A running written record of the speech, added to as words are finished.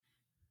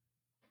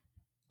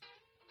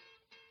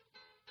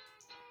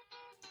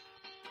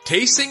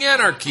Tasting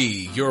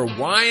Anarchy, your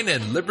wine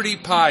and liberty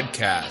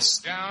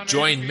podcast.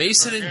 Join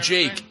Mason and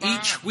Jake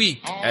each week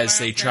as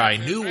they try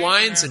new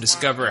wines and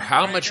discover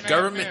how much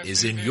government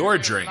is in your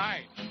drink.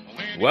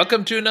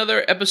 Welcome to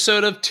another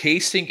episode of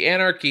Tasting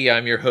Anarchy.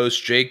 I'm your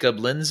host, Jacob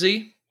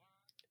Lindsay.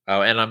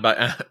 Oh, and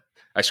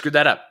I screwed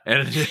that up.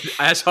 And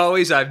as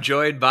always, I'm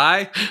joined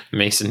by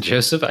Mason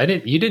Joseph.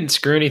 You didn't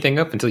screw anything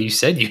up until you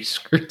said you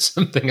screwed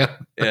something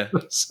up. Yeah,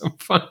 so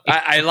funny.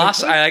 I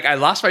lost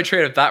my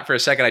train of thought for a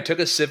second. I took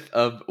a sip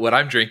of what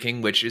I'm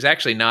drinking, which is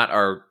actually not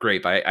our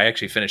grape. I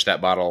actually finished that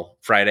bottle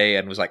Friday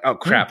and was like, oh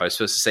crap, I was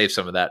supposed to save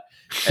some of that.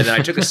 And then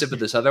I took a sip of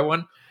this other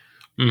one,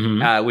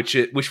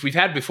 which we've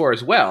had before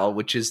as well,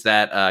 which is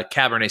that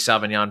Cabernet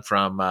Sauvignon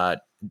from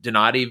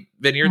Donati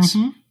Vineyards.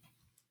 Mm-hmm.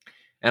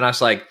 And I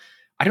was like,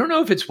 I don't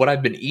know if it's what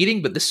I've been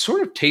eating, but this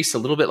sort of tastes a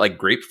little bit like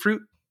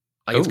grapefruit.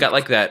 Like it's got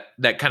like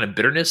that kind of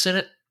bitterness in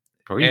it.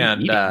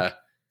 And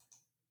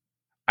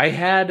I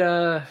had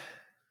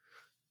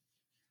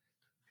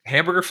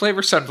hamburger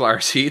flavor sunflower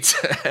seeds,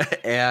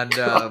 and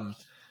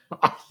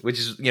which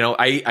is, you know,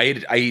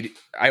 I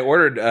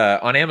ordered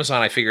on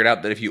Amazon. I figured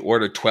out that if you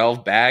order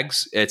 12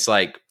 bags, it's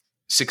like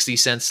 60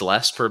 cents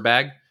less per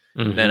bag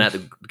than at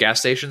the gas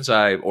stations.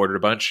 I ordered a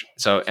bunch.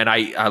 So, and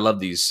I love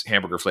these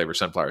hamburger flavor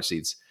sunflower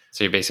seeds.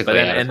 So you're basically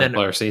out of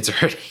sunflower seeds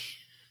already.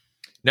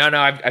 No,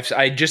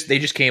 they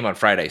just came on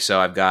Friday, so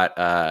I've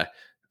got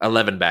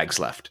 11 bags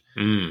left.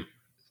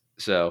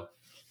 So,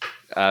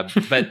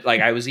 but like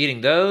I was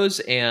eating those,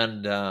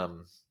 and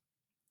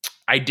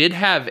I did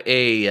have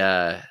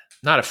a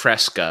not a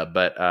Fresca,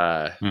 but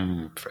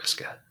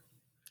Fresca.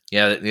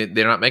 Yeah,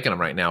 they're not making them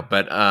right now.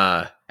 But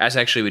as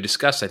actually we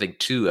discussed, I think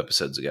 2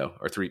 episodes ago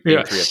or 3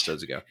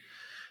 episodes ago.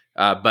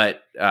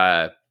 But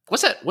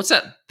what's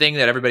that thing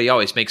that everybody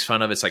always makes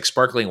fun of? It's like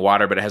sparkling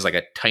water, but it has like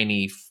a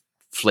tiny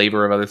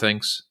flavor of other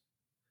things.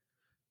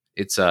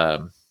 It's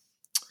the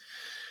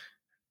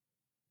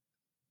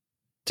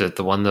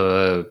one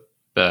the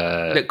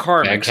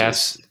car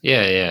mixes.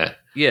 Yeah.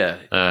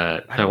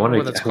 I want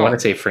to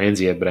say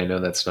Franzia, but I know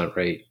that's not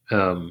right.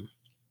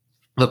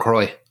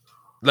 LaCroix.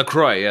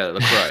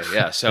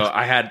 Yeah. So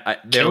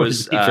there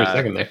was for a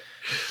second there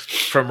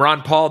from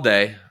Ron Paul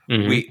Day.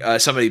 We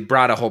somebody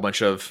brought a whole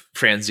bunch of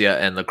Franzia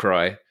and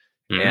LaCroix,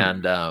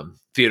 and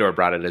Theodore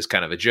brought it as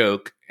kind of a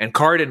joke. And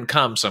Carr didn't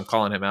come, so I'm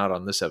calling him out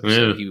on this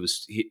episode.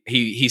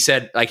 He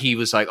said like he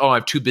was like, "Oh,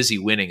 I'm too busy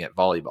winning at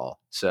volleyball."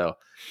 So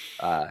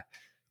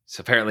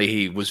apparently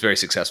he was very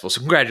successful. So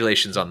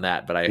congratulations on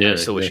that. But I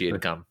still wish he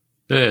had come.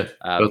 Yeah,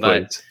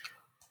 but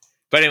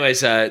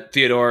anyways,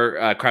 Theodore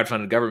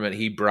crowdfunded government.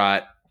 He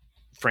brought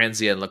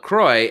Franzia and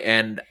LaCroix,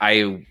 and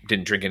I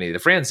didn't drink any of the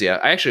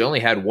Franzia. I actually only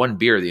had one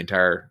beer the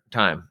entire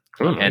time,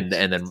 and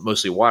then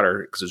mostly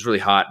water because it was really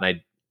hot.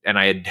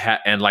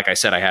 And like I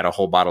said, I had a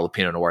whole bottle of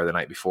Pinot Noir the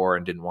night before,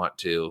 and didn't want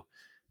to.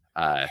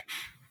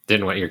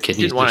 Didn't want your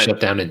kidneys to shut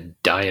down and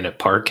die in a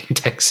park in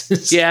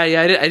Texas. Yeah.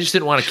 I just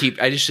didn't want to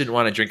I just didn't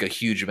want to drink a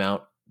huge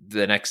amount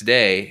the next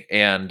day,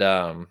 and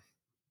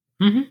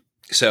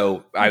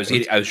so I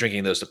was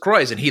drinking those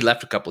LaCroix, and he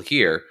left a couple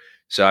here,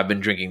 so I've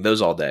been drinking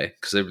those all day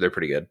because they're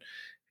pretty good.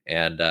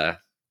 And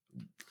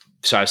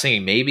so I was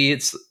thinking maybe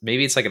it's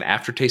like an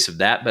aftertaste of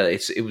that, but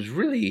it was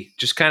really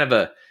just kind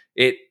of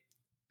it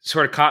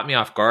sort of caught me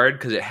off guard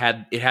because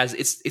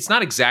it's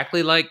not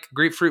exactly like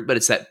grapefruit, but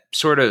it's that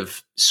sort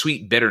of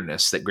sweet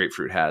bitterness that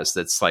grapefruit has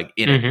that's like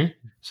in it.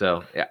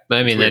 So yeah, but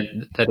I mean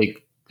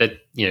that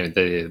you know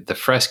the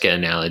Fresca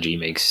analogy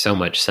makes so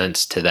much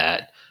sense to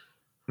that,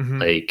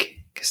 like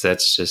because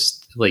that's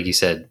just like you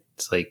said,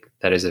 it's like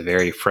that is a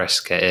very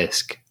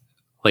Fresca-esque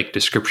like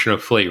description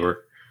of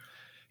flavor.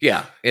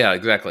 Yeah,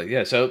 exactly.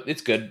 Yeah, so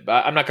it's good.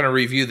 I'm not going to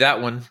review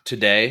that one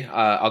today.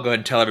 I'll go ahead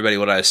and tell everybody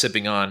what I was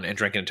sipping on and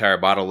drank an entire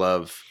bottle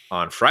of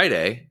on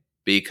Friday,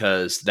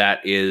 because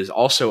that is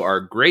also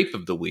our grape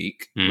of the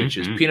week, which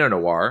is Pinot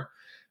Noir.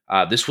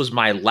 This was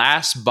my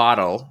last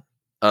bottle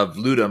of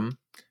Ludum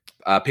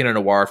Pinot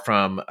Noir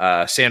from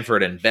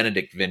Sanford and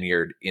Benedict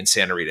Vineyard in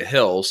Santa Rita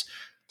Hills.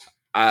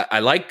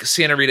 I like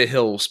Santa Rita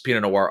Hills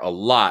Pinot Noir a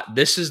lot.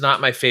 This is not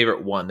my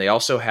favorite one. They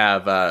also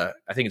have, I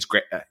think it's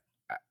great.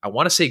 I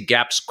want to say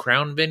Gap's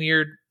Crown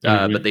Vineyard,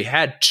 but they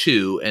had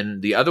 2,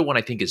 and the other one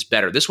I think is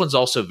better. This one's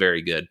also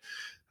very good,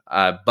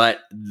 but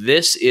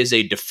this is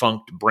a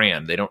defunct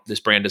brand.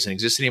 This brand doesn't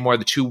exist anymore.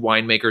 The 2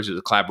 winemakers, it was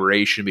a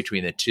collaboration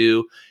between the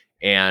 2,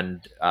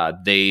 and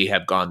they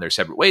have gone their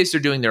separate ways.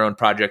 They're doing their own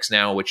projects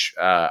now, which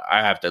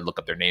I have to look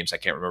up their names. I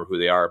can't remember who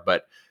they are,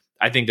 but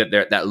I think that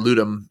that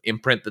Ludum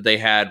imprint that they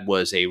had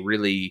was a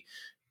really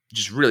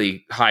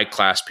high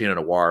class Pinot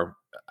Noir,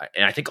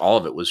 and I think all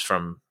of it was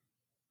from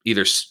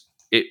either.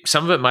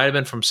 Some of it might have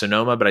been from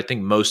Sonoma, but I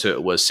think most of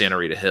it was Santa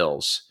Rita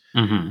Hills.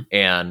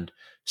 And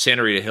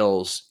Santa Rita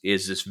Hills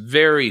is this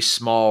very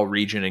small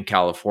region in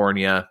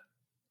California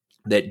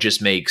that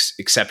just makes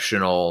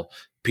exceptional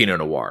Pinot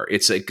Noir.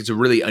 It's a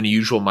really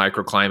unusual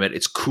microclimate.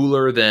 It's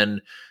cooler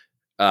than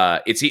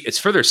it's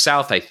further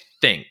south, I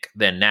think,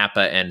 than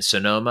Napa and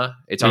Sonoma.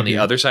 It's on the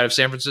other side of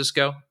San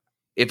Francisco,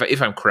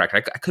 if I'm correct.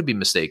 I could be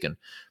mistaken,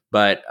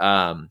 but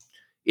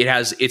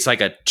it's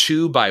like a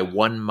 2 by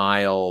 1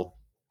 mile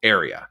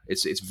area.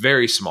 It's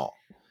very small,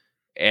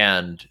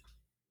 and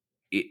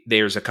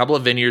there's a couple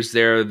of vineyards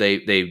there.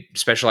 They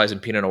specialize in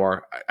Pinot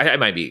Noir. I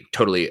might be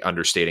totally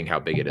understating how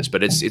big it is,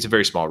 but it's a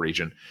very small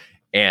region,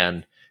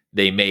 and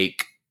they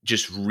make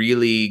just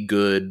really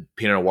good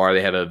Pinot Noir.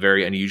 They have a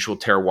very unusual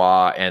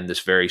terroir and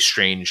this very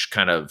strange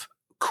kind of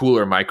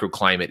cooler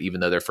microclimate, even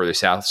though they're further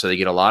south. So they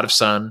get a lot of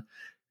sun,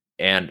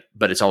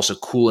 but it's also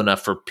cool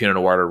enough for Pinot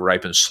Noir to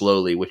ripen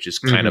slowly, which is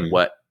kind of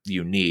what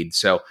you need.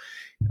 So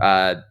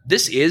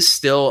this is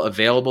still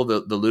available.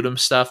 The Ludum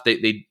stuff,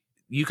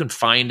 you can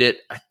find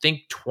it. I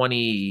think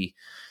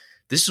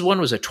this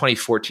one was a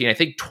 2014. I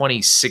think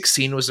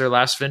 2016 was their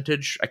last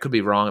vintage. I could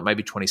be wrong. It might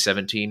be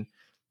 2017.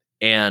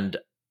 And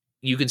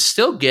you can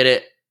still get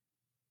it.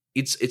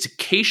 It's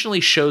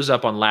occasionally shows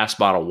up on Last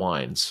Bottle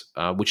Wines,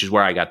 which is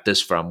where I got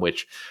this from,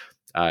 which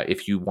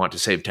if you want to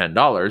save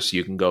 $10,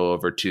 you can go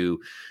over to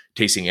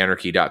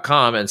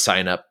tastinganarchy.com and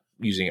sign up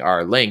using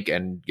our link,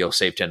 and you'll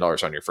save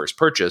 $10 on your first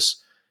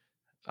purchase.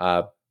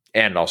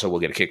 And also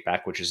we'll get a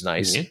kickback, which is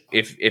nice. Mm-hmm.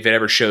 If it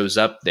ever shows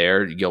up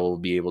there, you'll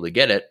be able to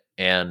get it.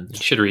 And you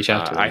should reach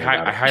out to them.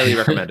 I highly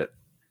recommend it.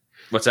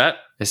 What's that?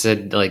 I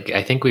said, like,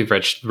 I think we've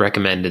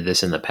recommended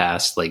this in the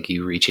past, like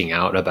you reaching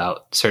out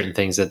about certain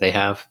things that they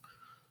have,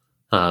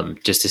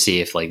 just to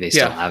see if like they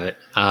still have it.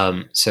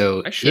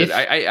 So I should.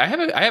 I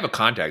have a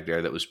contact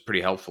there that was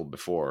pretty helpful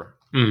before.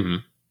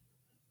 Mm-hmm.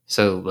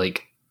 So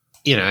like,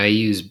 I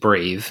use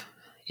Brave,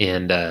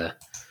 and I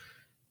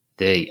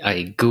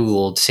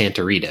Googled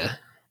Santa Rita.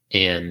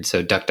 And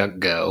so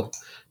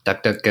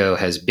DuckDuckGo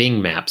has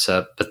Bing Maps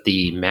up, but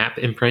the map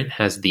imprint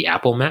has the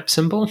Apple Map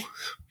symbol.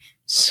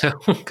 So,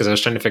 because I was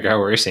trying to figure out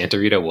where Santa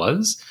Rita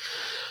was,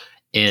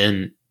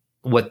 and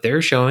what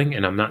they're showing,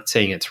 and I'm not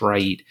saying it's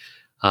right.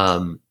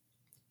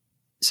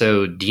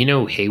 So do you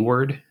know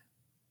Hayward,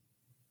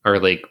 or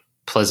like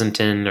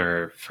Pleasanton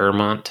or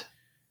Fairmont?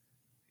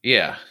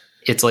 Yeah.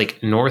 It's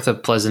like north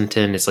of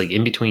Pleasanton. It's like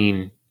in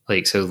between,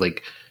 like, so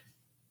like,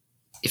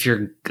 if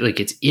you're like,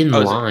 it's in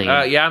line.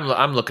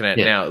 I'm looking at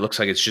it now. It looks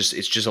like it's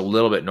just a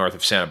little bit north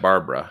of Santa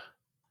Barbara.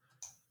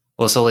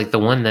 Well, so like the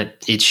one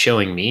that it's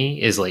showing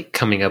me is like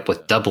coming up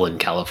with Dublin,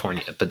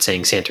 California, but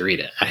saying Santa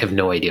Rita. I have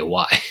no idea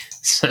why.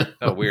 So,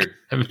 weird.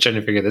 I'm trying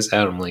to figure this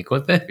out. I'm like,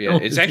 what the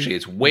hell?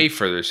 It's way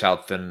further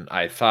south than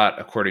I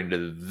thought, according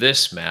to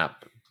this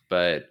map.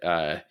 But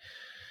I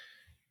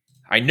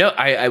know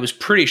I was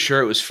pretty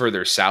sure it was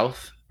further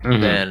south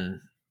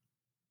than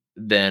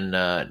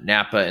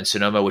Napa and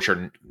Sonoma, which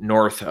are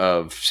north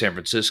of San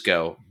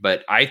Francisco.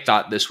 But I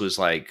thought this was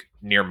like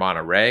near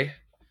Monterey,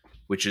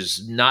 which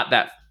is not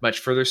that much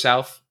further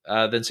south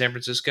than San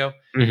Francisco.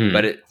 Mm-hmm.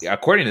 But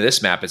according to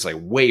this map, it's like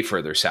way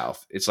further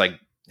south. It's like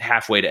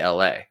halfway to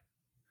LA.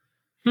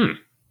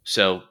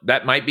 So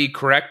that might be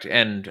correct.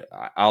 And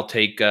I'll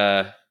take,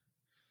 that's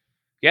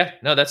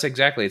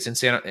exactly. It's in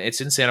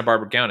Santa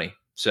Barbara County.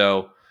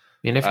 So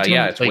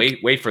it's like,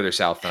 way further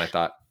south than I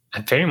thought.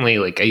 Apparently,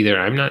 like, either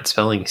I'm not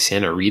spelling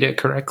Santa Rita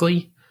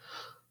correctly,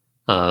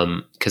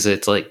 because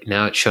it's like,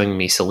 now it's showing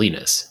me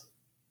Salinas.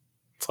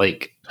 It's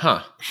like,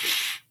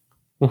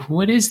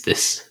 what is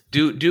this?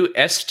 Do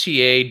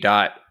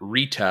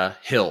sta.rita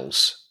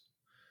hills.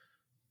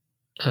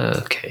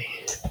 Okay.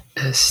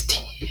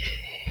 STA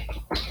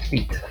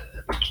Rita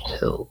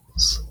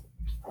Hills.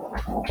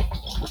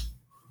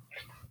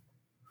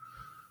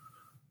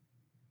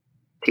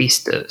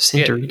 Taste of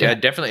Santa Rita. Yeah,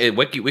 definitely.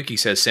 Wiki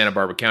says Santa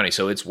Barbara County,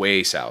 so it's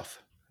way south.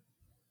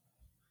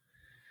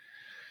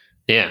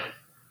 Yeah.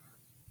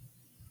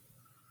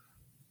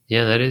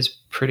 Yeah, that is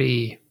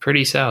pretty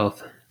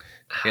south.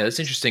 Yeah, that's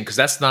interesting, because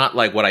that's not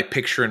like what I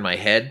picture in my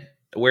head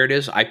where it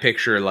is. I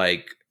picture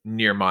like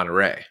near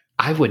Monterey.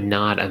 I would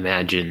not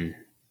imagine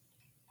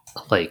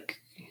like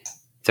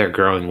they're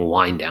growing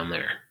wine down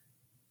there.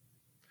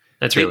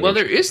 That's really well.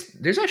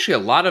 There's actually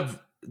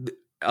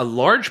a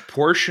large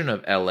portion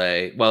of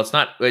LA. Well, it's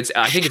not.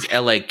 I think it's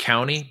LA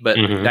County, but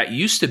that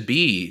used to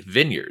be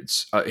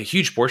vineyards. A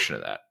huge portion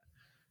of that.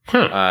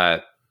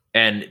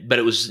 But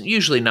it was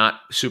usually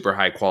not super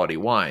high quality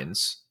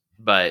wines.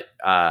 But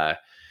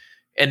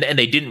and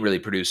they didn't really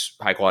produce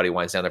high quality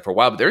wines down there for a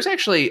while. But there's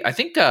actually, I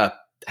think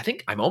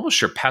I'm almost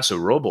sure Paso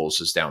Robles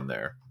is down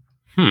there.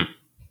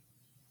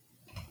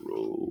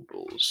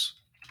 Robles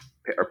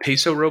or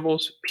Peso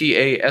Robles?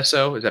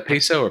 PASO? Is that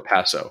Peso or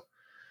Paso?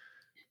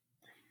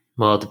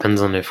 Well, it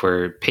depends on if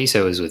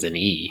Peso is with an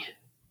E.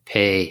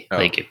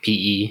 Like a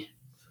PE.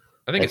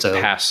 I think it's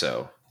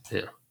Paso.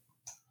 Yeah.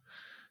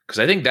 Because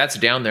I think that's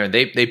down there, and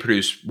they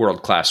produce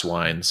world class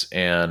wines.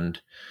 And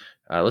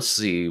let's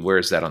see, where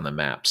is that on the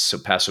maps? So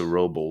Paso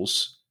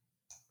Robles.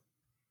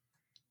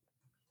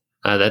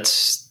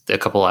 That's a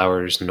couple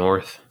hours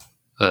north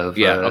of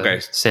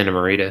Santa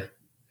Maria.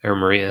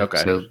 Okay.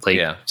 So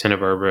Santa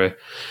Barbara,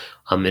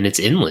 and it's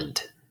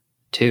inland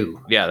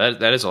too. Yeah,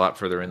 that is a lot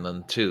further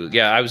inland too.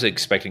 Yeah, I was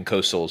expecting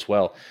coastal as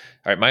well.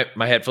 All right,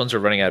 my headphones are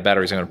running out of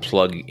batteries. I'm going to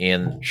plug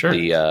in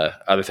the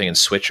other thing and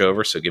switch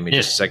over. So give me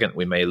just a second.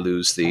 We may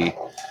lose the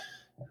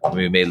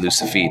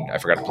feed. I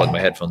forgot to plug my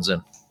headphones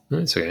in.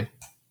 That's okay.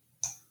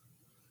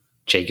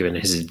 Jacob and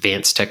his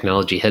advanced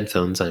technology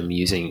headphones, I'm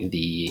using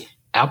the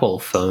Apple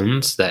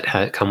phones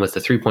that come with the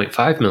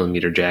 3.5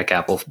 millimeter jack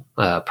Apple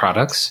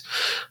products,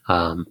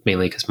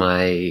 mainly because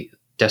my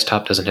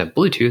desktop doesn't have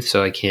Bluetooth,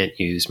 so I can't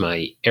use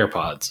my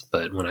AirPods.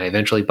 But when I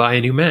eventually buy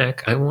a new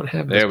Mac, I won't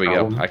have this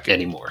problem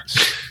anymore.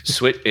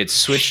 It's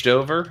switched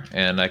over,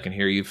 and I can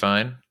hear you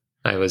fine.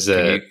 I was,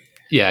 I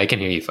can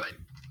hear you fine.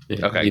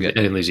 Okay, good.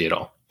 I didn't lose you at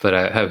all. But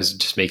I was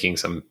just making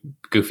some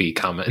goofy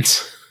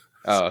comments.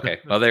 Oh, okay.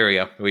 Well, there we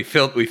go. We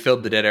filled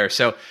the dead air.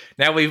 So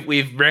now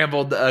we've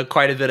rambled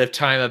quite a bit of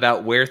time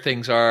about where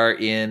things are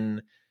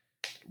in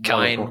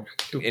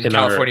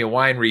California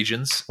wine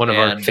regions. One of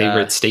our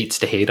favorite states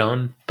to hate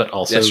on, but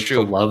also that's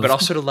true. to love. But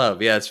also to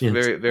love. Yeah, it's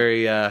very,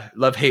 very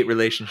love-hate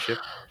relationship.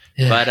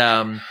 Yeah.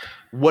 But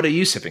what are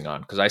you sipping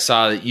on? Because I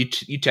saw that you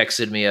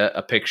texted me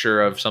a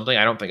picture of something.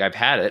 I don't think I've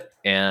had it,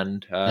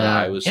 and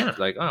I was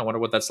like, oh, I wonder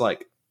what that's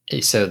like.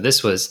 So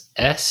this was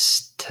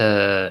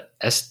Estantica,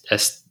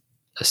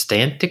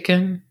 Stancia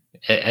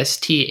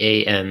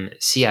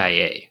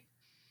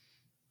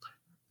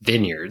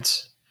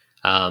Vineyards.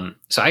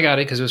 So I got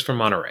it because it was from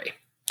Monterey,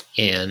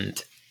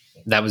 and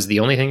that was the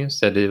only thing. It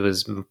said it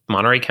was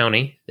Monterey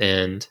County,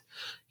 and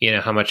you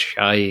know how much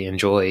I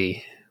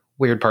enjoy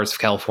weird parts of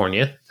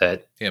California.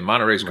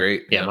 Monterey's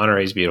great. Yeah,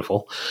 Monterey's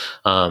beautiful.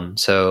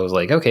 So I was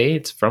like, okay,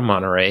 it's from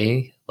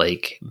Monterey.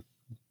 Like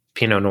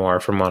Pinot Noir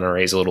from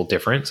Monterey is a little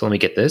different, so let me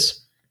get this.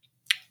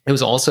 It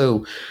was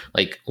also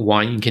like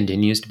wine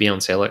continues to be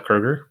on sale at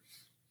Kroger.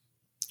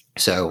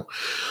 So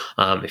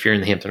if you're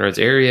in the Hampton Roads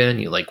area and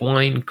you like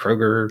wine,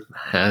 Kroger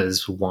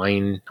has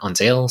wine on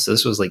sale. So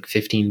this was like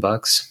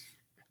 $15.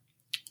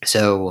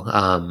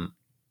 So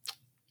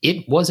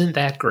it wasn't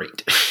that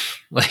great.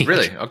 Like,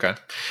 really? Okay.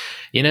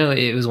 You know,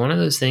 it was one of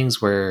those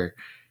things where,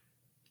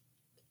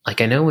 like,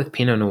 I know with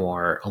Pinot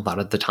Noir, a lot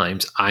of the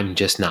times I'm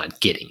just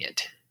not getting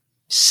it.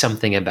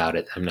 Something about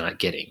it I'm not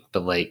getting.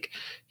 But like,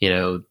 you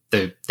know,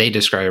 they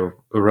describe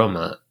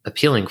aroma,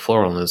 appealing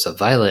floral notes of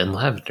violet and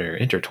lavender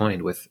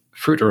intertwined with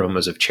fruit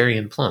aromas of cherry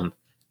and plum.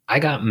 I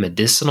got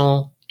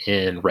medicinal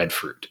and red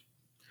fruit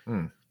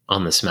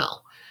on the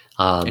smell.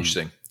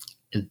 Interesting.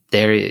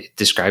 They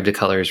described the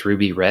color as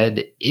ruby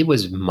red. It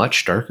was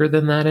much darker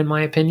than that, in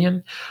my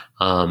opinion.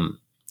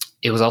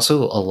 It was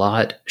also a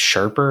lot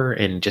sharper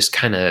and just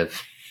kind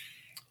of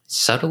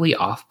subtly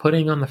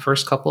off-putting on the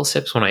first couple of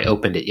sips when I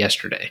opened it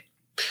yesterday.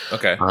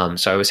 Okay.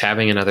 So I was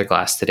having another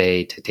glass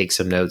today to take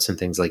some notes and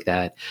things like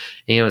that.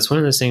 And, you know, it's one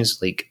of those things,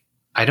 like,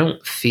 I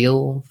don't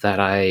feel that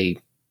I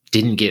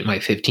didn't get my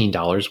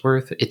 $15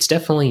 worth. It's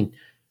definitely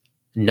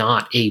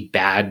not a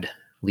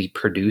badly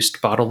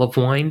produced bottle of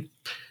wine.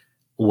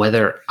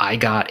 Whether I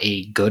got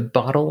a good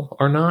bottle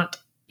or not,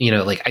 you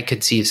know, like I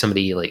could see if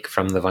somebody like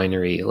from the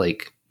winery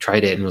like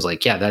tried it and was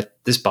like, yeah,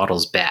 this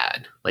bottle's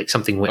bad. Like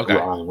something went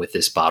wrong with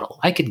this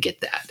bottle. I could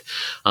get that.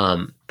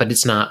 But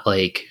it's not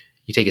like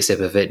you take a sip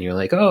of it and you're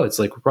like, oh, it's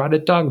like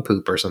rotted dog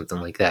poop or something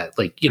like that.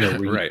 Like, you know,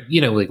 right.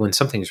 You know, like when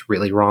something's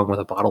really wrong with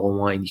a bottle of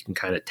wine, you can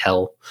kind of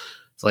tell.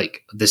 It's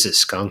like, this is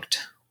skunked.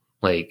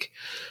 Like,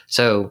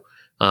 so,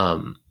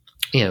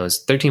 you know,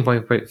 it's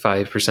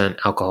 13.5%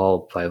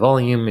 alcohol by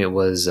volume. It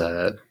was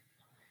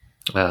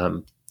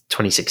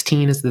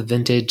 2016 is the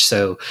vintage.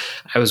 So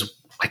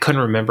I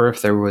couldn't remember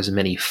if there was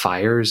many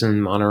fires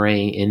in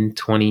Monterey in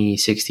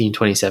 2016,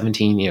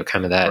 2017, you know,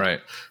 kind of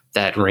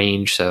that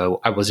range.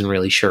 So I wasn't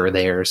really sure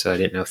there. So I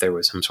didn't know if there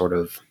was some sort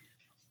of,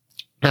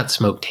 not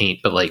smoke taint,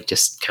 but like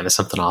just kind of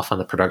something off on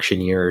the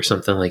production year or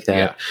something like that.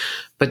 Yeah.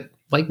 But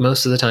like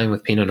most of the time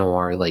with Pinot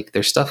Noir, like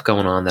there's stuff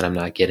going on that I'm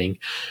not getting.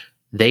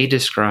 They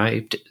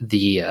described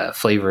the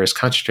flavor as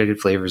concentrated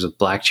flavors of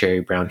black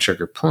cherry, brown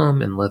sugar,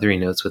 plum, and leathery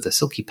notes with a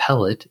silky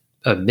palate,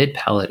 a mid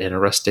palate, and a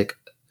rustic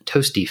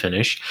toasty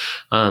finish.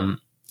 The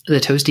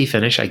toasty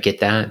finish, I get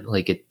that.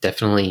 Like it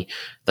definitely,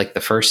 like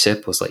the first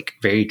sip was like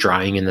very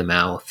drying in the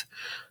mouth,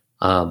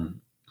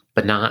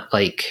 but not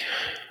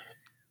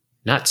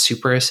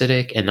super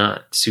acidic and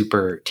not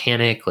super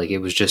tannic. Like it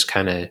was just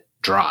kind of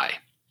dry.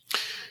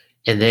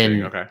 And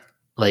then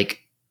like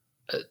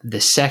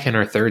the second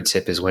or third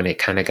sip is when it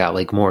kind of got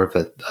like more of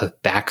a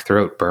back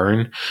throat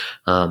burn.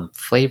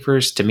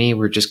 Flavors to me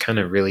were just kind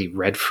of really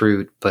red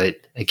fruit, but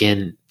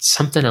again,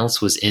 something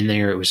else was in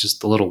there. It was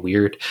just a little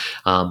weird.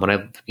 When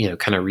I, you know,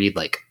 kind of read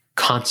like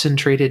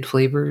concentrated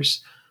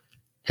flavors,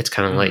 it's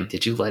kind of like,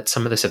 did you let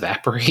some of this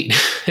evaporate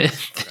and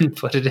then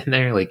put it in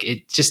there? Like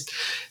it just,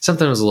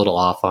 something was a little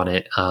off on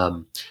it.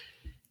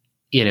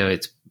 You know,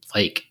 it's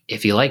like,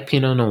 if you like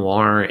Pinot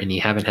Noir and you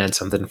haven't had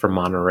something from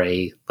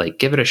Monterey, like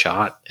give it a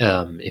shot.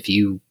 If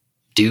you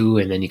do,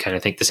 and then you kind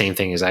of think the same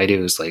thing as I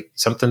do, is like,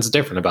 something's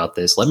different about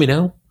this, let me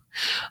know.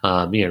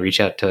 You know,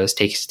 reach out to us,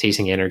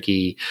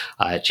 tastinganarchy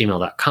at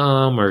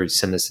gmail.com, or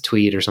send us a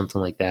tweet or something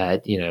like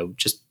that. You know,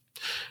 just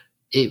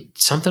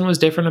something was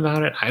different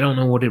about it. I don't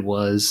know what it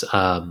was.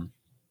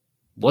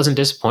 Wasn't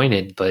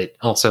disappointed, but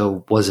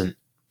also wasn't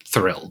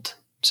thrilled.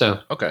 So,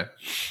 okay.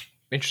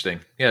 Interesting.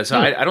 Yeah. So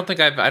I don't think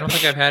I've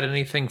had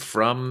anything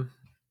from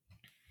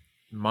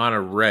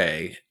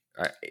Monterey.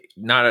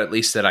 not at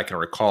least that I can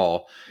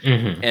recall.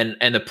 Mm-hmm.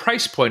 And the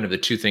price point of the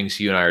two things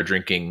you and I are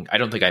drinking, I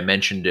don't think I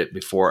mentioned it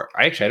before.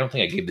 I don't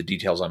think I gave the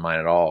details on mine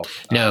at all.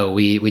 No,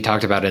 we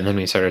talked about it, and then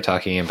we started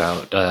talking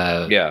about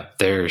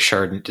their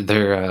Cave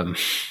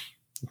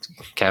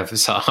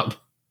Sauv.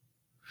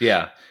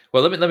 Yeah.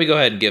 Well, let me go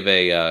ahead and give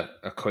a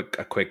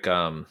quick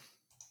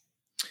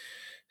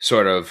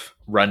sort of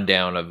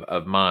rundown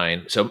of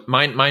mine. So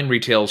mine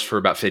retails for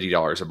about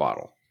 $50 a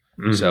bottle.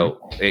 Mm-hmm. So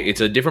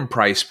it's a different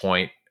price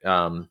point.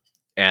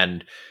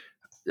 And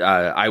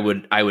I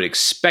would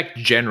expect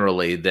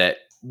generally that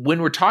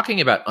when we're talking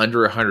about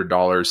under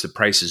 $100, the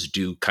prices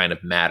do kind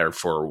of matter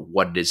for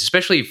what it is,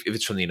 especially if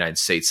it's from the United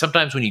States.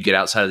 Sometimes when you get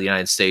outside of the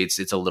United States,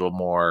 it's a little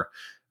more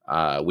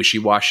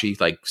wishy-washy.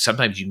 Like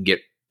sometimes you can get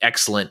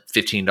excellent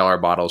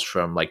 $15 bottles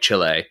from like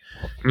Chile,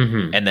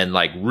 mm-hmm. and then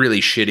like really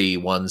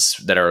shitty ones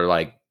that are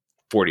like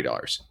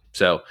 $40.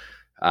 So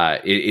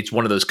it's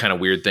one of those kind of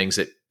weird things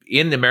that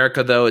in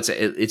America, though,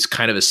 it's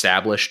kind of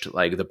established,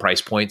 like the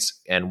price points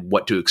and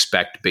what to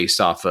expect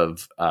based off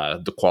of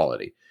the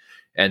quality.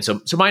 And so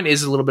mine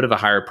is a little bit of a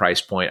higher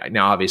price point.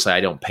 Now, obviously, I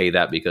don't pay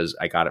that because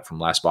I got it from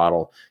Last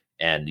Bottle,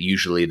 and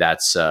usually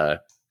that's going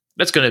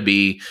to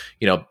be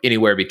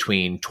anywhere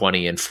between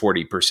 20 and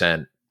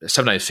 40%,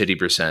 sometimes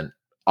 50%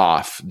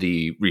 off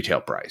the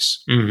retail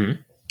price.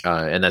 Mm-hmm.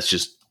 And that's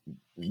just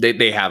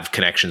they have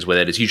connections with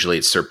it.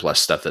 It's surplus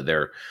stuff that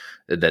they're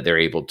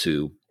able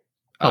to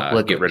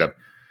get rid of.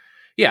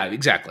 Yeah,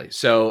 exactly.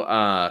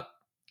 So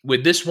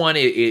with this one,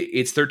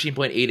 it's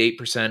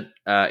 13.88%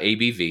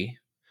 ABV,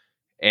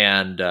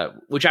 and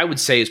which I would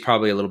say is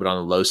probably a little bit on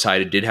the low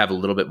side. It did have a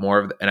little bit more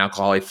of an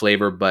alcoholic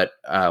flavor, but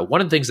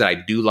one of the things that I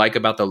do like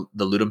about the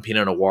Ludum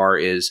Pinot Noir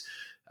is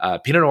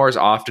Pinot Noir is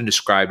often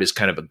described as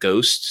kind of a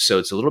ghost, so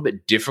it's a little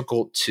bit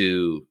difficult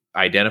to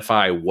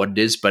identify what it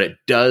is, but it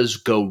does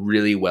go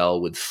really well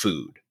with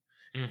food.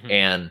 Mm-hmm.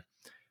 And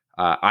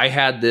I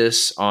had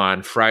this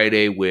on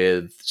Friday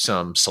with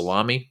some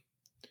salami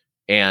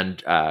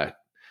and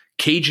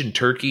Cajun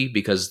turkey,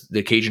 because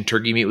the Cajun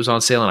turkey meat was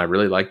on sale, and I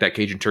really like that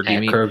Cajun turkey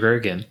meat. Kroger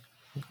again.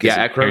 Yeah,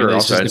 at Kroger.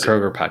 Also, this is the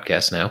Kroger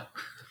podcast now.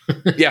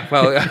 Yeah,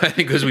 well, I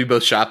think because we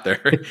both shop there,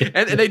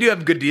 and they do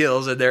have good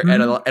deals, and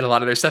and a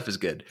lot of their stuff is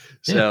good.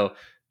 So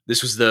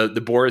this was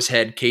the Boar's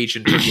Head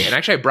Cajun turkey, and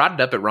actually I brought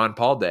it up at Ron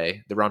Paul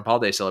Day, the Ron Paul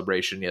Day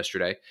celebration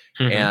yesterday,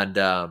 mm-hmm. and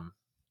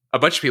a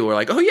bunch of people were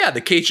like, "Oh yeah,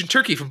 the Cajun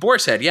turkey from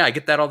Boar's Head. Yeah, I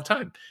get that all the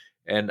time."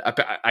 And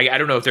I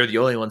don't know if they're the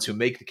only ones who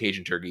make the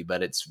Cajun turkey,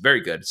 but it's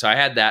very good. So I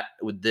had that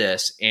with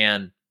this,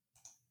 and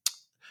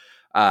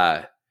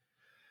I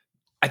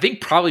think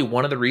probably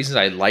one of the reasons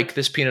I like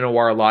this Pinot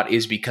Noir a lot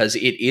is because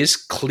it is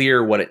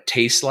clear what it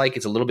tastes like.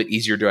 It's a little bit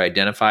easier to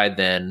identify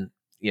than,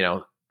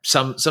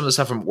 some of the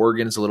stuff from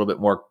Oregon is a little bit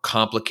more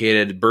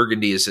complicated.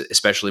 Burgundy is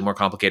especially more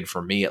complicated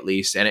for me, at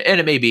least. And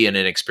it may be an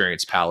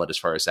inexperienced palate as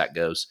far as that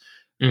goes.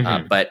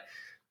 Mm-hmm. But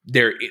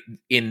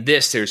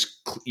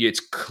it's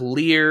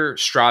clear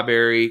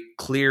strawberry,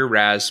 clear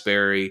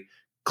raspberry,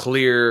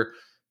 clear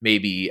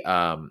maybe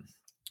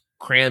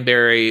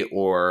cranberry,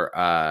 or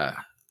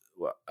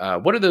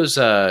what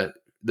are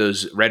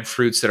those red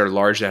fruits that are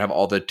large that have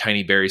all the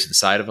tiny berries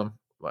inside of them?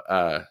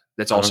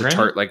 That's also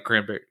tart like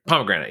cranberry.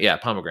 Pomegranate. Yeah,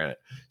 pomegranate.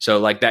 So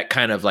like that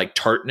kind of like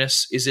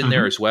tartness is in mm-hmm.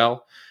 there as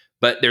well.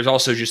 But there's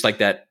also just like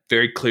that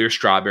very clear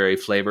strawberry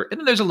flavor. And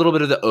then there's a little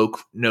bit of the oak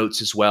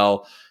notes as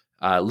well.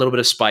 A little bit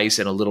of spice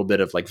and a little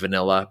bit of like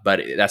vanilla, but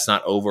that's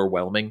not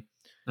overwhelming.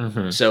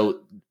 Mm-hmm.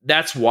 So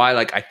that's why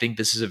I think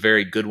this is a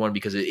very good one,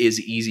 because it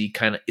is easy.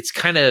 It's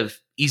kind of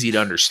easy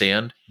to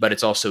understand, but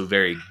it's also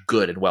very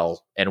good and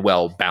well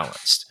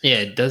balanced. Yeah,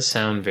 it does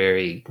sound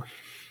very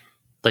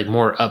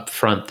more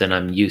upfront than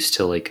I'm used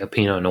to a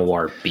Pinot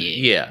Noir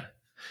being. Yeah.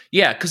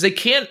 Yeah. Cause they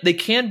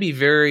can be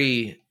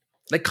very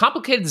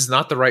complicated is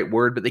not the right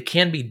word, but they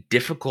can be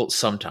difficult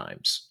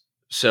sometimes.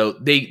 So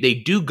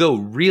they do go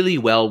really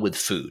well with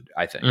food,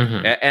 I think.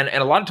 Mm-hmm. And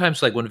a lot of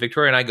times, when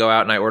Victoria and I go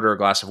out and I order a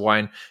glass of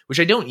wine, which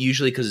I don't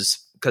usually,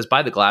 because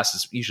by the glass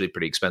is usually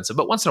pretty expensive.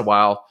 But once in a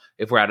while,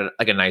 if we're at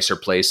a nicer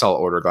place, I'll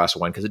order a glass of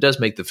wine because it does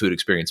make the food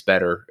experience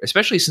better,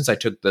 especially since I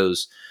took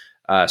those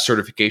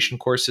certification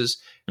courses.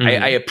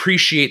 Mm-hmm. I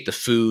appreciate the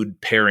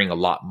food pairing a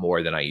lot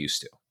more than I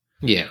used to.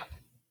 Yeah.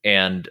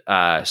 And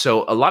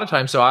so a lot of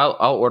times,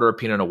 I'll order a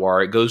Pinot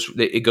Noir. It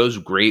goes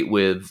great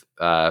with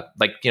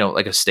like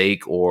a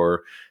steak,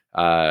 or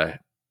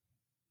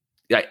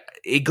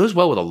it goes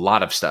well with a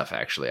lot of stuff,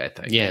 actually, I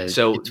think. Yeah.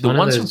 So the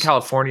ones from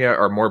California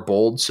are more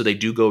bold, so they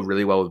do go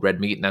really well with red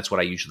meat, and that's what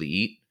I usually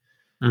eat.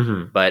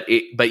 Mm-hmm.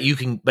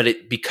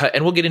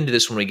 And we'll get into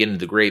this when we get into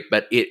the grape,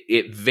 but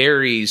it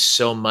varies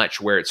so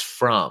much where it's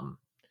from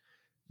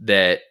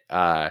that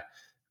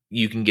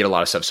you can get a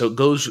lot of stuff. So it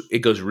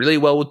goes really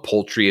well with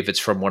poultry if it's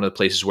from one of the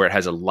places where it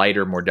has a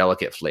lighter, more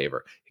delicate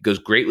flavor. It goes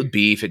great with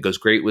beef. It goes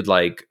great with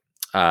like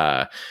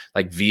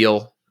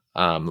veal,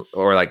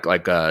 or like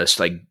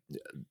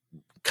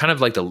kind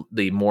of like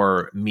the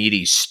more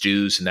meaty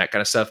stews and that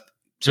kind of stuff.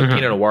 So mm-hmm.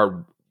 Pinot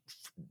Noir,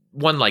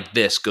 one like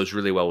this, goes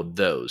really well with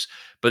those.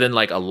 But then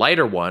like a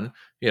lighter one,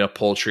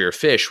 poultry or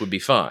fish would be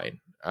fine.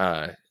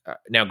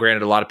 now,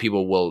 granted, a lot of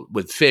people will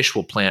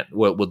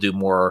do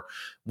more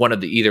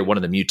either one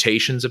of the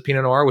mutations of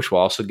Pinot Noir, which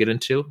we'll also get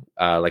into,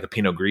 like a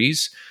Pinot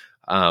Gris,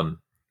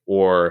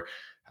 or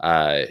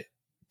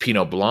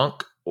Pinot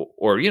Blanc,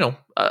 or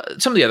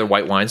some of the other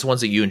white wines, the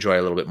ones that you enjoy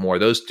a little bit more.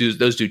 Those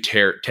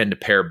tend to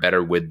pair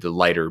better with the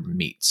lighter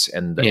meats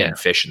and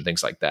fish and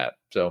things like that.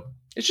 So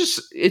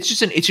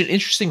it's an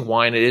interesting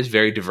wine. It is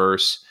very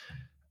diverse,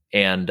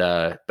 and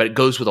but it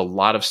goes with a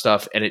lot of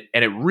stuff, and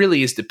it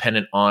really is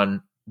dependent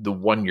on the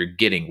one you're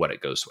getting, what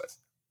it goes with.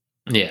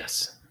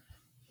 Yes,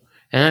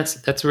 and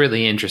that's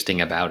really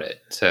interesting about it.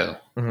 So,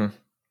 do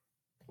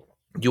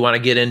you want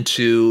to get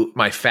into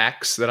my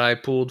facts that I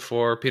pulled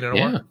for Pinot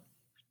Noir? Yeah.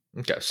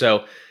 Okay,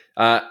 so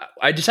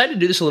I decided to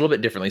do this a little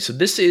bit differently. So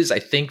this is, I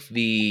think,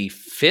 the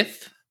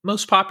 5th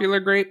most popular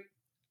grape.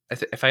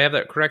 If I have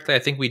that correctly, I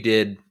think we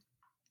did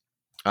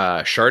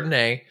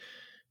Chardonnay,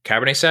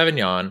 Cabernet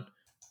Sauvignon.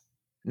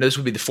 No, this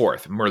would be the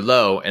 4th,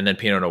 Merlot, and then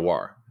Pinot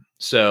Noir.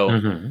 So,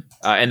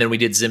 and then we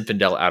did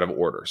Zinfandel out of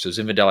order. So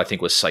Zinfandel, I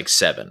think, was like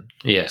 7.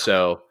 Yeah.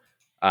 So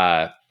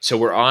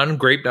we're on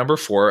grape number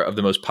 4 of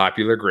the most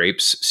popular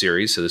grapes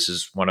series. So this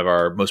is one of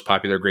our most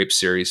popular grape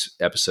series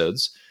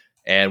episodes.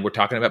 And we're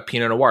talking about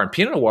Pinot Noir. And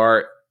Pinot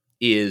Noir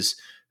is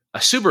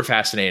a super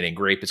fascinating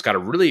grape. It's got a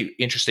really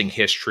interesting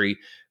history,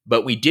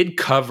 but we did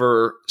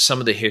cover some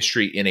of the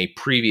history in a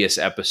previous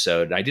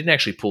episode. I didn't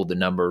actually pull the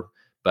number,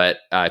 but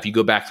if you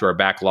go back through our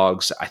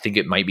backlogs, I think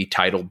it might be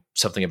titled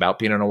something about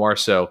Pinot Noir.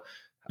 So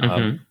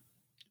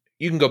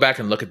you can go back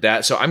and look at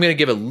that. So I'm going to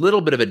give a little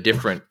bit of a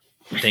different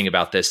thing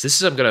about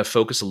this. I'm going to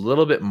focus a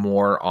little bit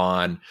more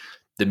on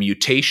the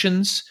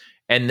mutations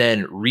and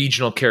then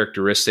regional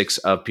characteristics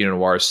of Pinot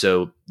Noir,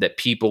 so that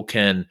people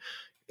can,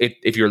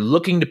 if you're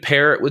looking to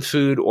pair it with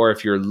food, or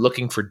if you're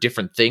looking for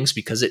different things,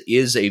 because it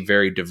is a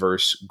very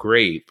diverse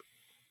grape,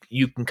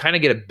 you can kind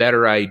of get a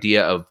better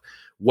idea of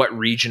what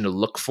region to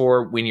look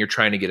for when you're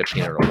trying to get a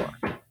Pinot Noir.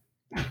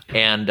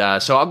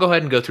 And so I'll go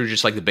ahead and go through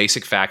just like the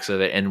basic facts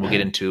of it, and we'll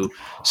get into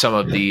some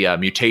of the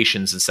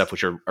mutations and stuff,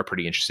 which are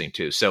pretty interesting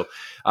too. So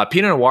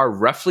Pinot Noir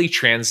roughly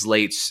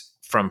translates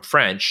from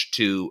French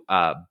to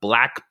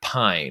black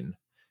pine.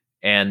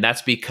 And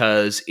that's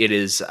because it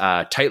is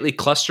a tightly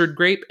clustered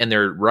grape, and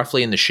they're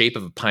roughly in the shape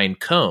of a pine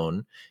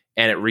cone,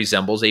 and it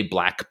resembles a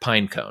black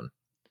pine cone.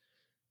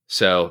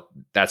 So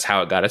that's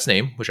how it got its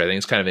name, which I think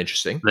is kind of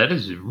interesting. That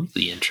is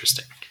really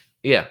interesting.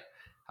 Yeah.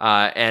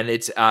 And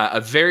it's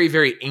a very,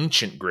 very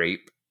ancient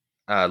grape,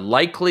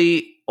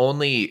 likely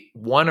only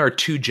 1 or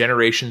 2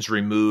 generations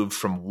removed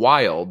from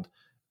wild.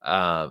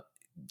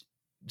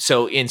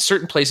 So in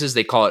certain places,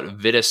 they call it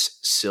Vitis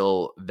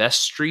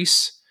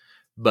sylvestris,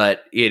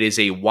 but it is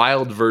a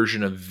wild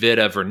version of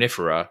Vita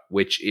vinifera,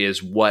 which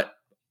is what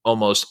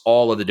almost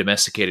all of the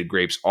domesticated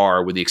grapes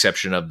are, with the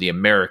exception of the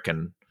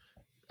American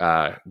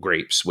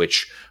grapes,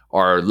 which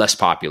are less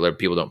popular.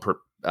 People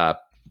don't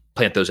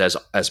plant those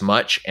as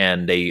much,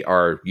 and they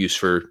are used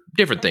for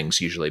different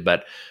things usually.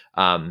 But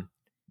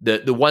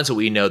the ones that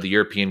we know, the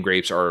European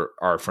grapes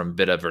are from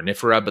Vita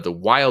vinifera, but the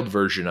wild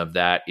version of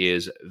that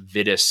is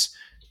Vitis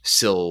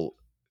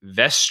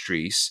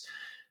sylvestris,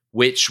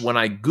 which when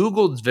I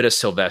Googled Vitis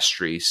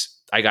sylvestris,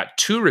 I got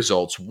 2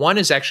 results. One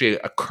is actually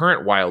a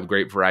current wild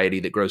grape variety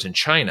that grows in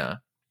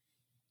China,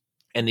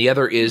 and the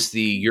other is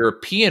the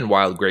European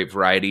wild grape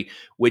variety,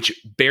 which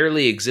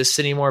barely exists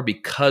anymore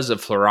because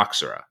of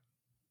Phylloxera.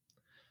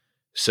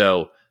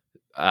 So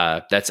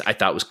I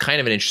thought was kind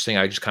of an interesting.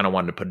 I just kind of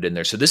wanted to put it in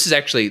there. So this is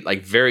actually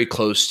like very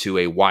close to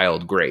a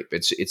wild grape.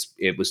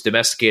 It was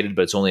domesticated,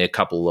 but it's only a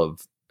couple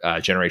of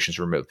generations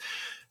removed.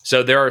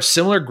 So there are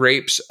similar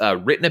grapes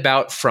written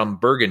about from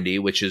Burgundy,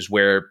 which is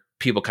where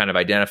people kind of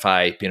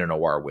identify Pinot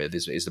Noir with,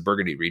 is the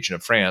Burgundy region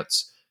of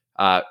France.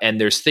 And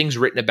there's things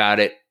written about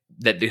it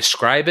that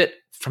describe it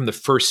from the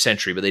 1st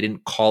century, but they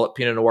didn't call it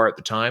Pinot Noir at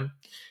the time.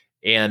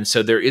 And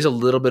so there is a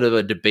little bit of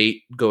a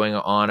debate going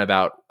on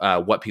about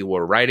what people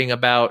were writing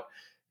about.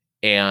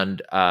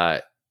 And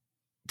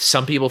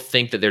some people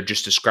think that they're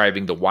just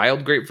describing the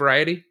wild grape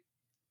variety,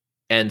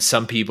 and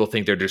some people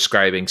think they're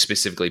describing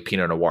specifically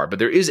Pinot Noir. But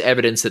there is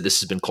evidence that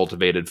this has been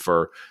cultivated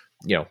for,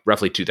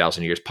 roughly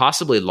 2,000 years,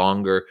 possibly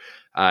longer.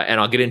 And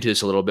I'll get into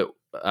this a little bit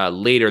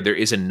later. There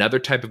is another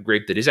type of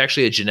grape that is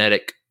actually a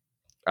genetic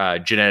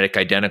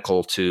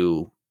identical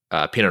to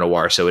Pinot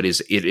Noir. So it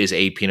is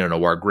a Pinot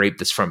Noir grape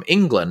that's from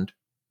England,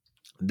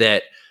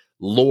 that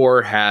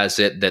lore has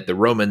it that the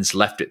Romans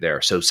left it there.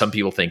 So some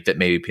people think that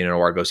maybe Pinot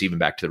Noir goes even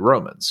back to the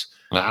Romans.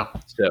 Wow.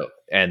 So,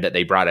 and that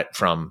they brought it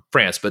from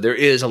France. But there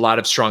is a lot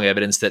of strong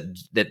evidence that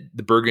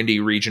the Burgundy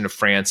region of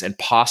France, and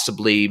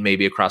possibly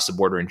maybe across the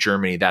border in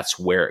Germany, that's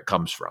where it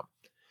comes from.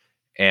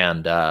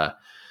 And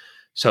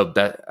so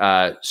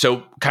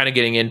kind of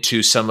getting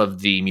into some of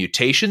the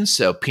mutations.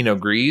 So Pinot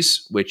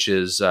Gris, which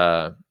is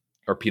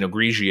or Pinot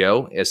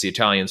Grigio, as the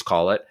Italians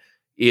call it,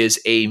 is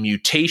a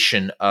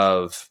mutation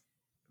of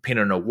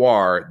Pinot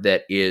Noir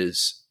that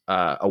is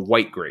a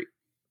white grape.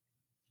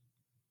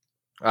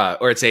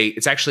 Or it's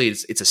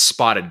a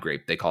spotted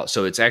grape, they call it.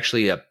 So it's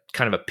actually a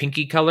kind of a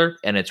pinky color,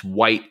 and it's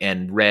white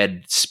and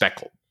red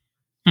speckled.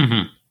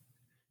 Mm-hmm.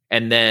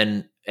 and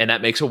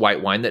that makes a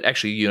white wine that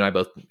actually you and I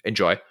both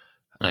enjoy.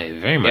 I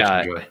very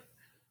much enjoy.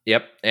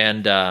 Yep,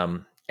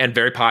 and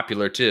very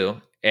popular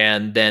too.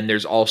 And then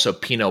there's also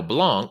Pinot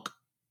Blanc,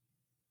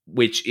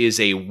 which is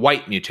a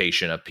white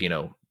mutation of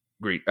Pinot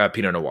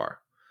Noir.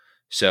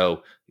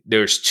 So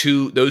those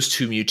two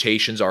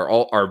mutations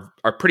are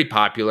pretty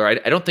popular.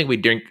 I don't think we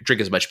drink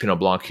as much Pinot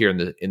Blanc here in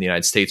the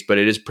United States, but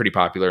it is pretty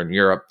popular in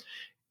Europe,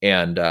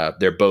 and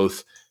they're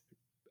both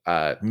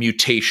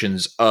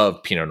mutations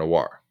of Pinot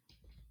Noir.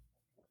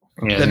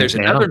 Yeah, then there's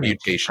another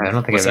mutation. I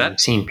don't think I've ever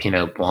seen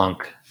Pinot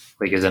Blanc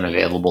like as an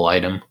available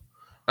item.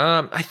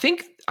 I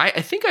think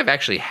I've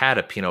actually had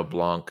a Pinot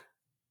Blanc,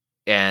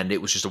 and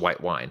it was just a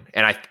white wine.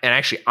 And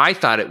I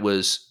thought it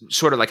was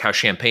sort of like how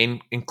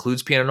champagne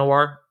includes Pinot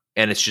Noir,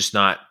 and it's just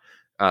not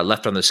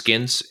left on the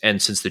skins.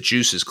 And since the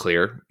juice is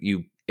clear,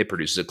 it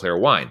produces a clear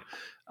wine.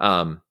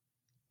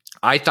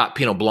 I thought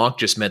Pinot Blanc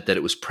just meant that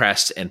it was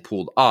pressed and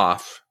pulled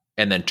off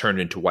and then turned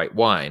into white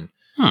wine.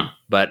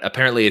 But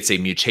apparently it's a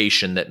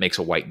mutation that makes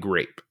a white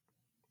grape.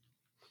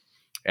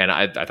 And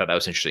I thought that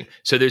was interesting.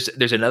 So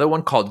there's another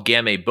one called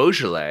Gamay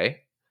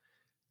Beaujolais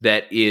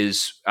that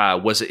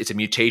it's a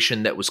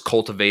mutation that was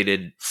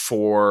cultivated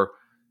for,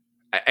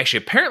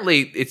 actually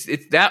apparently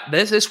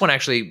this one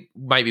actually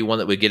might be one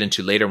that we get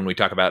into later when we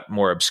talk about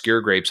more obscure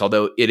grapes,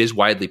 although it is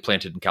widely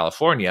planted in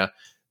California.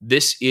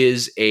 This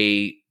is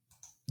a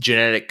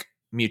genetic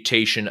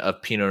mutation of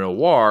Pinot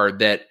Noir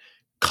that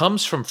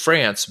comes from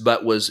France,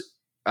 but was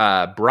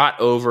brought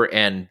over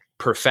and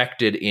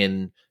perfected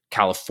in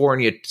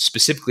California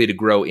specifically to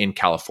grow in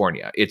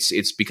California.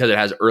 It's because it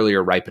has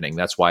earlier ripening.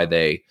 That's why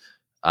they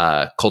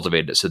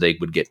cultivated it, so they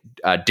would get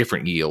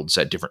different yields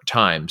at different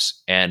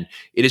times. And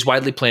it is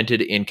widely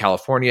planted in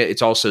California.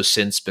 It's also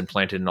since been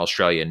planted in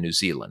Australia and New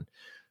Zealand,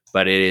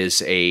 but it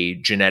is a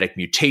genetic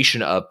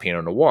mutation of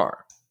Pinot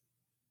Noir.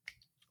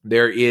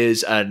 There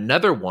is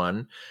another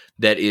one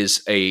that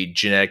is a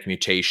genetic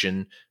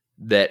mutation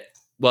that,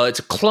 well, it's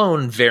a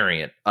clone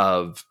variant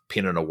of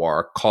Pinot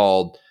Noir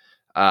called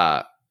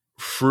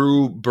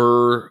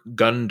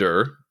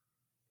Frühburgunder.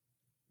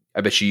 I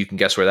bet you can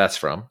guess where that's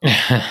from.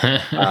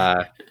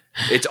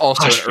 It's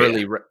also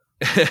Austria.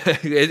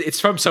 It's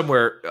from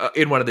somewhere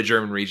in one of the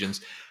German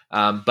regions,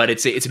 but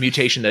it's a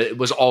mutation that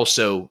was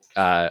also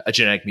a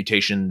genetic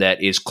mutation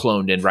that is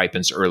cloned and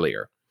ripens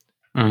earlier.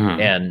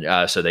 Mm-hmm.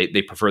 And so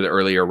they prefer the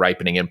earlier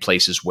ripening in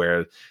places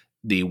where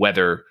the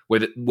weather,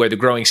 where the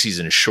growing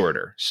season is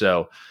shorter.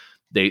 So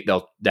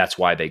that's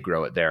why they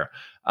grow it there.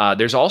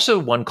 There's also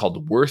one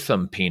called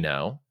Wortham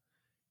Pinot.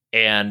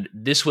 And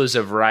this was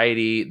a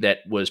variety that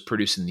was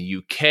produced in the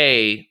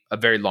UK a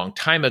very long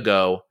time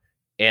ago,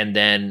 and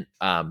then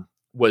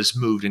was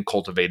moved and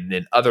cultivated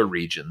in other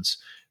regions.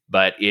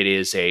 But it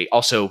is they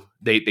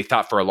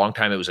thought for a long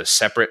time it was a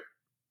separate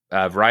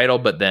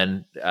varietal, but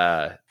then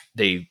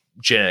they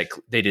did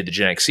the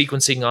genetic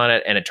sequencing on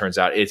it, and it turns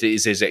out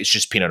it's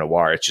just Pinot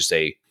Noir. It's just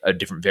a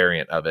different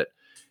variant of it.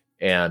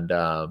 And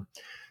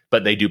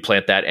but they do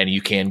plant that, and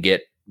you can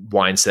get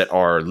wines that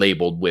are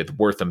labeled with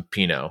Wortham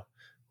Pinot,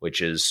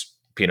 which is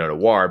Pinot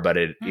Noir, but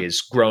it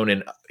is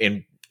grown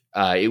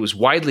it was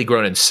widely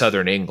grown in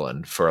southern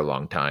England for a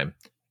long time.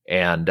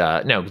 And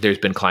now there's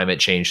been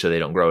climate change, so they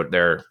don't grow it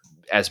there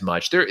as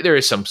much. There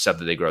is some stuff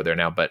that they grow there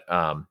now, but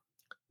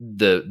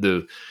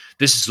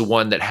this is the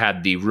one that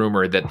had the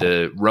rumor that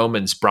the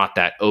Romans brought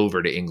that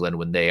over to England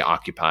when they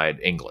occupied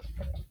England.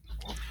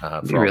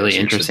 It'd be really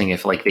interesting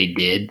if like they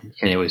did,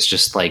 and it was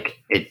just like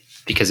it,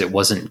 because it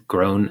wasn't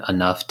grown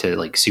enough to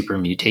like super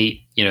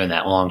mutate, in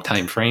that long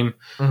time frame,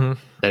 mm-hmm.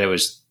 that it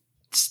was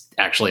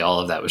actually all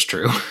of that was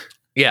true.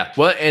 Yeah.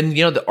 Well, and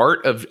the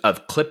art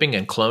of clipping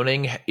and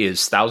cloning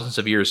is thousands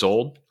of years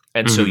old.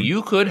 And mm-hmm. so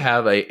you could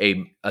have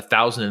a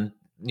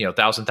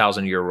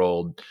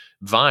 1,000-year-old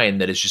vine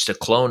that is just a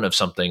clone of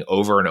something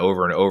over and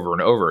over and over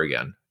and over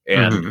again.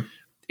 And mm-hmm.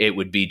 it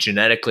would be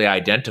genetically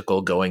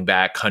identical going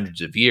back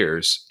hundreds of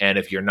years. And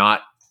if you're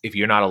not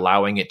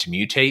allowing it to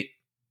mutate,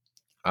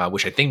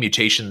 which I think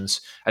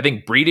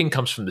breeding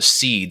comes from the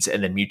seeds,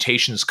 and then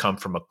mutations come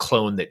from a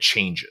clone that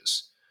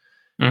changes.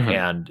 Mm-hmm.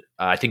 And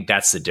I think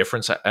that's the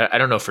difference. I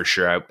don't know for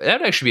sure. That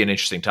would actually be an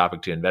interesting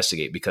topic to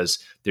investigate, because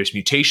there's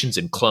mutations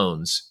in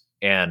clones,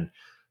 and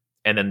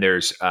then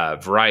there's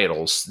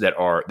varietals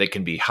that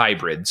can be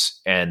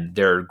hybrids, and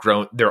they're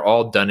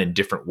all done in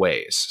different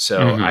ways. So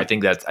mm-hmm. I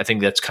think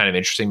that's kind of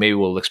interesting. Maybe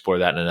we'll explore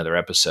that in another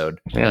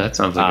episode. Yeah, that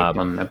sounds like a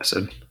fun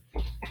episode.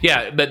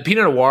 Yeah, but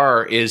Pinot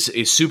Noir is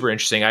super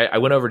interesting. I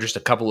went over just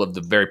a couple of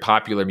the very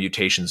popular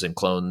mutations and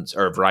clones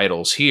or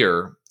varietals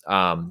here,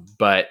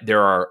 but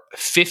there are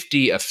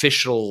 50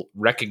 official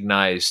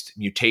recognized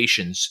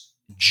mutations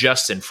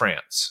just in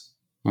France.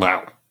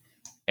 Wow.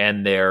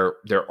 And they're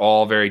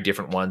all very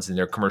different ones, and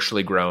they're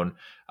commercially grown.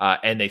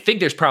 And they think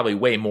there's probably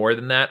way more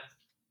than that.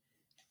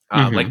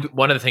 Mm-hmm. Like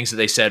one of the things that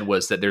they said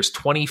was that there's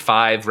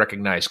 25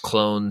 recognized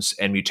clones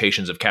and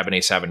mutations of Cabernet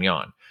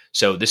Sauvignon.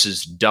 So this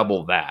is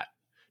double that.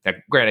 Now,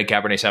 granted,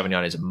 Cabernet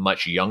Sauvignon is a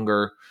much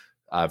younger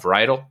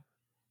varietal,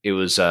 It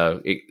was I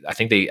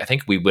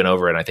think we went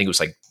over it, and I think it was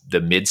like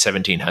the mid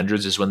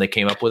 1700s is when they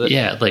came up with it.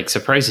 Yeah, like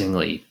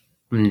surprisingly,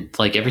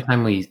 like every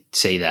time we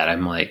say that,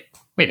 I'm like,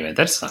 wait a minute,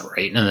 that's not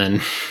right. And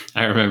then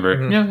I remember,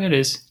 no, it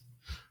is.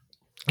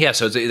 Yeah,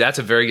 so that's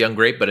a very young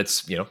grape, but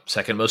it's,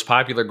 second most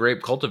popular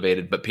grape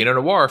cultivated. But Pinot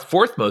Noir,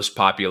 fourth most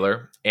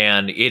popular,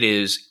 and it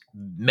is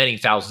many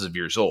thousands of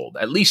years old,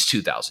 at least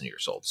 2,000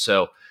 years old.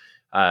 So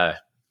a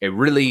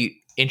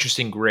really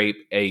interesting grape,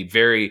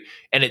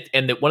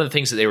 one of the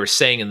things that they were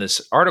saying in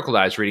this article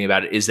that I was reading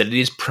about it is that it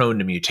is prone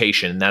to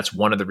mutation, and that's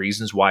one of the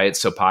reasons why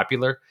it's so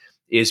popular,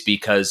 is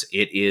because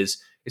it's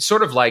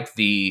sort of like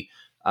the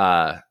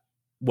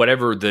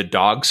whatever the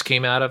dogs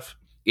came out of.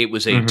 It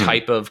was a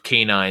type of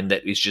canine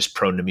that is just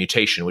prone to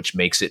mutation, which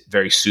makes it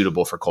very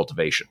suitable for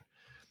cultivation.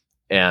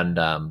 And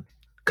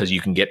because you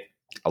can get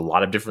a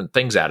lot of different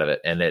things out of it,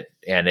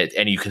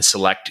 and you can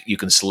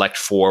select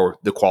for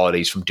the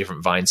qualities from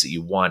different vines that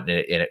you want, and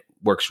it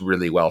works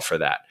really well for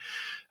that.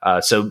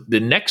 So the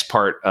next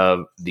part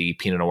of the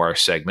Pinot Noir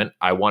segment,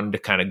 I wanted to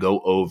kind of go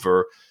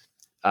over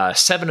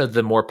 7 of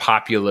the more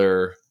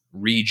popular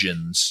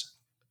regions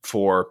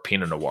for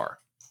Pinot Noir.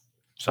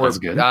 Sounds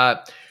good.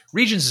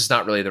 Regions is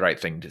not really the right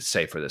thing to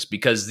say for this,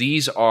 because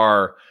these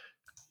are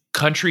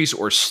countries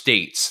or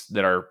states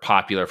that are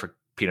popular for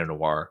Pinot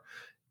Noir.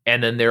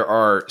 And then there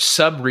are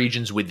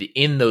sub-regions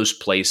within those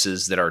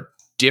places that are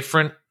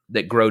different,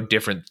 that grow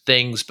different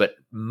things. But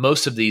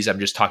most of these,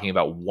 I'm just talking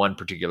about one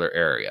particular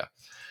area.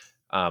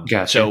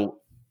 Gotcha. So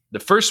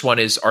the first one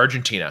is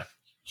Argentina,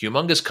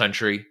 humongous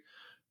country.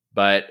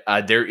 But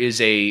there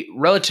is a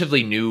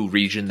relatively new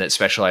region that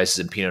specializes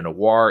in Pinot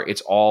Noir.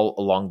 It's all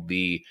along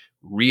the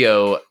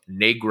Rio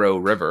Negro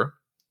River,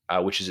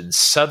 which is in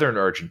southern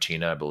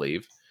Argentina, I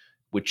believe,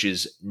 which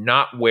is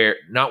not where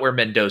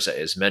Mendoza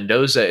is.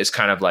 Mendoza is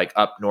kind of like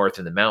up north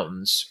in the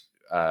mountains,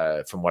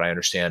 from what I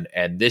understand,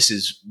 and this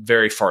is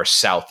very far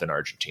south in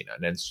Argentina.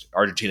 And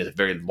Argentina is a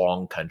very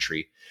long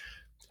country.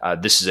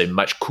 This is a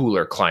much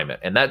cooler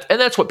climate, and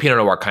that's what Pinot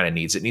Noir kind of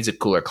needs. It needs a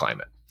cooler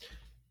climate,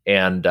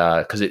 and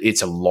because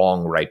it's a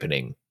long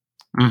ripening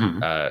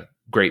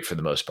grape for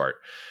the most part.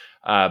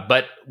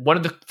 But one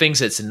of the things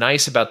that's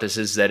nice about this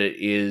is that it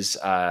is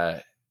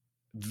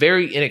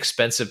very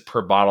inexpensive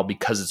per bottle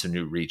because it's a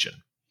new region.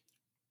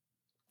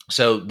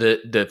 So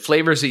the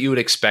flavors that you would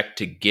expect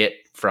to get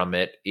from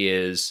it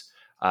is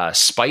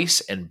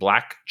spice and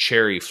black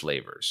cherry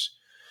flavors.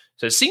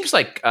 So it seems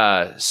like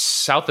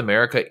South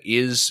America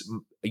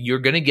you're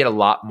going to get a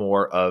lot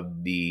more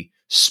of the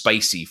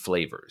spicy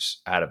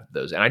flavors out of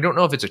those. And I don't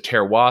know if it's a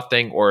terroir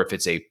thing or if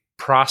it's a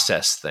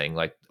process thing,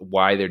 like the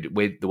way they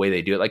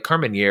do it. Like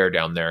Carmenere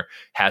down there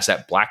has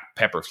that black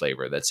pepper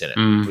flavor that's in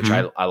it, which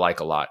I like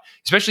a lot,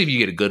 especially if you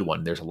get a good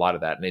one. There's a lot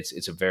of that, and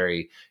it's a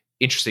very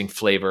interesting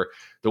flavor.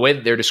 The way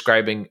that they're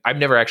describing, I've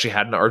never actually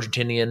had an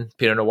Argentinian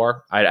Pinot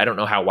Noir. I don't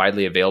know how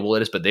widely available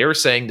it is, but they were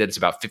saying that it's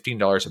about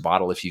 $15 a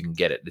bottle if you can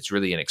get it. It's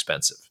really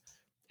inexpensive,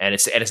 and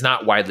it's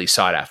not widely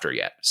sought after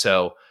yet.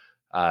 So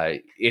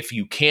if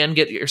you can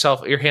get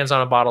your hands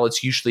on a bottle,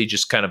 it's usually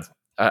just kind of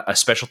a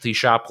specialty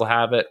shop will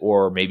have it,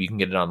 or maybe you can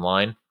get it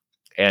online,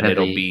 and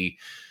it'll be.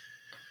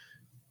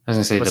 I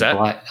was going to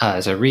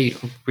say so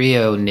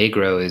Rio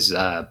Negro is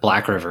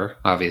Black River,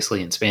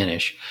 obviously in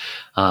Spanish,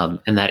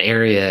 and that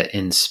area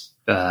in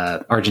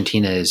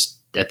Argentina is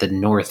at the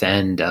north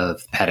end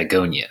of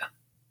Patagonia,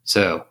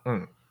 so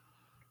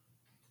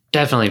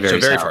definitely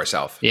very far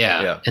south.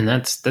 Yeah, and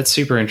that's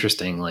super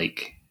interesting.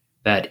 Like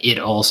that, it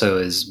also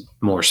is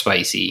more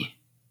spicy.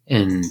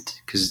 And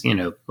because,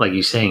 like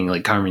you're saying,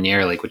 like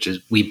Carmenere, like, which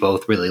is we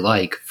both really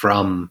like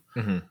from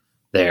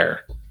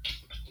there.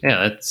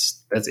 Yeah,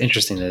 that's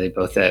interesting that they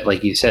both that,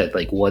 like you said,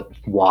 like what's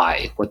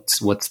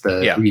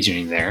the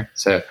reasoning there?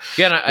 So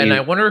I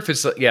wonder if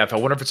it's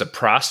a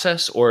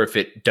process or if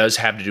it does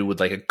have to do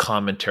with like a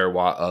common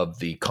terroir of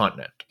the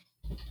continent.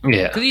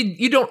 Yeah, because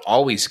you don't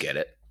always get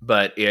it,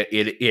 but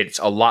it's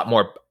a lot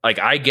more. Like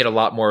I get a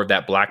lot more of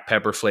that black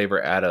pepper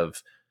flavor out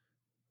of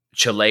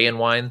Chilean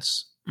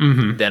wines.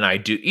 Than I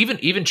do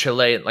even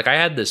Chilean. Like I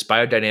had this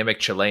biodynamic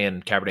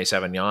Chilean Cabernet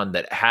Sauvignon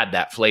that had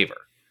that flavor.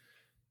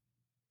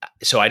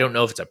 So I don't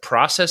know if it's a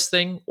process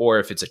thing or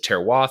if it's a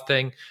terroir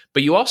thing,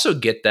 but you also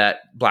get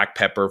that black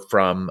pepper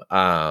from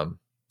I'm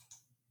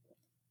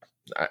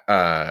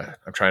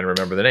trying to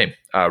remember the name.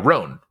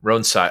 Rhone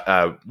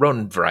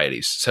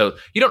varieties. So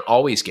you don't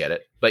always get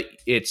it, but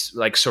it's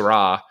like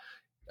Syrah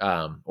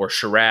or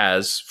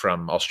Shiraz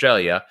from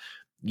Australia.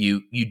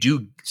 You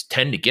do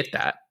tend to get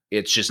that.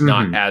 It's just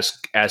not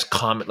as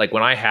common. Like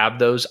when I have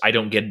those, I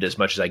don't get it as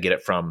much as I get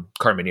it from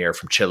Carmenere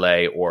from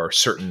Chile or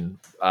certain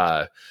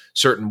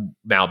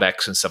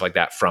Malbecs and stuff like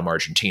that from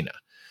Argentina.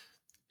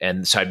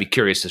 And so I'd be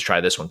curious to try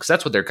this one because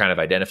that's what they're kind of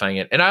identifying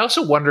it. And I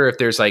also wonder if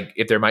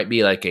there might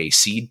be like a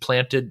seed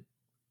planted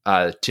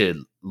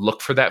to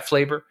look for that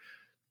flavor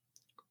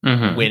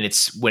when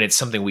it's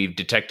something we've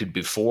detected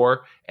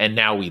before, and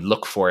now we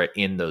look for it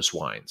in those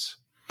wines.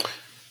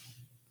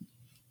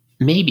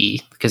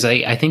 Maybe, because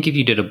I think if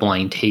you did a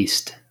blind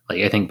taste,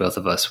 like I think both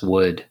of us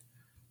would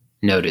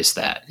notice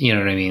that. You know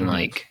what I mean?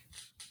 Like,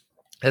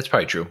 That's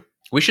probably true.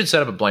 We should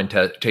set up a blind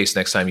taste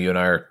next time you and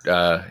I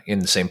are in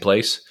the same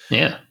place.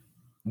 Yeah.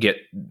 Get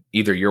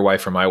either your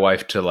wife or my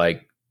wife to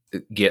like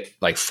get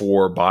like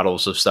 4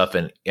 bottles of stuff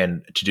and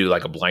to do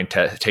like a blind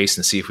taste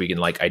and see if we can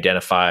like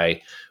identify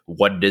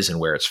what it is and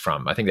where it's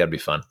from. I think that'd be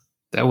fun.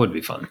 That would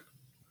be fun.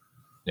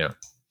 Yeah.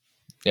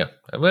 Yeah.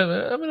 I'm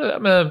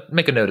gonna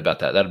make a note about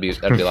that. That'd be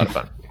a lot of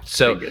fun.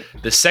 So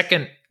the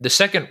second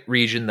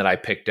region that I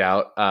picked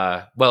out,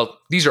 well,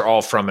 these are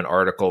all from an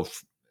article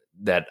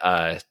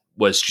that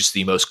was just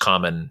the most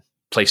common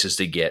places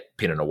to get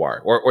Pinot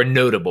Noir or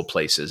notable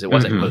places. It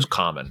wasn't most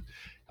common.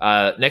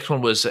 Next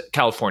one was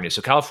California.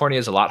 So California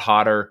is a lot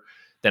hotter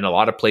than a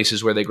lot of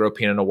places where they grow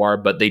Pinot Noir,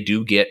 but they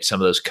do get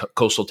some of those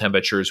coastal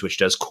temperatures, which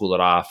does cool it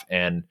off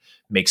and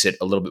makes it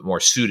a little bit more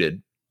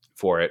suited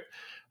for it.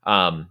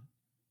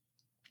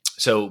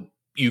 So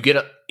you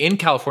get in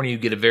California, you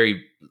get a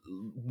very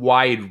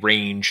wide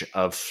range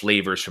of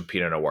flavors from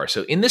Pinot Noir.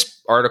 So in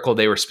this article,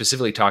 they were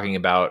specifically talking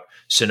about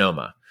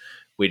Sonoma,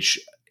 which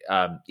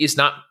is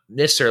not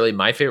necessarily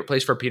my favorite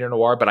place for Pinot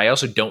Noir, but I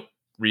also don't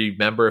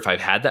remember if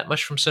I've had that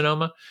much from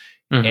Sonoma.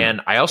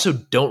 And I also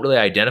don't really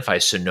identify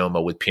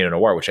Sonoma with Pinot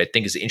Noir, which I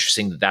think is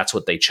interesting that that's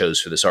what they chose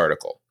for this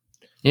article.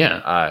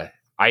 Yeah.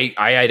 I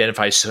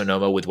identify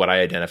Sonoma with what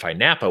I identify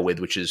Napa with,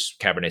 which is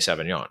Cabernet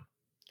Sauvignon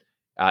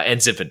and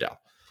Zinfandel.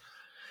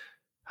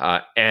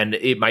 And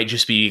it might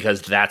just be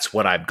because that's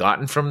what I've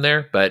gotten from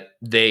there, but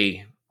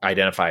they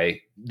identify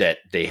that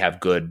they have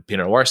good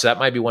Pinot Noir. So that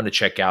might be one to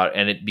check out.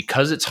 And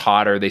because it's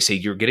hotter, they say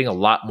you're getting a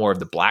lot more of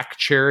the black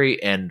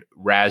cherry and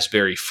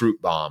raspberry fruit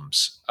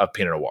bombs of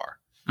Pinot Noir,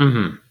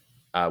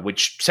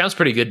 which sounds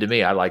pretty good to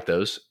me. I like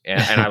those.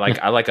 And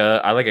I like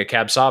a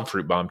Cab Sauv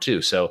fruit bomb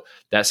too. So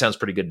that sounds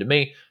pretty good to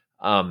me.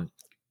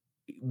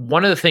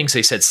 One of the things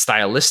they said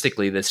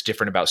stylistically that's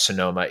different about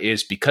Sonoma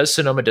is because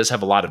Sonoma does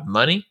have a lot of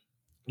money,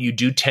 you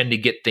do tend to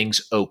get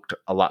things oaked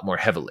a lot more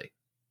heavily.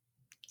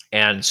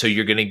 And so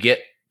you're going to get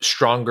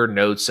stronger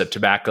notes of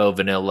tobacco,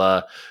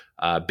 vanilla,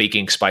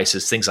 baking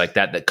spices, things like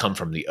that come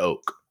from the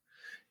oak.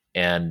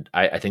 And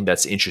I think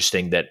that's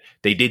interesting that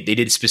they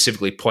did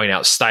specifically point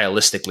out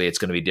stylistically it's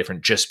going to be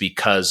different just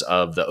because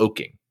of the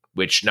oaking,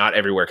 which not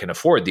everywhere can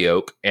afford the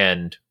oak,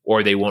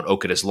 or they won't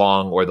oak it as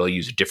long, or they'll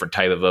use a different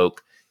type of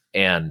oak,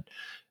 and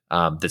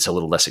that's a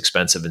little less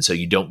expensive. And so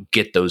you don't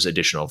get those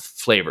additional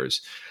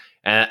flavors.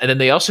 And then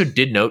they also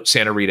did note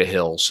Santa Rita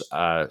Hills.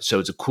 So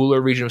it's a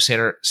cooler region of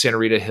Santa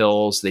Rita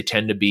Hills. They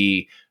tend to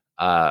be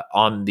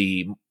on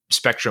the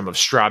spectrum of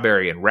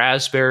strawberry and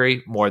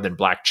raspberry more than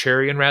black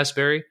cherry and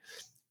raspberry,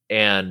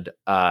 and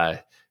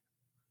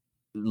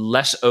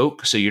less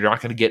oak. So you're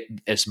not going to get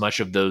as much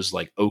of those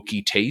like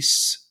oaky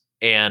tastes.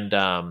 And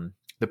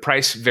the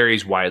price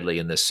varies widely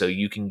in this. So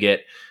you can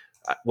get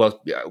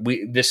what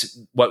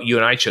you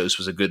and I chose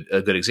was a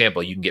good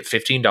example. You can get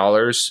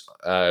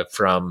 $15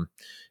 from.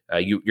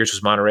 Yours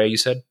was Monterey, you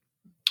said?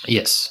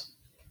 Yes.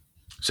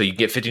 So you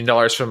get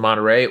 $15 from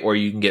Monterey, or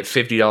you can get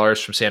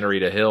 $50 from Santa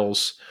Rita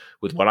Hills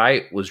with what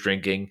I was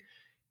drinking,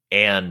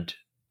 and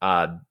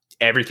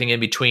everything in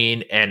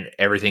between and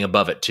everything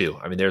above it too.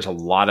 I mean, there's a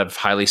lot of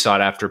highly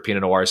sought after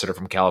Pinot Noirs that are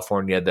from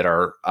California that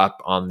are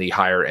up on the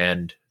higher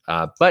end,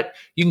 but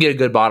you can get a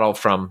good bottle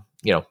from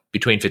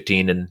between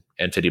 $15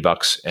 and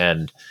 $50,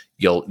 and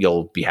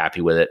you'll be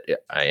happy with it,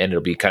 and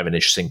it'll be kind of an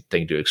interesting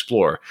thing to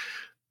explore.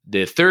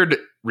 The third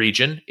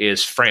region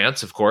is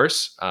France, of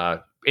course,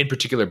 in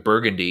particular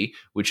Burgundy,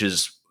 which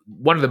is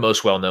one of the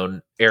most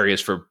well-known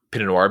areas for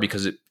Pinot Noir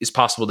because it is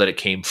possible that it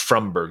came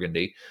from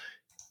Burgundy.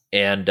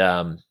 And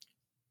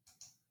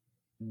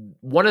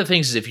one of the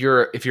things is if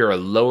you're a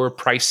lower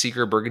price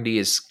seeker, Burgundy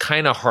is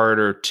kind of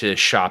harder to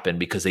shop in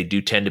because they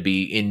do tend to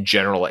be in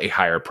general a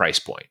higher price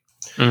point.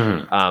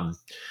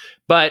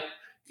 But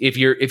if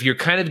you're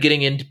kind of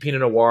getting into Pinot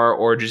Noir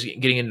or just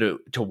getting into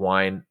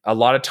wine, a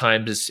lot of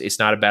times it's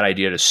not a bad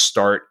idea to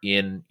start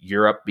in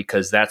Europe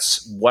because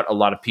that's what a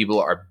lot of people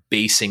are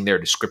basing their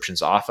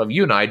descriptions off of.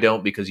 You and I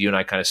don't, because you and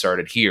I kind of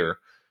started here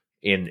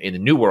in the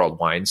New World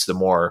wines, the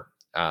more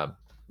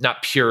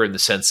not pure in the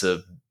sense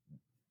of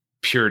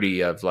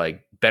purity of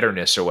like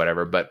betterness or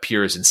whatever, but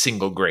pure as in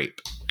single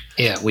grape.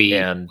 Yeah, we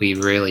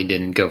really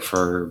didn't go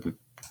for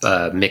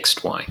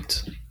mixed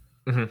wines.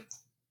 Mm-hmm.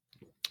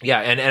 Yeah,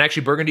 and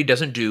actually Burgundy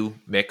doesn't do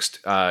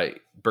mixed.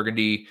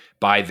 Burgundy,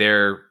 by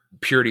their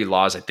purity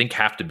laws, I think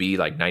have to be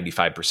like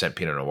 95%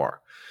 Pinot Noir.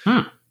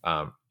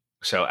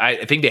 So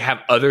I think they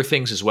have other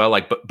things as well.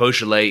 Like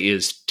Beaujolais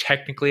is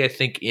technically, I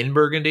think, in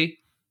Burgundy,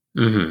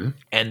 and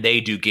they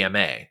do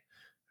Gamay.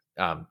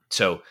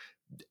 So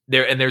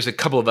there's a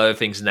couple of other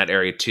things in that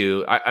area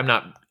too.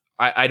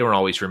 I don't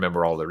always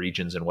remember all the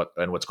regions and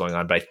what's going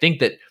on, but I think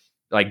that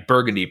like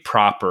Burgundy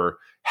proper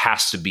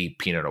has to be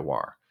Pinot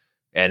Noir.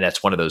 And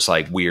that's one of those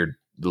like weird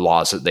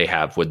laws that they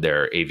have with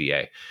their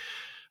AVA.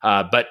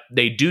 But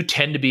they do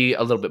tend to be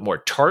a little bit more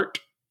tart,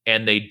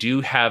 and they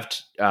do have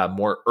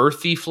more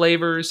earthy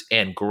flavors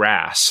and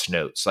grass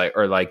notes,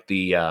 like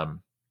the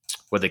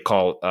what they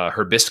call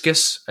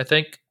herbiscus, I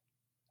think.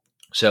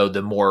 So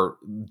the more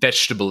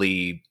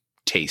vegetable-y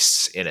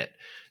tastes in it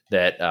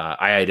that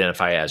I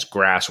identify as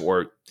grass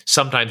or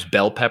sometimes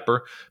bell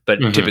pepper, but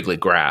typically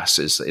grass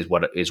is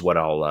what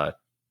I'll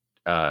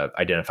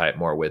identify it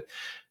more with.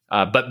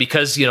 But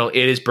because it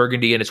is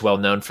Burgundy and it's well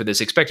known for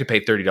this, expect to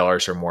pay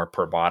 $30 or more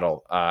per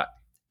bottle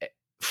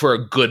for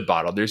a good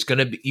bottle. There's going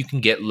to be, you can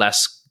get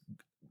less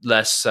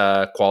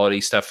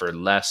quality stuff for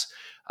less.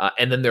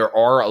 And then there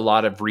are a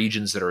lot of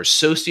regions that are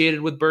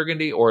associated with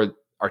Burgundy or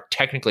are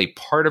technically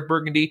part of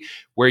Burgundy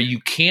where you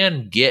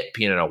can get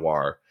Pinot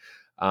Noir,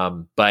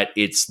 but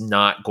it's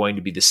not going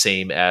to be the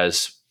same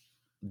as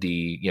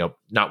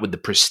not with the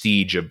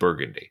prestige of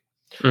Burgundy.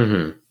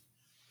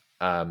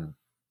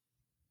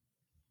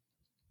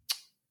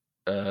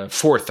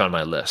 Fourth on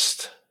my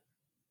list.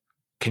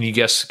 Can you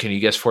guess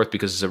fourth,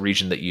 because it's a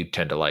region that you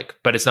tend to like,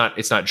 but it's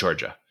not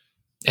Georgia.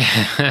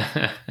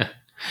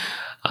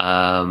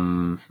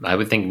 I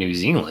would think New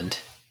Zealand.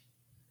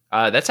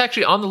 That's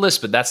actually on the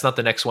list, but that's not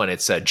the next one.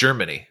 It's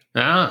Germany.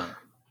 Ah,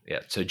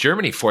 yeah. So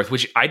Germany fourth,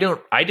 which I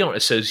don't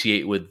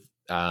associate with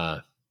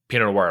Pinot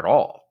Noir at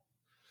all.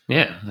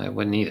 Yeah, I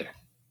wouldn't either.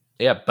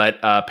 Yeah, but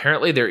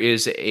apparently there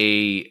is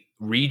a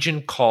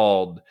region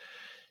called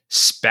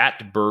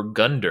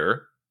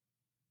Spätburgunder.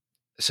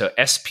 So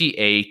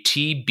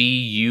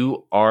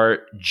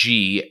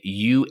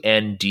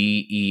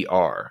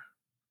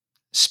Spatburgunder.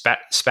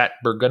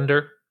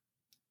 Spätburgunder.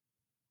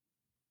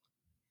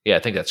 Yeah, I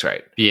think that's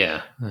right.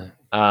 Yeah.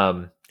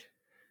 Oh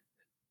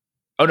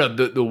no,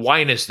 the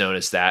wine is known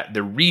as that.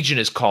 The region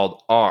is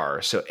called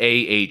R, so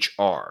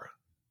AHR.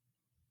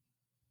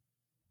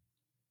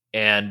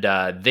 And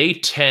they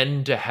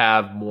tend to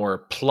have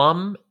more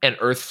plum and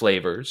earth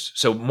flavors,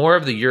 so more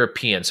of the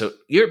European. So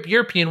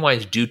European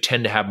wines do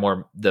tend to have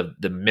more the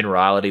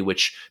minerality,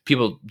 which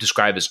people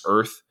describe as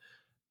earth.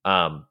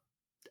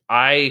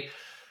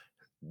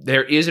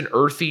 There is an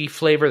earthy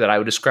flavor that I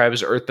would describe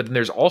as earth, but then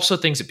there's also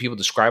things that people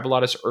describe a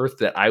lot as earth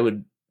that I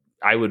would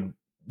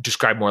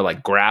describe more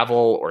like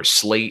gravel or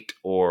slate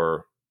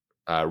or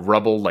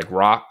rubble, like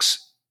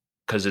rocks,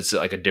 because it's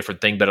like a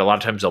different thing. But a lot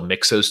of times they'll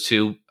mix those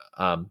two.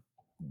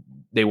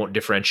 They won't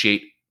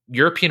differentiate.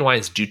 European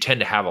wines do tend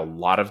to have a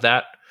lot of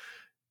that,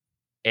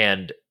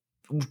 and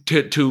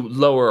to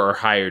lower or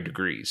higher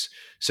degrees.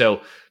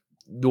 So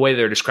the way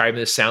they're describing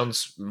this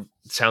sounds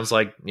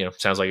like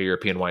a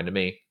European wine to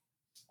me.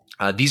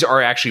 These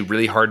are actually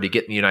really hard to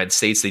get in the United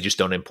States. They just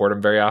don't import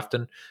them very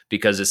often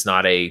because it's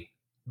not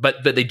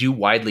but they do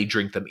widely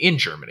drink them in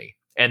Germany.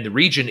 And the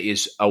region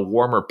is a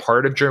warmer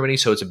part of Germany,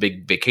 so it's a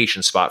big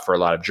vacation spot for a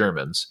lot of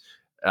Germans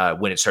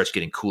when it starts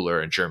getting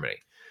cooler in Germany.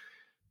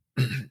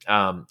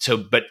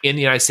 But in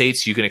the United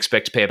States, you can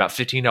expect to pay about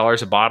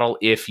 $15 a bottle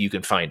if you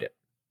can find it.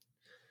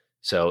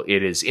 So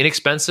it is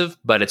inexpensive,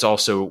 but it's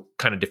also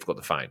kind of difficult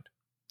to find.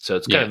 So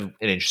it's kind of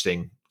an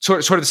interesting,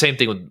 sort of the same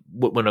thing with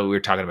when we were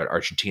talking about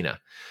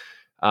Argentina.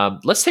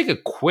 Let's take a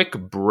quick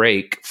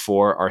break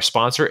for our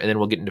sponsor, and then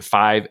we'll get into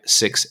 5,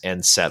 6,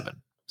 and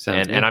 7.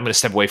 And I'm going to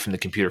step away from the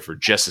computer for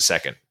just a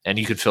second, and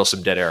you can fill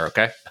some dead air,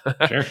 okay?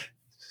 Sure.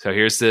 So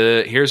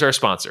here's our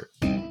sponsor.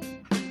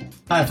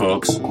 Hi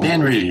folks,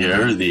 Dan Reed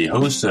here, the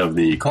host of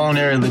the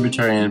Culinary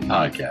Libertarian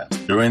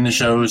podcast. During the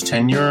show's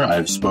tenure,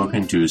 I've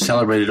spoken to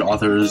celebrated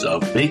authors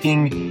of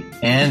baking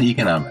and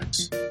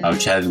economics. I've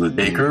chatted with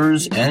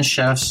bakers and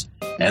chefs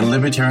and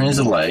libertarians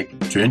alike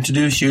to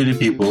introduce you to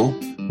people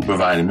who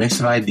provide a mix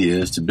of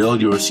ideas to build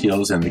your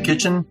skills in the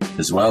kitchen,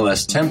 as well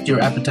as tempt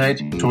your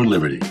appetite toward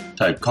liberty.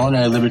 Type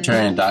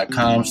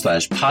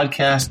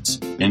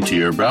culinarylibertarian.com/podcasts into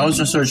your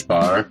browser search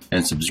bar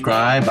and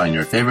subscribe on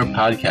your favorite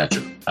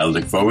podcatcher. I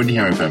look forward to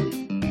hearing from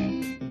you.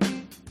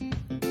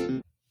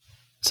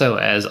 So,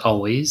 as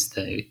always,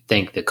 they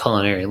thank the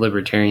Culinary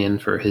Libertarian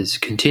for his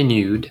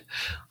continued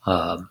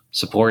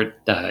support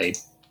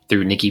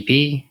through Nikki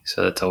P.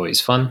 So that's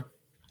always fun.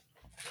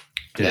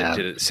 Did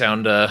it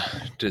sound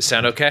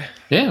okay?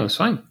 Yeah, it was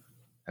fine.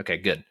 Okay,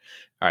 good.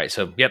 All right,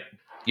 so yep,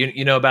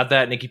 you know about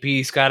that. Nikki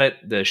P's got it.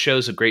 The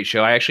show's a great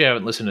show. I actually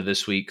haven't listened to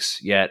this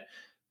week's yet,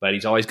 but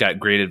he's always got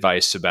great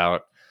advice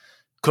about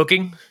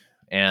cooking,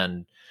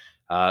 and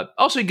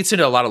also he gets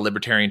into a lot of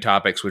libertarian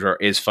topics, which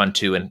is fun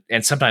too,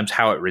 and sometimes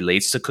how it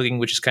relates to cooking,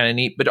 which is kind of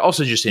neat, but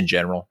also just in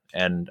general.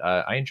 And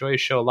I enjoy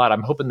his show a lot.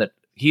 I'm hoping that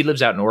he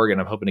lives out in Oregon.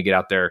 I'm hoping to get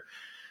out there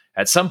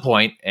at some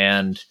point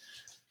and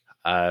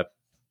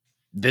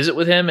visit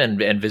with him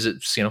and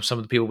visit some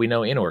of the people we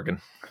know in Oregon.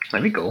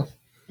 That'd be cool.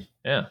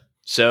 Yeah.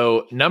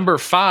 So number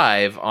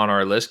 5 on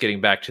our list,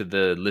 getting back to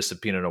the list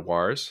of Pinot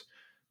Noirs,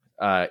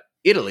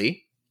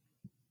 Italy,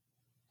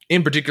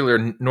 in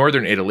particular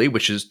northern Italy,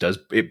 which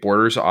it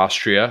borders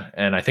Austria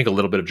and I think a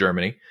little bit of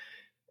Germany.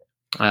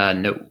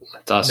 No,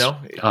 it's no,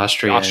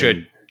 Austria.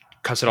 Austria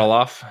cuts it all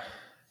off.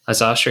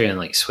 That's Austria and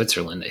like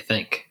Switzerland, I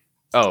think.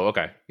 Oh,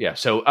 okay, yeah.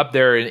 So up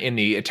there in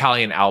the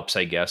Italian Alps,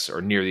 I guess,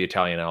 or near the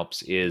Italian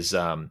Alps, is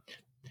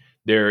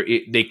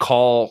they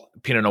call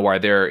Pinot Noir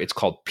there. It's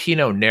called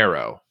Pinot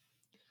Nero,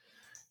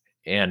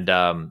 and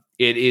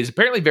it is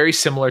apparently very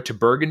similar to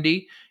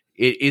Burgundy.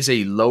 It is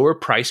a lower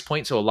price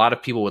point, so a lot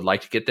of people would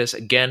like to get this.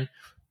 Again,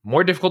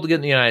 more difficult to get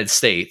in the United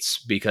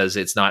States because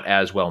it's not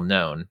as well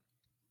known.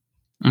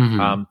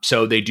 Mhm.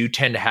 So they do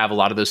tend to have a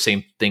lot of those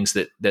same things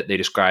that they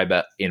describe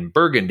in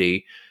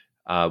Burgundy,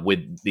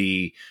 with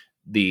the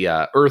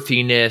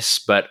earthiness,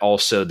 but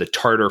also the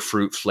tartar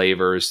fruit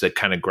flavors, the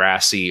kind of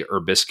grassy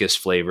hibiscus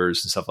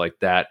flavors and stuff like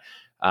that.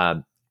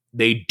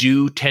 They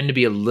do tend to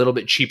be a little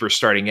bit cheaper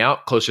starting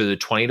out, closer to the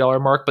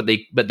 $20 mark, but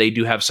they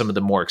do have some of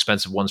the more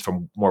expensive ones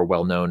from more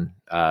well-known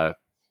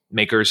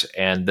makers,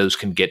 and those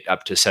can get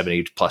up to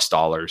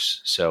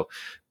 $70+. So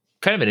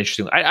kind of an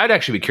interesting. I'd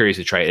actually be curious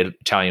to try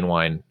Italian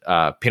wine,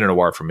 Pinot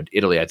Noir from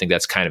Italy. I think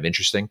that's kind of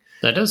interesting.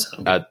 That does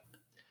sound good.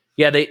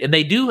 Yeah,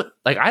 they do,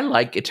 like, I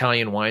like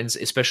Italian wines,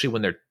 especially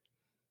when they're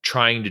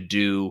trying to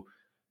do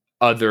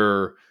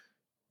other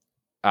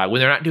when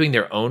they're not doing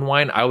their own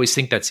wine. I always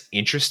think that's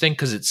interesting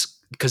because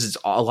it's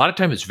a lot of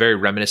time it's very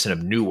reminiscent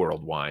of New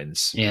World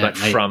wines, but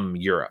from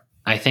Europe.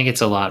 I think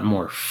it's a lot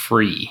more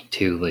free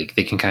too. Like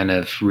they can kind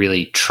of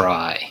really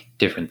try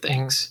different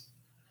things.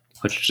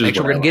 Which is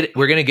actually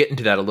we're gonna get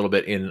into that a little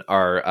bit in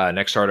our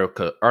next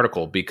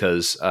article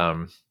because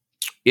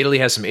Italy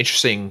has some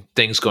interesting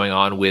things going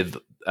on with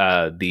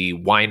the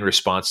wine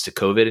response to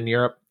COVID in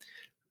Europe.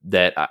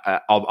 That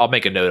I'll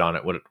make a note on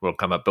it when it'll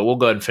come up, but we'll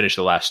go ahead and finish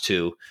the last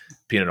two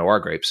Pinot Noir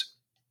grapes.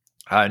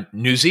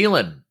 New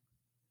Zealand,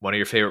 one of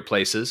your favorite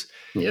places.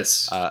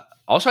 Yes.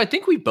 Also, I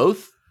think we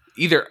both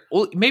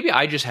maybe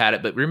I just had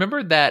it, but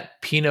remember that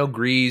Pinot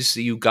Gris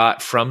you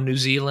got from New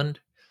Zealand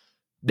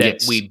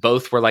that we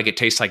both were like, it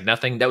tastes like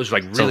nothing. That was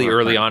like really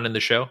early on in the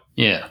show.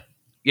 Yeah.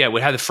 Yeah. It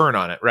would have the fern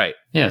on it. Right.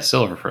 Yeah.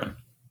 Silver fern.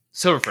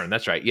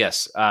 That's right.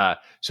 Yes.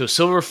 So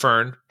Silver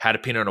Fern had a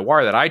Pinot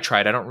Noir that I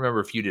tried. I don't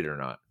remember if you did or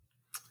not.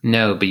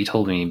 No, but you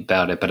told me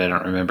about it, but I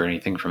don't remember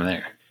anything from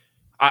there.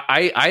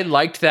 I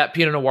liked that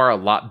Pinot Noir a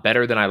lot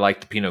better than I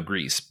liked the Pinot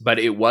Gris, but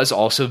it was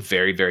also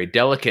very, very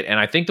delicate. And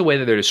I think the way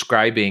that they're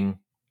describing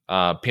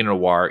Pinot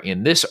Noir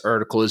in this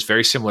article is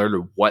very similar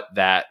to what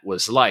that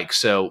was like.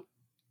 So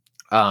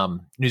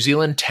New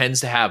Zealand tends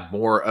to have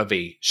more of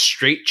a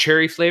straight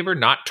cherry flavor,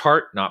 not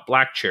tart, not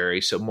black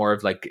cherry. So more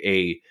of like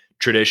a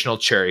traditional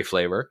cherry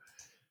flavor,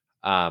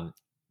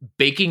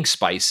 baking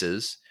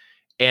spices,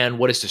 and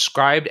what is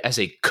described as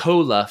a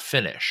cola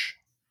finish.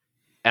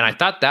 And I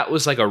thought that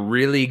was like a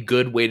really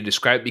good way to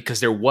describe it because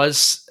there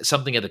was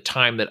something at the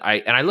time that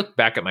I looked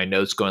back at my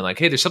notes going like,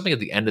 hey, there's something at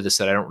the end of this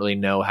that I don't really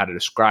know how to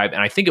describe.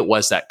 And I think it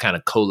was that kind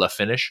of cola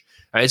finish.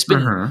 It's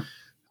been,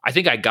 I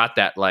think I got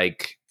that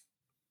like,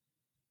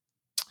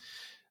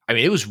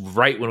 it was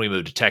right when we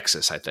moved to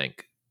Texas, I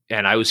think.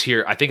 And I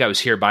think I was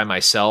here by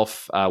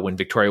myself when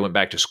Victoria went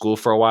back to school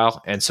for a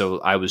while. And so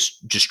I was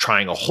just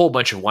trying a whole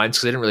bunch of wines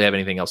because I didn't really have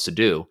anything else to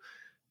do.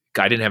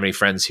 I didn't have any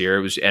friends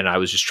here. And I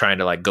was just trying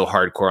to like go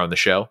hardcore on the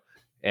show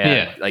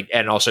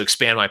and also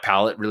expand my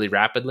palate really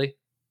rapidly.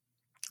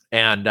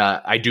 And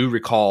I do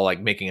recall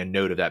like making a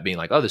note of that being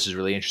like, oh, this is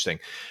really interesting.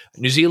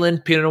 New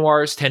Zealand Pinot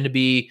Noirs tend to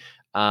be,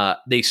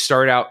 they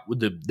start out with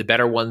the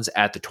better ones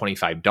at the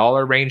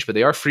 $25 range, but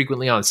they are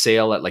frequently on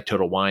sale at like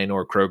Total Wine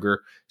or Kroger.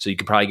 So you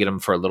can probably get them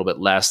for a little bit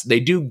less. They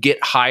do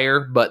get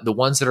higher, but the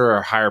ones that are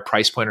a higher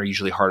price point are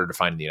usually harder to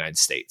find in the United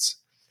States.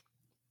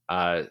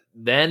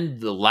 Then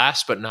the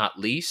last but not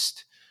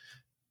least,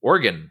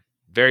 Oregon,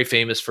 very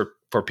famous for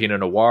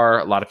Pinot Noir.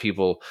 A lot of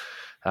people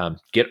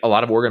get a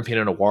lot of Oregon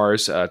Pinot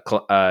Noirs,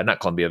 not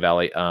Columbia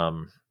Valley,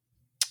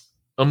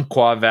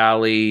 Umpqua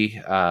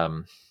Valley.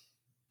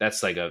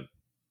 That's like a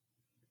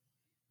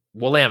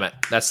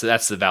Willamette. That's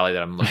the valley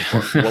that I'm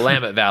looking for.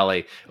 Willamette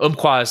Valley.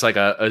 Umpqua is like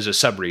a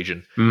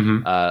sub-region.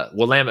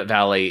 Willamette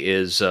Valley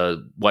is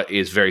what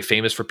is very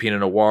famous for Pinot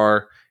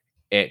Noir.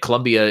 And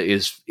Columbia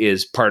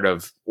is part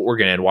of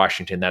Oregon and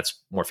Washington. That's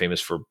more famous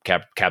for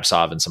Cab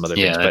Sauv and some other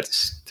things. But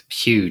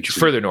huge.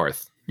 Further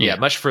north. Yeah,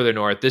 much further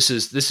north. This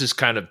is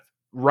kind of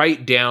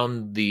right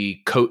down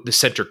the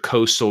center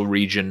coastal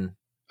region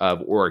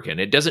of Oregon.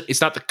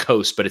 It's not the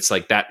coast, but it's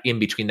like that in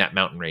between that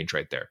mountain range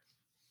right there.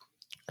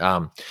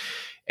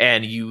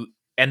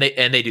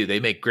 They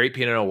make great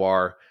Pinot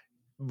Noir,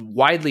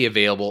 widely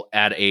available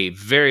at a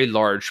very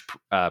large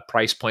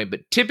price point,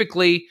 but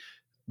typically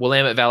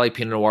Willamette Valley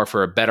Pinot Noir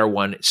for a better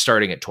one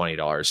starting at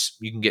 $20.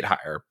 You can get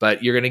higher,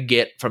 but you're going to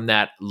get from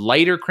that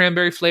lighter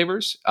cranberry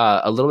flavors,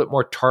 a little bit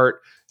more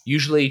tart,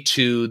 usually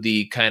to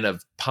the kind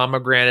of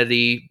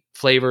pomegranate-y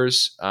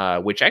flavors,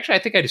 which actually I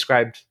think I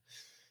described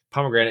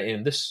pomegranate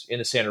in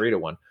the Santa Rita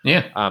one.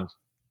 Yeah.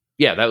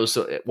 That was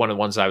one of the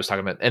ones I was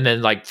talking about. And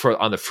then like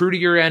on the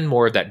fruitier end,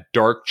 more of that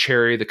dark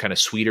cherry, the kind of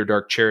sweeter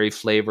dark cherry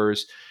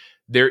flavors.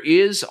 There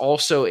is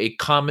also a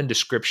common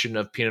description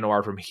of Pinot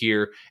Noir from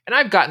here, and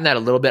I've gotten that a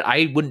little bit.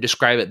 I wouldn't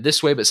describe it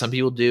this way, but some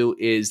people do,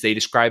 is they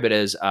describe it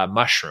as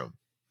mushroom.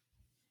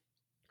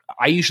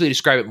 I usually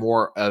describe it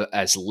more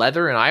as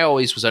leather, and I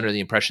always was under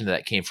the impression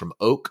that came from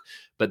oak,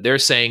 but they're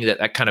saying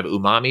that kind of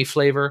umami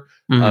flavor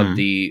of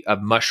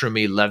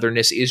mushroomy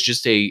leatherness is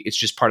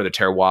just part of the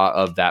terroir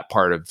of that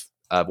part of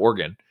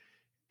Oregon.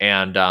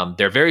 And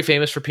they're very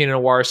famous for Pinot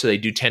Noir, so they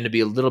do tend to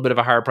be a little bit of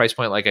a higher price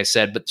point, like I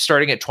said. But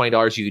starting at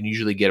 $20, you can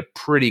usually get a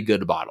pretty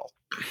good bottle.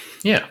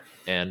 Yeah,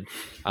 and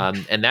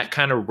that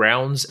kind of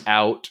rounds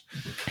out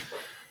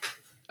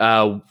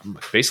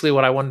basically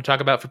what I wanted to talk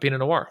about for Pinot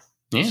Noir.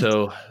 Yeah.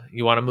 So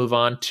you want to move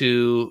on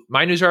to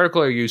my news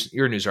article or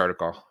your news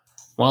article?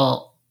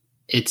 Well,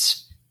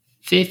 it's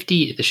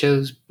 50. The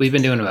show's we've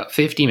been doing about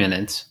 50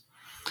 minutes.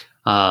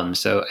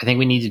 So I think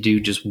we need to do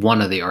just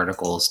one of the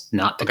articles,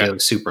 not to go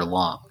super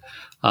long.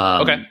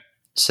 Okay.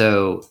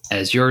 So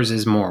as yours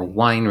is more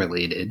wine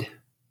related,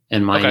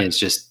 and mine is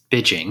just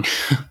bitching,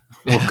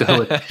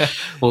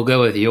 we'll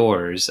go with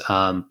yours.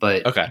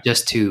 But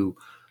just to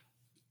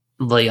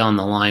lay on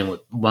the line with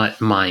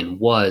what mine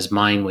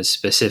was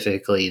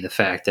specifically the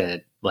fact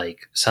that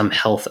like some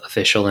health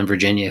official in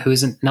Virginia,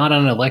 who's not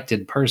an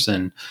elected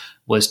person,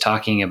 was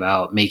talking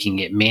about making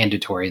it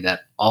mandatory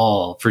that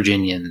all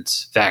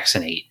Virginians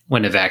vaccinate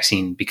when a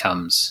vaccine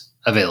becomes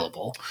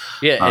available.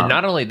 Yeah, and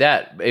not only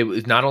that, it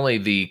was not only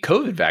the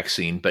COVID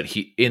vaccine, but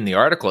in the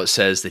article it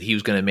says that he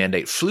was going to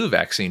mandate flu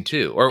vaccine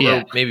too, or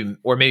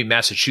maybe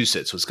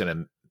Massachusetts was going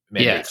to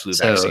mandate flu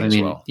vaccine as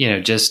well.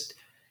 Just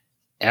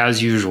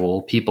as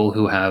usual, people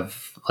who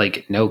have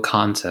like no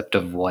concept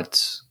of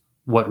what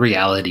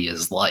reality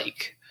is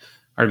like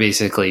are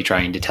basically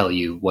trying to tell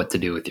you what to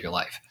do with your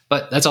life.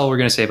 But that's all we're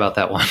going to say about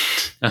that one.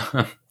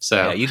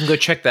 So you can go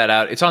check that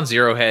out. It's on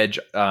Zero Hedge.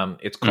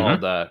 It's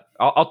called.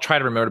 I'll try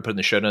to remember to put in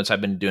the show notes.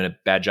 I've been doing a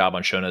bad job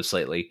on show notes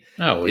lately.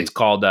 It's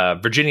called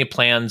Virginia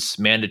Plans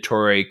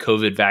Mandatory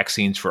COVID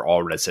Vaccines for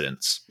All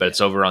Residents. But it's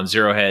over on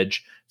Zero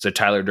Hedge. It's a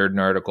Tyler Durden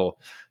article.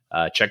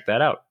 Check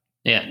that out.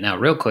 Yeah. Now,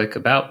 real quick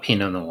about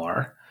Pinot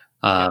Noir.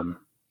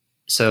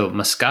 So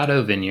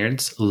Moscato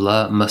Vineyards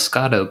La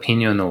Moscato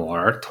Pinot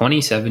Noir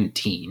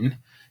 2017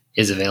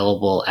 is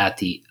available at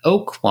the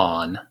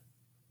Oaklawn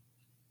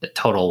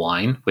Total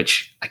Wine,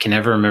 which I can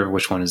never remember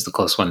which one is the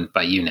close one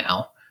by you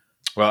now.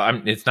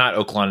 Well, it's not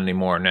Oaklawn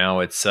anymore. Now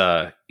it's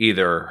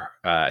either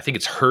I think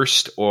it's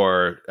Hearst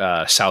or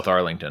South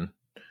Arlington.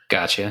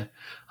 Gotcha.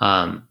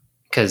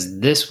 Because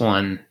this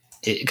one,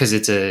 because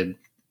it's a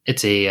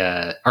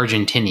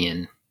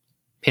Argentinian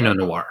Pinot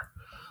Noir.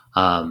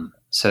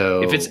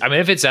 So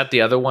if it's at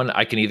the other one,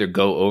 I can either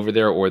go over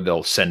there or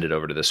they'll send it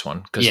over to this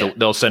one because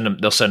they'll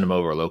send them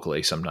over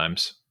locally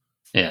sometimes.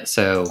 Yeah.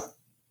 So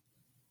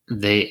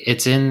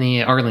it's in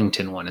the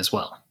Arlington one as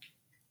well.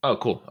 Oh,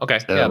 cool. Okay.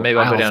 So maybe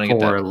I'll go down and get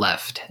that.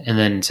 Left. And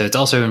then, so it's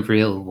also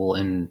available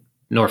in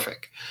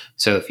Norfolk.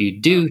 So if you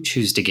do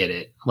choose to get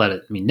it,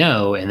 let me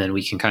know. And then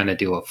we can kind of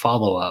do a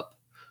follow-up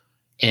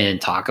and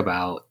talk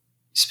about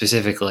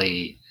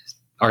specifically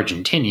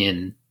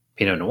Argentinian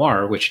Pinot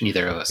Noir, which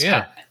neither of us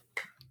got.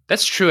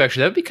 That's true.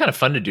 Actually, that would be kind of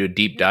fun to do a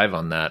deep dive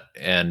on that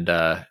and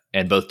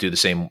both do the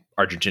same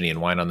Argentinian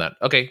wine on that.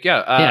 Okay.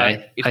 Yeah.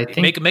 I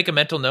think make a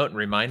mental note and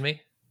remind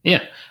me.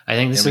 Yeah. I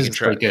think this is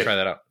try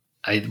that out.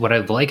 What I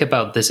like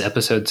about this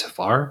episode so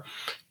far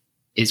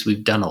is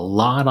we've done a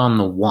lot on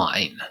the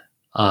wine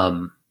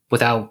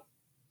without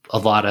a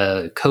lot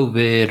of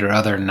COVID or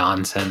other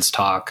nonsense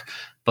talk,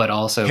 but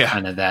also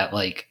kind of that,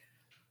 like,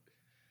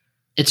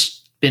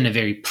 it's been a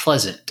very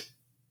pleasant,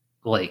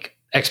 like,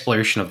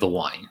 exploration of the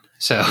wine.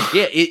 So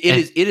yeah,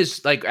 it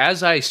is like,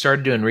 as I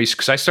started doing research,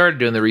 because I started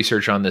doing the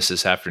research on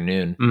this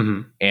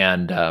afternoon,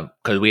 and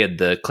because we had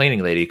the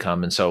cleaning lady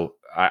come, and so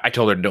I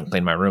told her, don't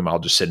clean my room, I'll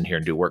just sit in here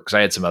and do work, because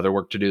I had some other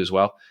work to do as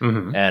well.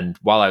 And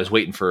while I was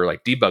waiting for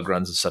like debug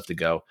runs and stuff to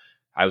go,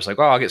 I was like,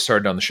 I'll get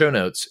started on the show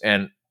notes.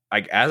 And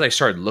as I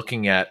started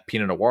looking at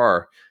Pinot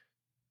Noir,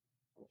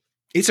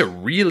 it's a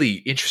really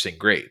interesting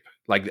grape.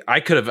 Like I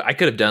could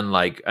have done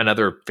like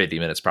another 50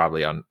 minutes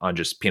probably on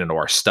just Pinot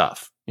Noir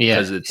stuff.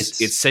 Yeah,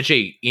 because it's such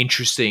a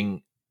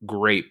interesting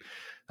grape.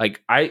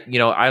 Like I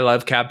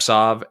love Cab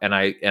Sauv and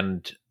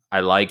I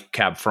like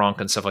Cab Franc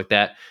and stuff like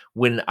that.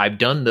 When I've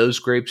done those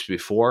grapes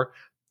before,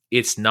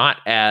 it's not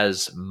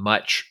as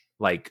much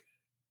like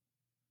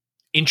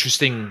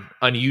interesting,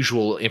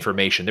 unusual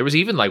information. There was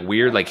even like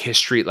weird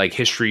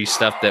history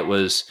stuff that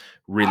was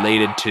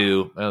related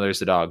to there's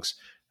the dogs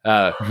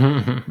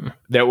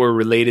that were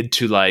related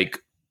to like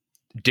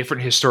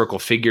different historical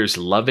figures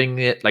loving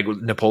it. Like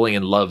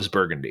Napoleon loves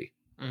Burgundy.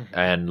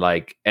 And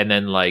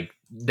then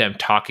them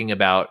talking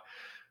about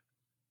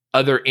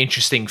other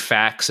interesting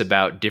facts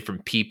about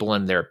different people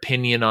and their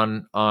opinion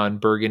on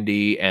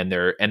Burgundy and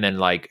then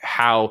like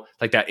how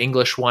like that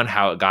English one,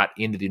 how it got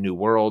into the New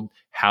World,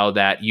 how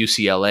that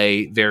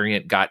UCLA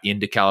variant got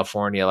into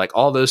California, like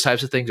all those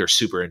types of things are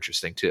super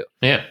interesting too.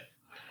 Yeah.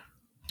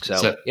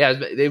 So yeah,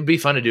 it would be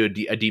fun to do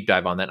a deep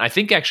dive on that. I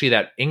think actually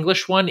that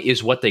English one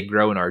is what they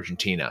grow in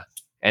Argentina.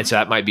 And so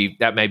that might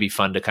be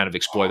fun to kind of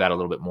explore that a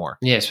little bit more.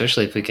 Yeah,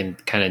 especially if we can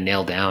kind of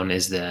nail down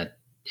is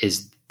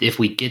if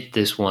we get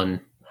this one,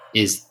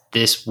 is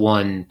this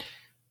one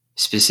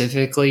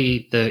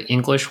specifically the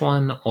English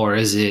one, or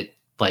is it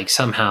like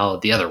somehow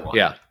the other one?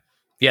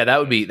 Yeah,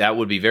 that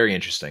would be very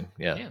interesting.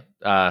 Yeah.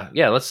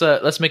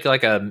 Let's make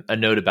like a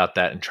note about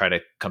that and try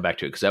to come back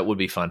to it, because that would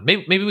be fun.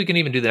 Maybe we can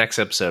even do the next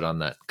episode on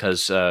that,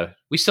 because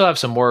we still have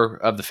some more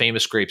of the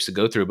famous grapes to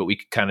go through, but we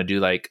could kind of do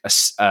like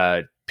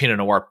a Pinot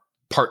Noir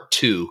part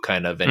 2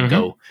 kind of and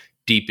go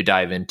deep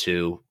dive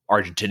into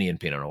Argentinian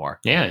Pinot Noir.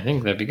 Yeah, I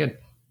think that'd be good.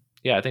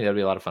 Yeah, I think that'd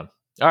be a lot of fun.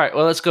 All right,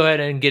 well, let's go ahead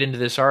and get into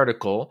this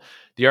article.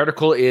 The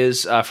article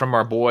is from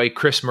our boy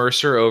Chris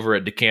Mercer over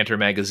at Decanter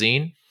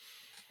Magazine,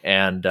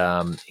 and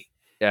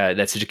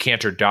that's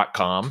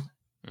decanter.com,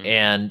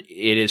 and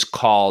it is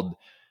called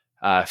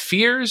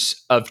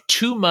Fears of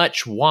Too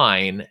Much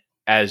Wine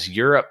as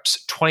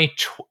Europe's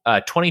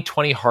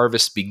 2020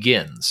 Harvest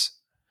Begins.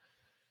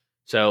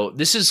 So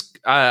this is,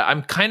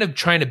 I'm kind of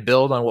trying to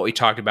build on what we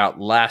talked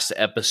about last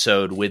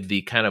episode with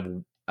the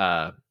kind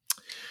of,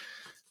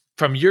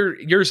 from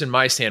yours and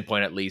my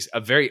standpoint, at least,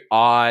 a very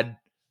odd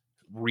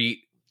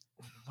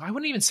I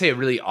wouldn't even say a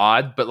really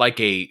odd, but like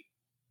a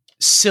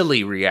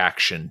silly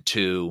reaction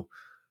to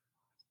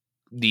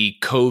the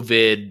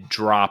COVID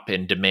drop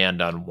in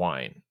demand on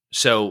wine.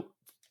 So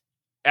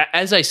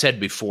as I said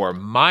before,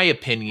 my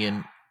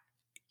opinion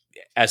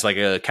as like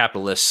a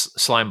capitalist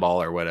slime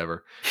ball or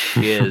whatever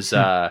is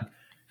the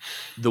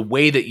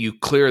way that you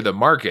clear the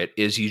market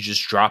is you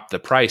just drop the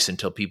price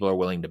until people are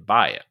willing to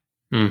buy it.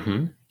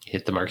 Mm-hmm.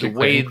 Hit the market. The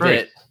way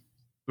that,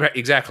 right,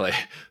 exactly.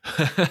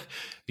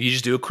 You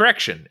just do a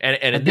correction.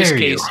 And in this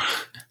case,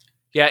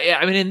 yeah,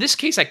 I mean, in this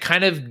case, I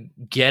kind of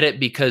get it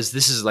because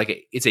this is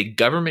like it's a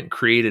government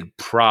created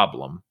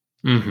problem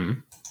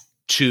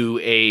to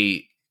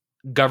a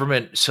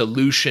government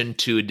solution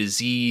to a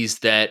disease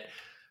that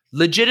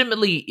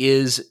legitimately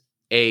is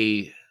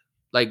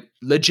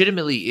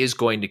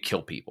going to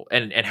kill people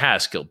and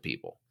has killed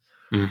people.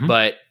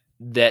 But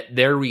that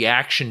their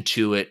reaction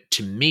to it,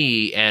 to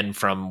me, and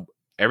from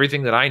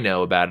everything that I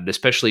know about it,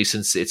 especially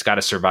since it's got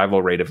a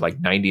survival rate of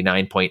like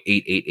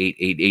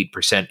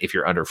 99.88888% if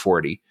you're under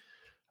 40,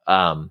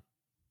 or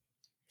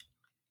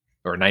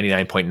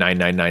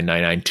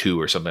 99.999992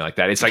 or something like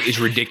that. It's like, it's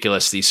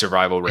ridiculous, the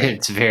survival rate.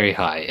 It's very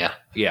high. Yeah.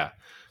 Yeah.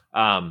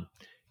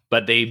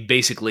 But they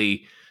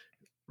basically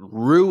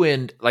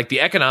ruined, like,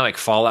 the economic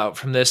fallout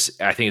from this,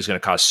 I think is going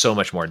to cause so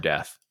much more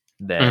death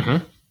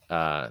than,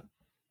 but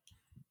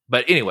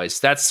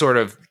anyways, that's sort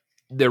of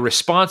the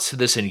response to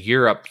this in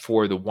Europe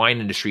for the wine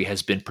industry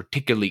has been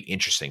particularly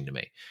interesting to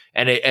me.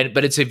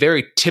 But it's a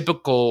very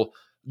typical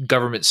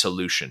government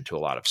solution to a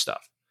lot of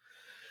stuff.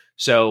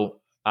 So,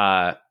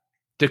 to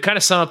kind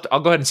of sum up, I'll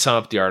go ahead and sum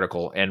up the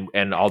article,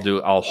 and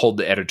I'll hold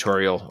the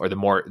editorial or the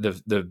more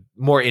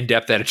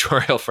in-depth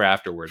editorial for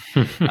afterward.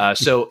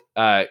 So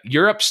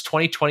Europe's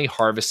 2020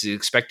 harvest is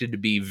expected to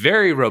be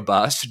very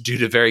robust due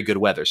to very good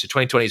weather. So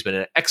 2020 has been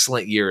an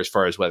excellent year as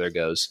far as weather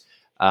goes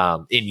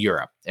in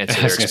Europe, and so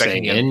they're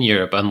expecting in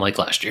Europe, unlike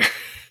last year.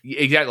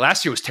 Exactly,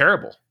 last year was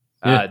terrible.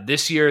 Yeah.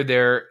 This year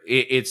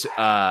it's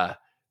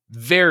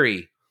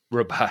very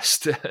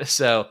robust.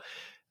 So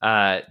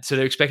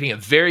they're expecting a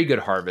very good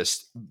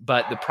harvest,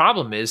 but the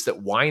problem is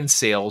that wine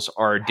sales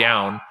are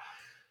down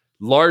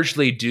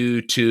largely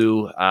due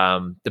to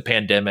the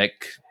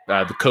pandemic,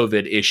 the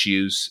COVID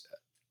issues,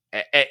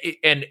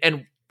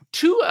 and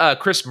to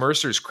Chris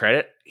Mercer's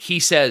credit,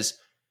 he says,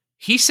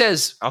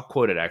 I'll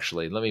quote it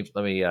actually. Let me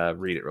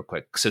read it real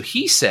quick. So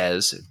he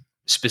says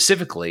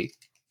specifically,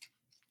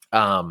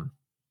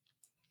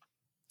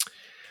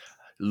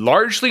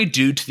 largely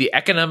due to the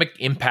economic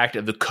impact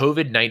of the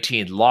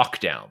COVID-19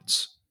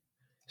 lockdowns.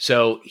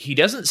 So he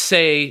doesn't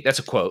say, that's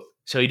a quote.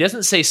 So he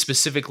doesn't say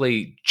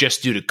specifically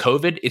just due to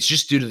COVID. It's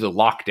just due to the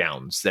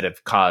lockdowns that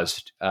have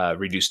caused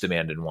reduced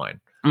demand in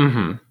wine.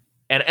 Mm-hmm.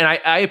 And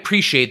I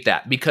appreciate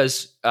that,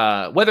 because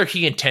whether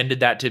he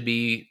intended that to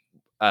be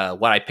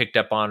what I picked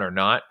up on or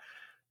not,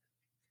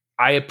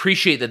 I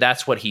appreciate that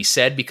that's what he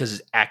said, because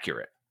it's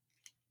accurate.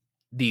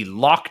 The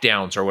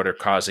lockdowns are what are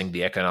causing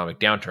the economic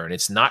downturn.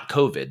 It's not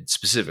COVID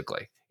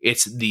specifically.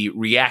 It's the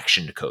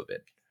reaction to COVID.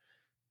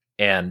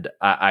 And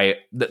I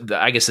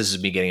guess this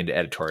is me getting into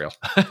editorial,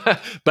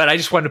 but I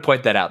just wanted to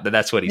point that out,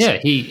 that's what he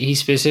said. Yeah, he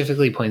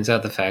specifically points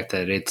out the fact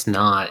that it's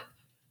not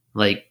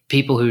like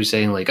people who are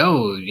saying like,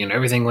 oh,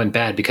 everything went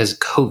bad because of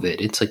COVID.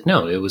 It's like,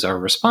 no, it was our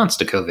response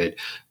to COVID.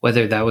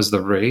 Whether that was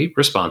the right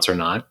response or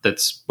not,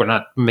 we're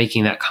not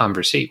making that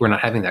conversation. We're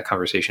not having that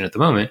conversation at the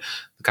moment.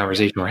 The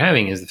conversation we're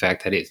having is the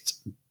fact that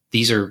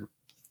these are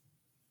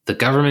the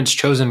government's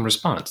chosen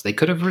response. They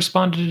could have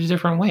responded a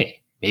different way.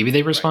 Maybe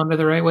they responded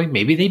the right way.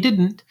 Maybe they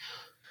didn't.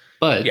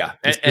 But yeah,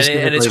 and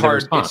it's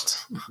hard.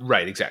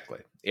 Right, exactly.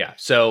 Yeah.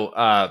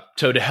 So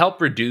to help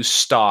reduce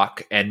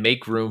stock and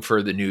make room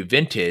for the new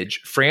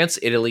vintage, France,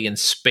 Italy, and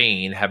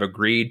Spain have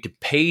agreed to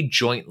pay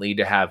jointly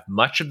to have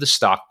much of the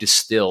stock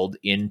distilled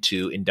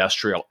into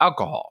industrial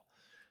alcohol.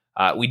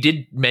 We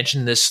did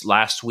mention this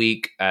last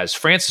week as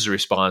France's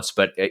response,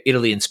 but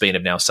Italy and Spain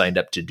have now signed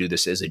up to do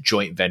this as a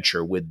joint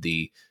venture with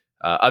the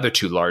other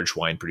two large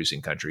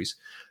wine-producing countries.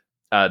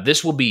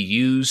 This will be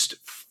used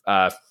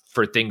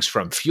for things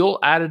from fuel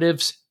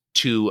additives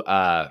to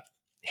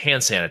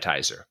hand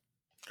sanitizer.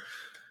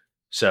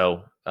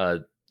 So I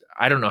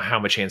don't know how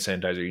much hand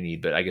sanitizer you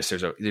need, but I guess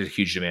there's a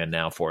huge demand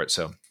now for it.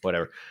 So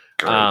whatever.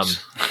 Yeah,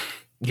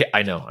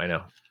 I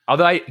know.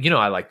 Although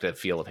I like the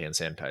feel of hand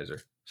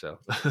sanitizer. So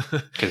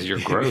because you're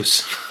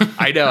gross.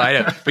 I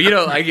know. But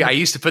I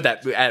used to put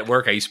that at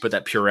work. I used to put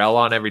that Purell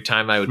on every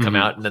time I would come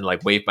out and then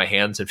like wave my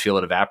hands and feel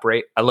it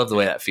evaporate. I love the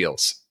way that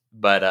feels.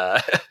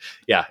 But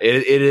yeah,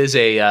 it is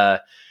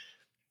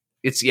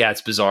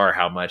it's bizarre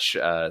how much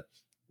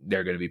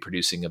they're going to be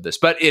producing of this,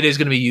 but it is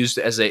going to be used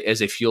as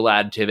a fuel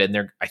additive.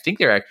 And I think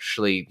they're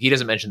actually, he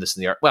doesn't mention this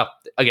in the art. Well,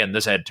 again,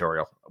 this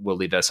editorial, we'll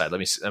leave that aside. Let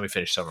me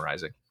finish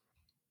summarizing.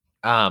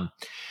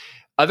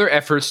 Other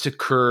efforts to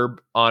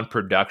curb on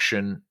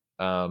production.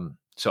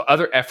 So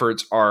other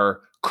efforts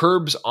are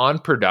curbs on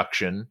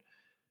production,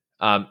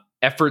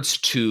 efforts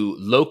to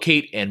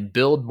locate and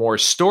build more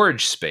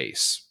storage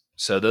space.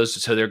 So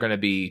they're going to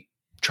be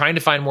trying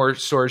to find more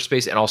storage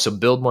space and also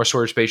build more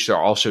storage space. They're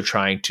also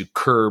trying to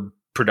curb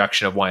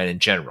production of wine in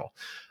general.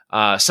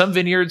 Some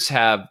vineyards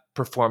have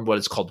performed what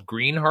is called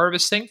green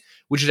harvesting,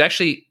 which is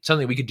actually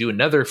something we could do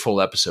another full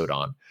episode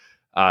on,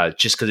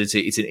 just because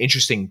it's an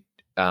interesting.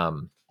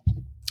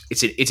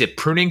 It's a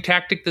pruning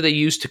tactic that they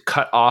use to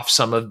cut off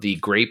some of the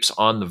grapes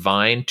on the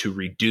vine to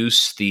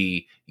reduce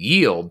the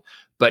yield,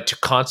 but to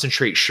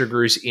concentrate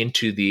sugars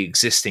into the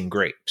existing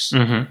grapes.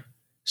 Mm-hmm.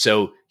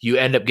 So you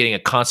end up getting a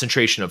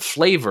concentration of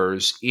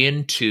flavors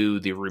into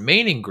the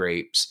remaining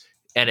grapes,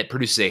 and it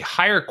produces a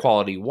higher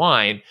quality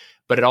wine,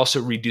 but it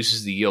also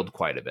reduces the yield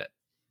quite a bit.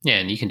 Yeah,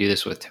 and you can do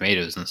this with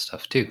tomatoes and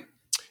stuff too.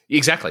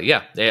 Exactly,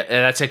 yeah. And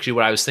that's actually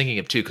what I was thinking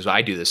of too, because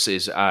I do this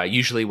is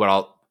usually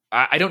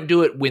I don't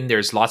do it when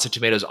there's lots of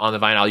tomatoes on the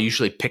vine. I'll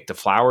usually pick the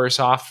flowers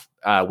off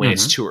when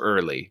it's too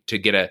early to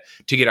get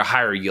a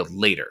higher yield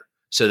later,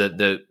 so that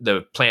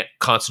the plant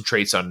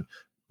concentrates on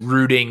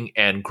rooting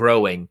and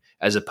growing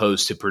as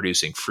opposed to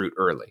producing fruit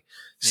early.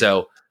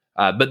 So,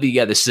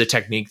 this is a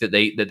technique that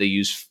they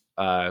use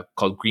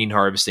called green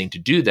harvesting to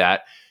do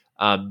that.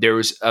 There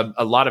was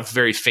a lot of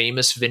very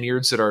famous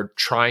vineyards that are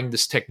trying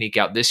this technique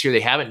out this year.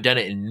 They haven't done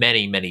it in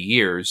many, many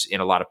years in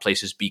a lot of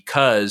places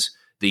because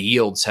the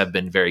yields have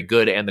been very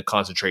good and the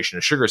concentration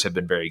of sugars have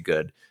been very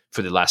good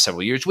for the last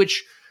several years,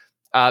 which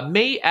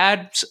may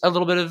add a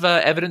little bit of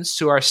evidence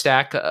to our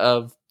stack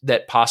of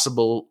that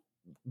possible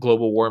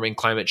global warming,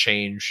 climate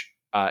change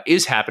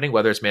is happening.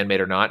 Whether it's man-made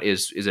or not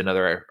is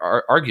another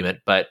argument.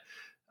 But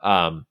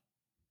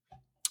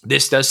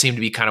this does seem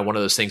to be kind of one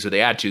of those things where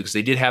they add to, because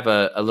they did have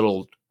a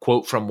little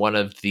quote from one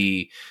of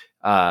the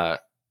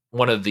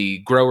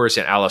growers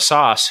in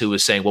Alsace who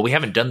was saying, well, we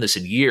haven't done this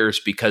in years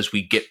because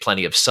we get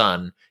plenty of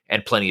sun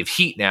and plenty of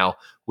heat now,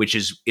 which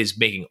is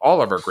making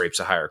all of our grapes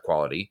a higher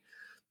quality.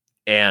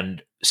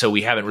 And so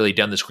we haven't really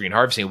done this green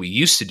harvesting. We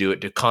used to do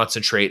it to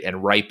concentrate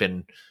and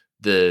ripen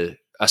a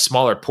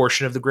smaller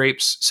portion of the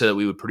grapes so that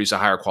we would produce a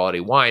higher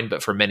quality wine.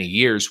 But for many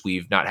years,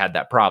 we've not had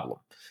that problem.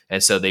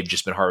 And so they've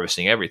just been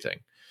harvesting everything.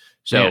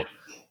 So,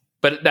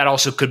 but that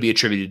also could be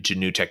attributed to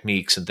new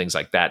techniques and things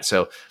like that.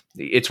 So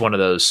it's one of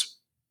those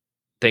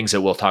things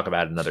that we'll talk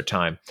about another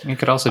time. It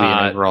could also be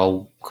an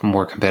overall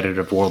more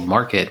competitive world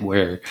market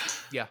where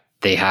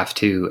they have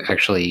to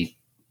actually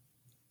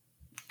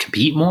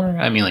compete more.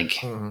 I mean,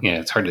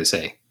 it's hard to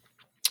say.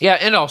 Yeah,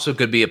 and also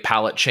could be a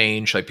palate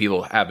change. Like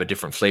people have a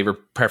different flavor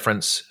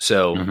preference,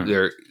 so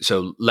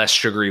so less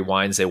sugary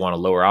wines, they want a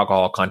lower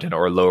alcohol content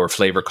or lower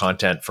flavor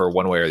content for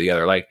one way or the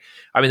other. Like,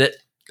 I mean,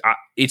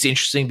 it's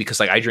interesting because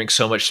I drink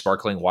so much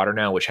sparkling water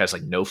now, which has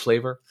no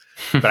flavor,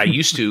 but I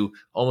used to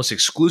almost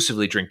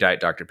exclusively drink Diet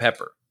Dr.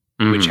 Pepper,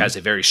 which has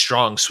a very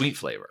strong sweet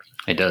flavor.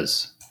 It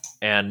does.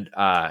 And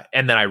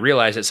then I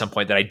realized at some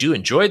point that I do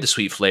enjoy the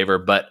sweet flavor,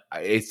 but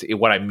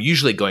what I'm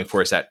usually going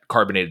for is that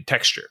carbonated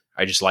texture.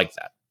 I just like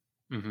that.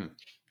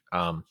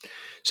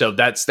 So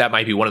that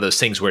might be one of those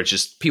things where it's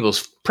just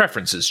people's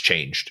preferences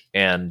changed,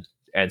 and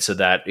so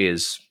that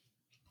is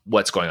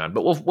what's going on.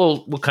 But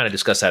we'll kind of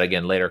discuss that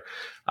again later.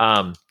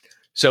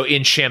 So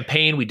in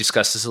Champagne, we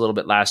discussed this a little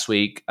bit last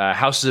week.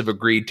 Houses have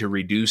agreed to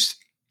reduce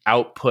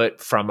output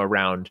from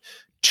around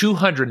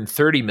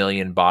 230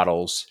 million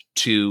bottles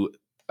to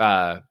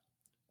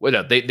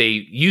they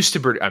used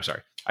to. I'm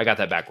sorry, I got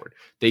that backward.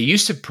 They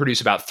used to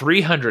produce about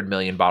 300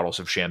 million bottles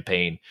of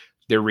champagne.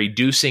 They're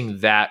reducing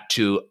that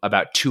to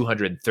about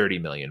 230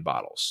 million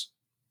bottles.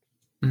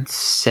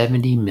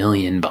 70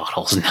 million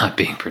bottles not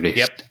being produced.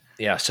 Yep.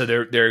 Yeah. So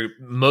they're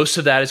most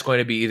of that is going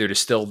to be either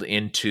distilled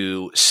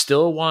into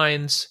still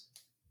wines,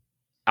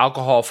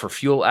 alcohol for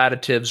fuel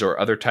additives or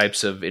other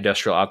types of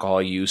industrial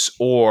alcohol use,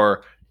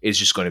 or is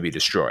just going to be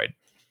destroyed.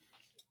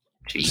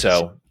 Jeez.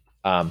 So,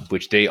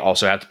 which they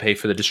also have to pay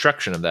for the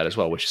destruction of that as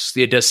well, which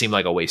it does seem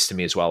like a waste to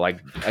me as well.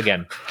 Like,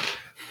 again,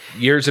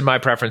 years in my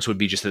preference would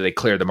be just that they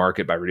clear the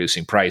market by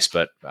reducing price,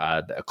 but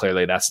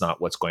clearly that's not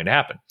what's going to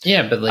happen.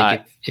 Yeah,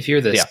 but if you're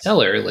the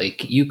seller,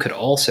 you could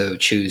also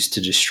choose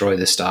to destroy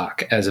the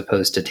stock as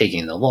opposed to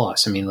taking the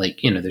loss. I mean,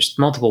 there's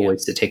multiple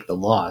ways to take the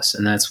loss,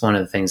 and that's one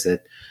of the things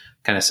that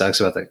kind of sucks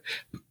about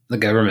the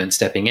government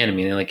stepping in. I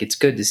mean, it's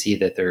good to see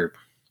that they're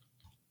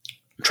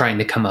trying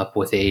to come up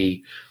with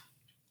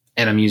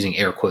and I'm using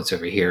air quotes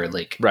over here,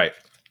 right,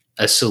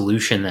 a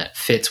solution that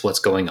fits what's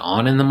going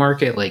on in the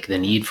market, like the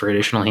need for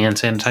additional hand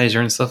sanitizer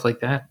and stuff like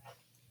that.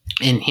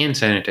 And hand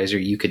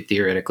sanitizer, you could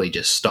theoretically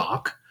just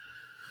stock.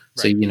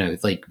 Right.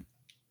 So,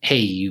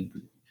 hey,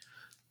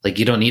 like,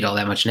 you don't need all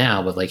that much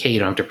now, but like, hey, you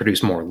don't have to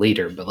produce more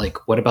later. But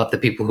like, what about the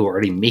people who are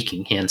already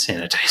making hand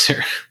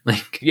sanitizer?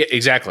 Like, yeah,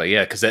 exactly.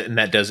 Yeah. Cause and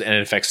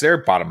it affects their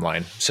bottom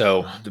line.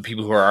 So the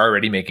people who are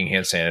already making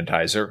hand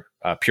sanitizer,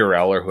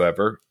 Purell or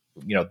whoever,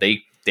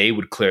 they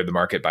would clear the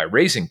market by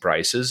raising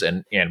prices,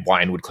 and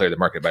wine would clear the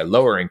market by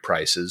lowering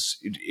prices,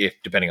 if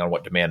depending on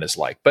what demand is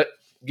like. But,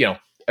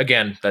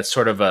 again, that's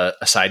sort of a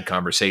side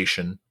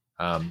conversation.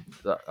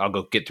 I'll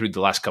go get through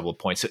the last couple of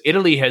points. So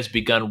Italy has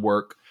begun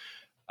work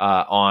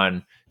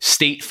on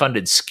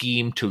state-funded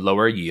scheme to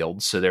lower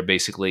yields. So they're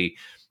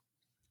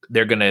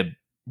going to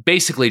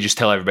basically just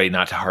tell everybody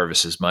not to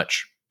harvest as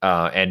much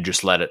and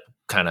just let it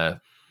kind of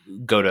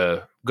go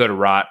to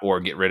rot or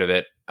get rid of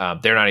it.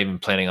 They're not even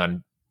planning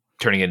on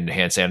turning it into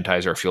hand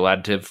sanitizer or fuel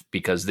additive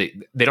because they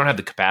don't have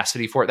the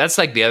capacity for it. That's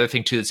like the other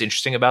thing too that's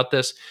interesting about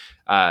this.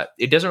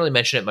 It doesn't really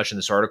mention it much in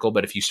this article,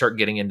 but if you start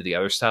getting into the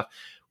other stuff,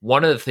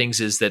 one of the things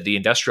is that the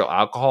industrial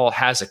alcohol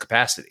has a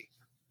capacity.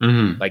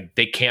 mm-hmm. Like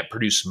they can't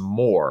produce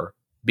more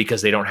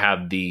because they don't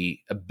have the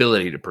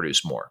ability to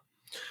produce more.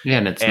 Yeah,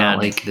 and it's not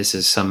like this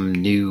is some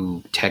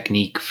new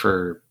technique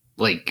for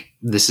like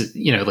this is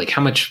like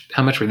how much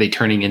were they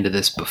turning into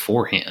this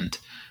beforehand?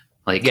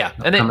 Like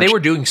and they were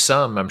doing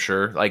some, I'm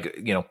sure, like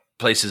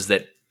places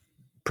that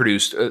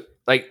produced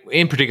like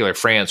in particular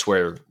France,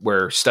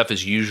 where stuff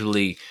is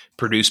usually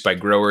produced by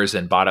growers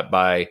and bought up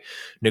by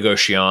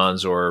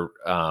negociants or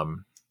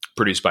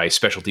produced by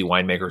specialty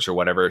winemakers or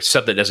whatever.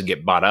 Stuff that doesn't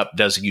get bought up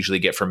does usually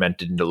get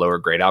fermented into lower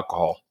grade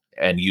alcohol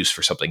and used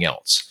for something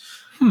else.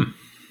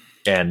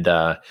 And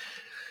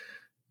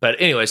but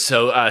anyway,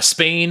 so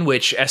Spain,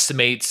 which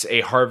estimates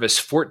a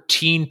harvest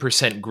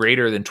 14%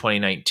 greater than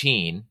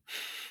 2019,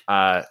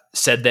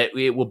 said that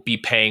it will be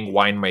paying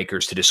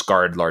winemakers to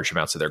discard large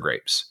amounts of their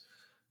grapes.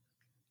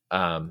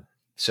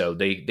 So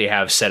they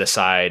have set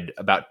aside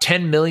about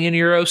 10 million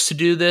euros to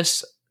do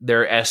this.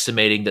 They're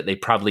estimating that they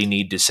probably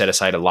need to set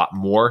aside a lot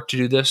more to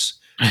do this.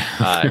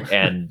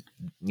 And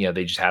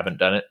they just haven't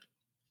done it.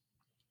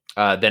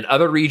 Then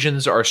other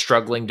regions are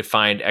struggling to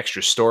find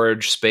extra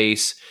storage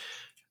space,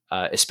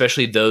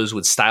 especially those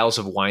with styles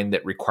of wine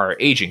that require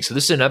aging. So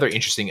this is another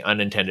interesting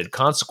unintended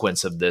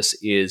consequence of this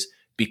is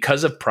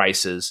because of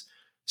prices,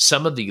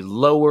 some of the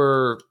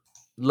lower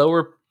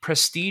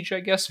prestige, I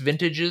guess,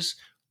 vintages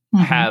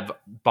have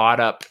bought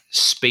up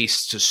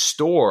space to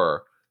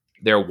store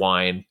their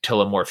wine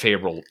till a more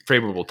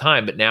favorable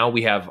time. But now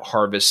we have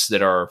harvests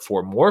that are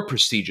for more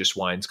prestigious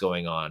wines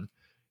going on,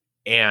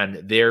 and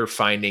they're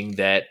finding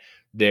that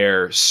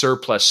their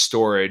surplus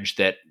storage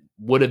that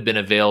would have been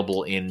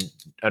available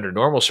under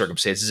normal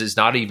circumstances is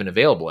not even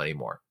available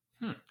anymore.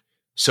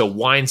 So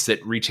wines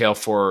that retail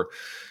for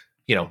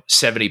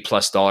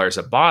 $70+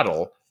 a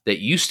bottle that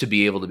used to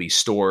be able to be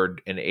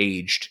stored and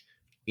aged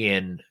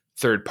in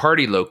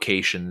third-party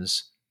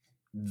locations,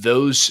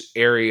 those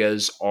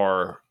areas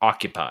are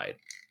occupied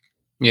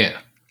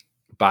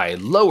by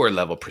lower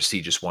level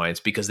prestigious wines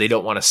because they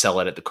don't want to sell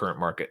it at the current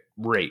market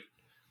rate,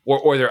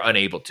 or they're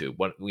unable to,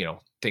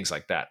 things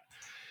like that.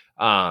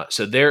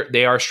 So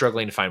they are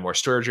struggling to find more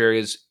storage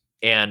areas.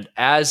 And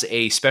as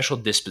a special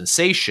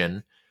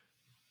dispensation,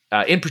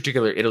 in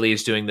particular, Italy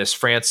is doing this.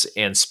 France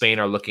and Spain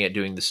are looking at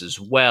doing this as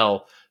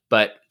well.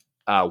 But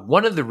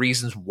one of the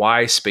reasons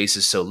why space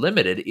is so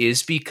limited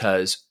is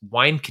because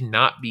wine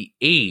cannot be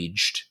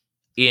aged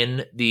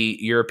in the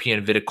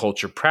European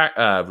viticulture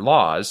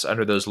laws.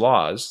 Under those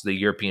laws, the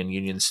European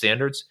Union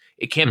standards,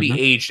 it can't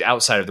be aged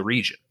outside of the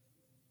region.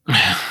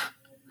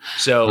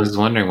 So I was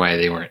wondering why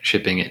they weren't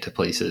shipping it to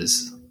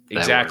places.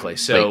 Exactly.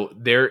 So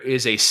there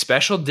is a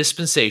special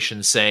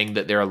dispensation saying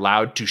that they're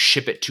allowed to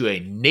ship it to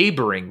a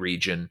neighboring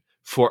region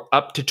for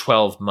up to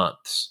 12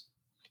 months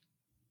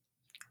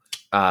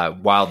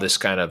while this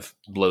kind of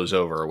blows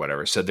over or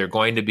whatever. So they're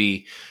going to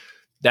be,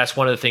 that's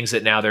one of the things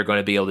that now they're going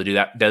to be able to do.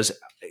 That does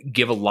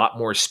give a lot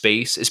more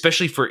space,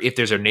 especially for if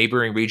there's a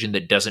neighboring region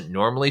that doesn't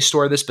normally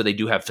store this, but they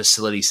do have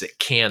facilities that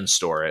can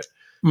store it.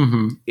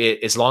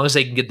 As long as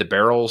they can get the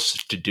barrels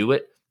to do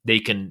it, they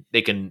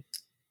can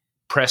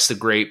press the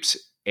grapes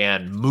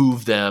and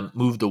move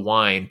the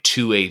wine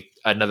to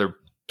another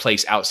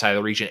place outside of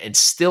the region and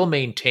still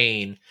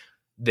maintain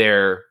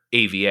their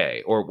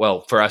AVA, or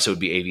well, for us, it would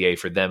be AVA.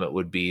 For them, it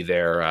would be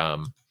their,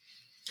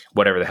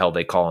 whatever the hell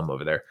they call them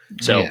over there.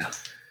 So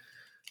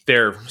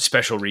they're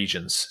special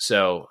regions.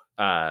 So,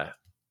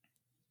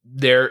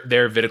 their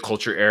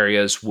viticulture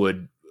areas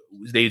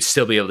they'd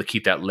still be able to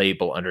keep that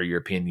label under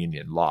European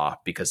Union law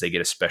because they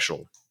get a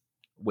special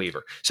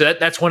waiver. So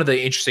that's one of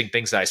the interesting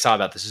things that I saw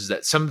about this is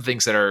that some of the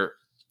things that are,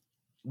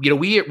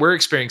 we're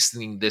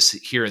experiencing this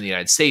here in the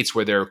United States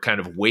where they're kind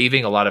of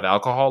waiving a lot of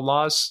alcohol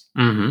laws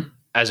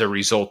as a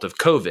result of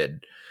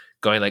COVID,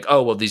 going like,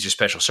 oh, well, these are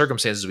special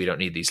circumstances. We don't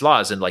need these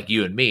laws. And like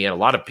you and me and a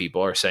lot of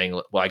people are saying,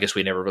 well, I guess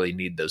we never really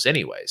need those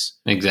anyways.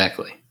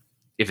 Exactly.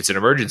 If it's an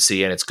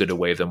emergency and it's good to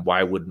waive them,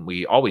 why wouldn't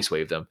we always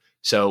waive them?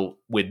 So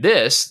with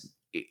this,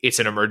 it's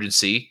an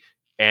emergency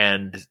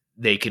and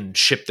they can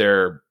ship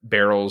their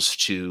barrels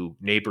to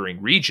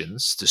neighboring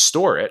regions to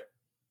store it.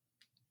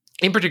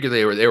 In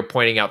particular, they were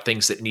pointing out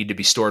things that need to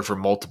be stored for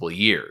multiple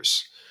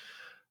years.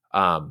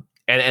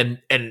 And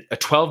a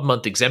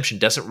 12-month exemption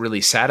doesn't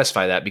really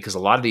satisfy that because a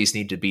lot of these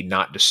need to be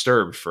not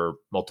disturbed for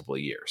multiple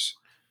years.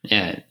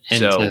 Yeah. And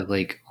so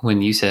like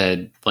when you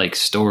said like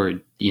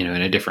stored, in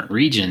a different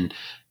region,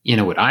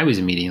 what I was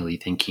immediately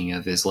thinking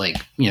of is like,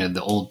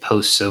 the old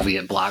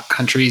post-Soviet bloc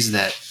countries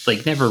that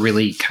like never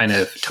really kind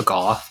of took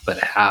off, but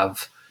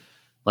have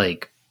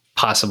like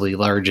possibly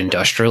large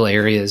industrial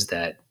areas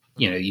that,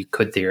 you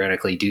could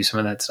theoretically do some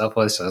of that stuff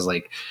with. So I was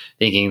like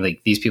thinking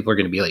like these people are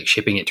going to be like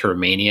shipping it to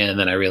Romania. And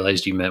then I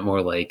realized you meant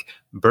more like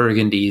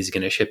Burgundy is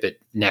going to ship it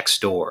next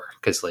door.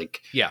 Cause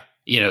like,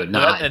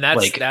 not and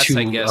that's, to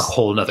I guess, a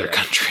whole nother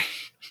country.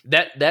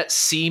 That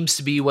seems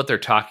to be what they're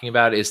talking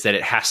about, is that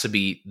it has to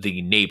be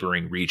the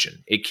neighboring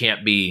region. It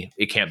can't be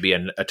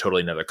a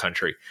totally another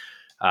country,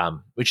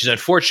 which is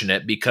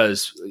unfortunate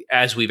because,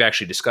 as we've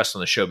actually discussed on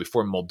the show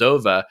before,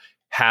 Moldova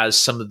has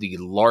some of the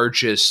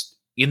largest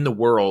in the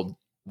world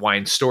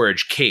wine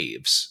storage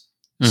caves.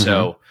 Mm-hmm.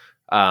 So,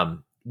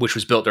 which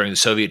was built during the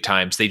Soviet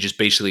times. They just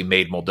basically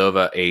made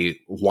Moldova a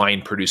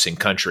wine producing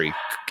country.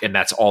 And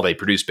that's all they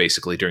produced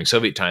basically during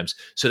Soviet times.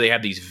 So they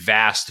have these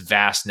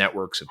vast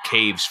networks of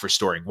caves for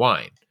storing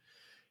wine.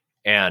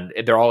 And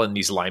they're all in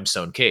these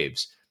limestone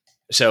caves.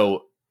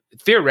 So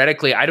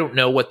theoretically, I don't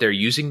know what they're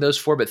using those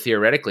for, but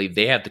theoretically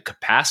they have the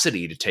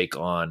capacity to take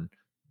on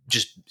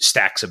just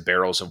stacks of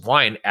barrels of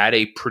wine at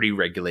a pretty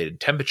regulated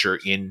temperature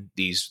in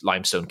these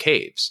limestone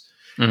caves.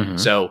 Mm-hmm.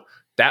 So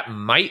that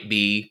might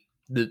be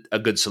a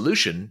good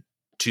solution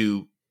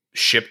to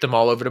ship them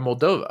all over to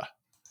Moldova.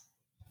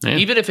 Yeah.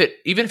 Even if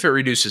it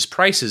reduces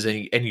prices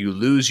and you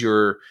lose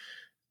your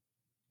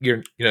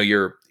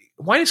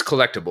wine is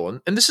collectible.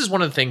 And this is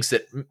one of the things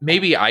that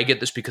maybe I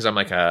get this because I'm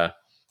like a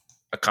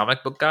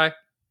comic book guy,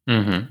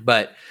 mm-hmm.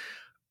 but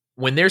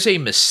when there's a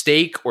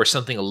mistake or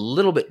something a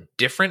little bit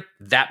different,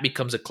 that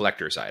becomes a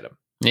collector's item.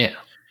 Yeah.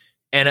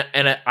 And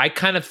I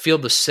kind of feel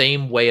the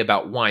same way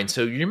about wine.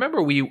 So you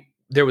remember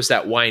there was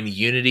that wine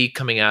Unity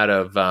coming out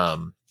of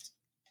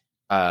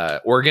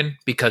Oregon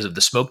because of the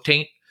smoke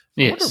taint.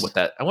 Yes.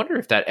 I wonder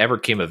if that ever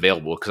came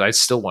available because I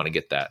still want to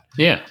get that.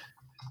 Yeah.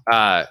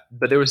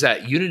 But there was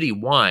that Unity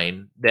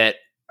wine that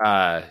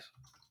I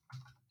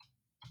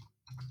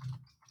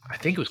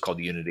think it was called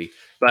Unity,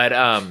 but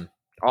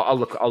I'll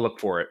look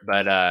for it.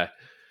 But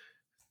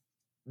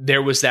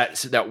there was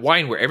that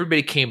wine where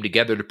everybody came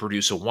together to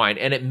produce a wine,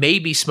 and it may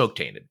be smoke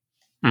tainted.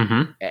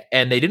 Mm-hmm.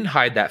 And they didn't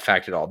hide that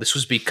fact at all. This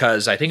was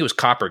because I think it was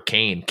Copper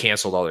Cane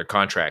canceled all their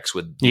contracts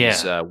with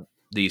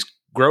these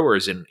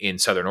growers in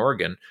Southern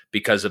Oregon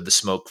because of the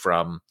smoke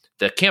from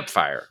the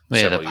campfire.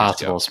 Yeah, the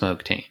possible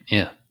smoke taint.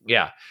 Yeah.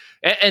 Yeah.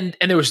 And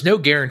there was no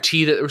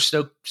guarantee that there was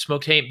no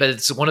smoke taint, but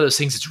it's one of those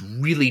things that's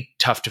really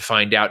tough to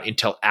find out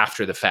until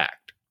after the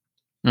fact.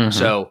 Mm-hmm.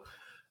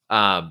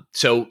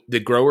 So the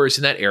growers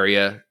in that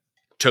area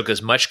took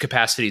as much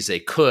capacity as they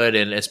could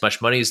and as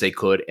much money as they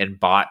could and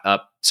bought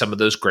up some of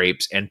those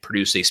grapes and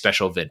produced a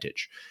special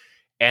vintage.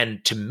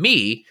 And to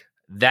me,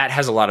 that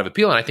has a lot of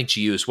appeal. And I think to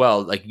you as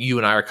well, like you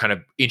and I are kind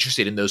of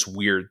interested in those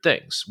weird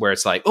things where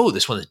it's like, oh,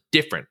 this one is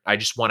different. I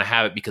just want to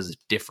have it because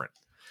it's different.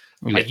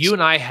 Yes. Like you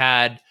and I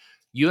had,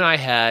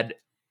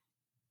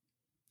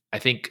 I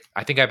think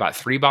I bought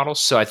 3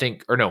 bottles. So I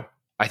think I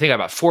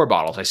bought 4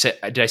 bottles.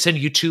 Did I send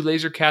you 2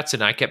 Laser Cats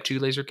and I kept 2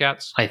 Laser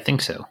Cats? I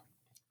think so.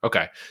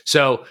 Okay.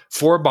 So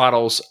 4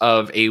 bottles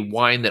of a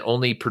wine that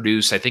only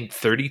produced, I think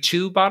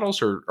 32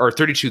 bottles or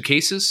 32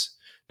 cases,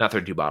 not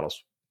 32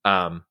 bottles.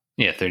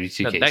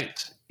 32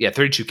 cases.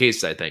 32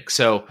 cases, I think.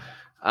 So,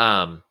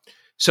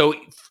 so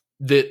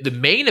the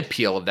main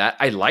appeal of that,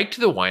 I liked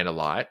the wine a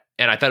lot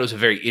and I thought it was a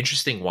very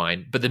interesting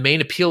wine, but the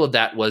main appeal of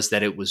that was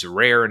that it was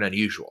rare and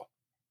unusual.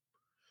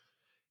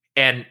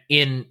 And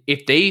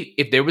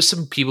if there was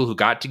some people who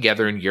got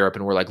together in Europe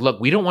and were like, look,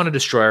 we don't want to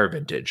destroy our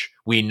vintage.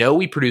 We know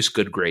we produce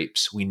good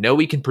grapes. We know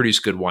we can produce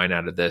good wine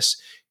out of this.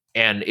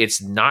 And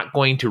it's not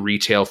going to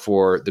retail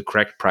for the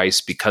correct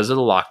price because of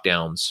the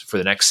lockdowns for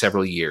the next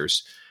several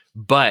years.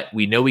 But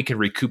we know we can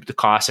recoup the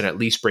cost and at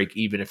least break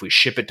even if we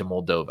ship it to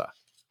Moldova.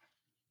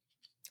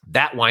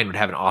 That wine would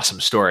have an awesome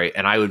story.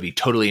 And I would be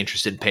totally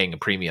interested in paying a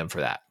premium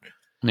for that.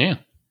 Yeah.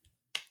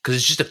 Because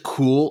it's just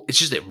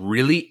a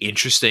really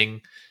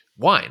interesting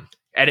wine.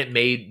 And it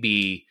may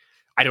be,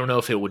 I don't know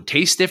if it would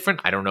taste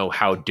different. I don't know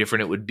how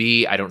different it would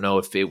be. I don't know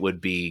if it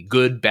would be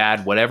good,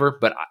 bad, whatever.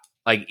 But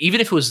like, even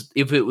if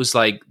it was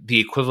like the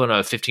equivalent of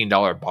a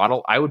 $15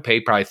 bottle, I would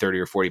pay probably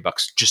 $30 or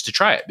 $40 just to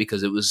try it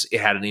because it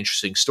had an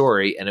interesting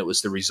story and it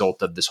was the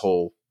result of this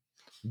whole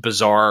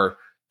bizarre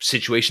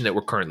situation that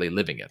we're currently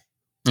living in.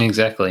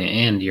 Exactly.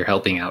 And you're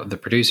helping out the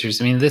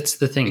producers. I mean, that's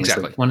the thing.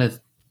 Exactly. Like one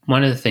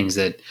of the things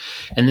that,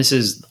 and this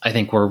is, I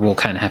think where we'll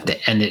kind of have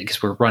to end it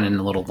because we're running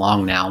a little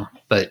long now,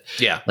 but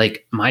yeah,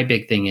 like my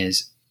big thing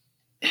is,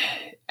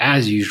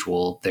 as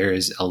usual, there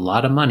is a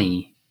lot of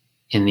money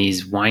in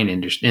these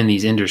in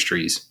these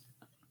industries,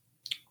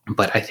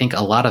 but I think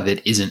a lot of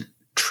it isn't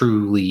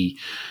truly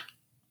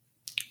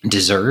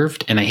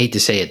deserved. And I hate to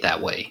say it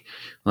that way.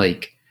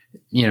 Like,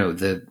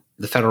 the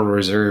Federal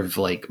Reserve,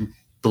 like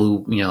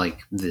blew, like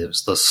the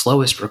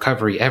slowest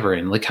recovery ever,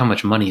 and look how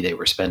much money they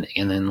were spending.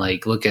 And then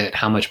like look at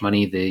how much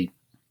money the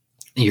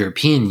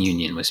European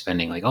Union was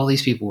spending. Like all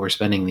these people were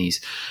spending this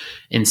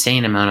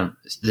insane amount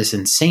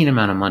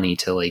of money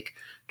to like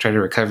try to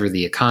recover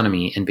the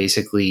economy, and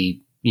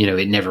basically,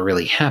 it never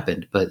really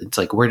happened. But it's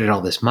like, where did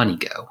all this money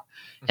go?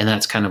 And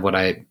that's kind of what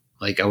I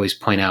like always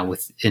point out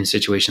with in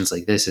situations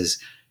like this,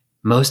 is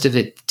most of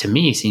it to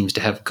me seems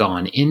to have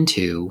gone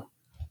into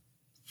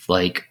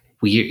like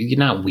weird,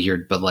 not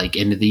weird, but like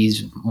into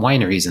these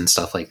wineries and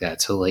stuff like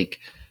that. So like,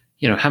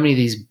 how many of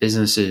these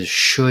businesses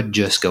should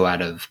just go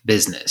out of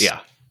business? Yeah.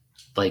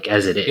 Like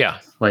as it is. Yeah.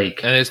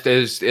 Like,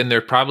 and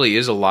there probably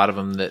is a lot of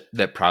them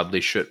that probably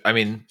should. I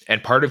mean,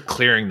 and part of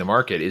clearing the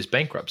market is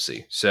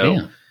bankruptcy.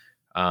 So,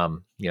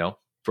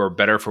 for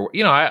better,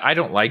 I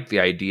don't like the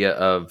idea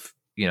of,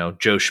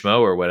 Joe Schmo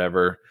or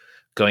whatever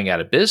going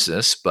out of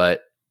business,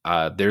 but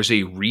there's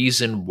a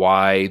reason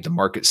why the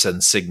market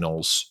sends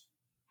signals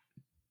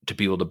to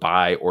people to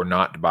buy or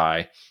not to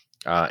buy.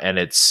 And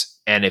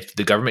if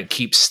the government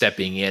keeps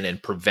stepping in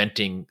and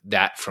preventing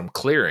that from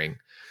clearing,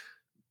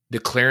 the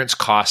clearance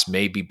cost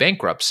may be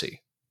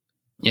bankruptcy.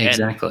 Yeah,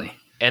 exactly.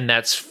 And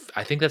I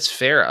think that's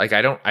fair. Like,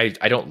 I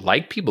don't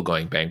like people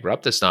going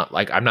bankrupt. It's not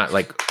like, I'm not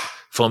like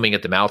foaming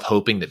at the mouth,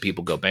 hoping that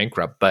people go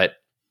bankrupt, but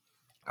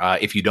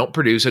if you don't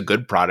produce a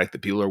good product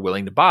that people are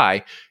willing to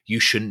buy, you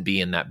shouldn't be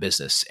in that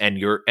business. And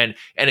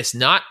it's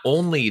not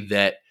only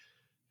that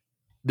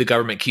the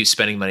government keeps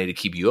spending money to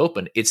keep you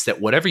open, it's that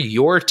whatever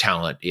your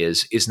talent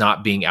is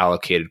not being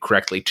allocated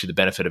correctly to the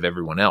benefit of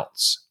everyone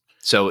else.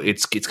 So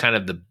it's kind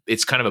of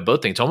a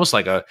both thing. It's almost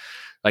like a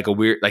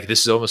weird, like this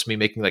is almost me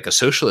making like a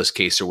socialist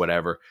case or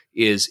whatever,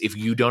 is if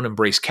you don't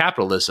embrace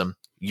capitalism,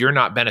 you're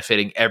not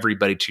benefiting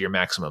everybody to your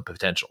maximum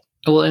potential.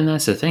 Well, and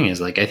that's the thing is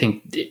like, I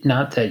think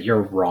not that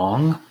you're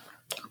wrong,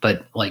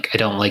 but like, I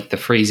don't like the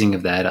phrasing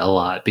of that a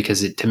lot,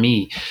 because to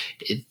me,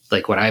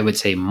 like what I would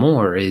say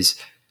more is,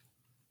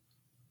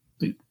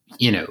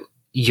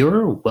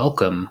 you're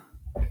welcome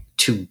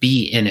to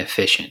be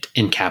inefficient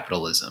in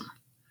capitalism,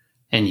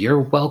 and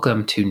you're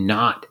welcome to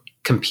not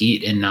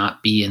compete and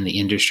not be in the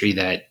industry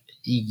that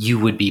you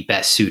would be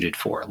best suited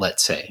for,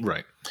 let's say.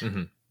 Right.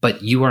 Mm-hmm.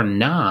 But you are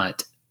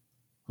not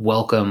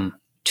welcome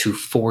to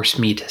force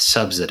me to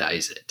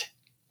subsidize it.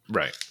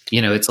 Right.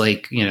 It's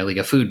like, like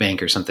a food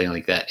bank or something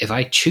like that. If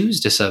I choose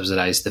to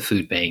subsidize the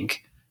food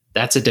bank,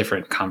 that's a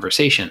different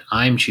conversation.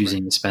 I'm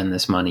choosing to spend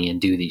this money and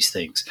do these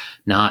things,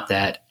 not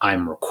that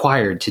I'm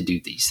required to do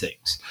these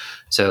things.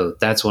 So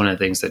that's one of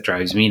the things that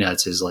drives me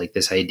nuts, is like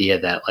this idea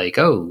that like,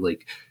 oh,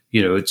 like,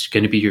 it's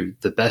going to be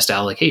the best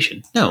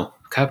allocation. No,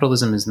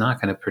 capitalism is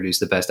not going to produce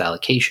the best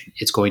allocation.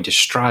 It's going to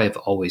strive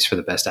always for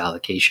the best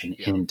allocation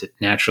and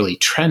naturally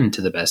trend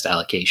to the best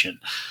allocation.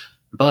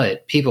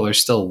 But people are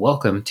still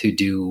welcome to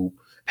do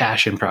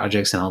passion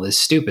projects and all this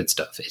stupid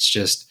stuff. It's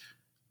just,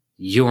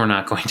 you're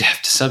not going to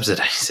have to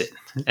subsidize it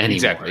anymore.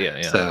 Exactly.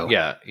 Yeah. So,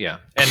 yeah.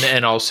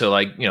 And also,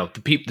 like,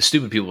 the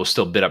stupid people will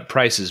still bid up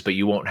prices, but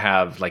you won't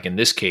have, like in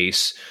this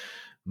case,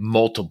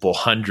 multiple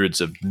hundreds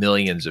of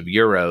millions of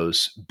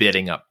euros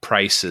bidding up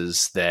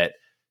prices that.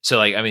 So,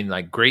 like, I mean,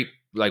 like grape,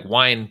 like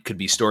wine could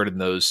be stored in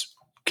those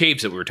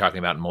caves that we were talking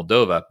about in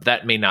Moldova.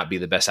 That may not be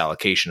the best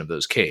allocation of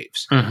those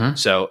caves. Mm-hmm.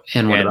 So,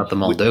 and what about the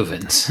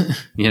Moldovans?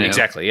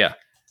 Exactly. Yeah.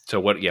 So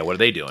what are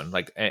they doing?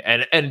 Like,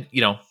 and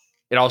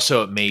it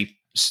also may.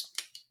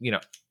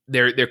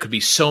 There could be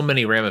so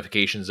many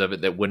ramifications of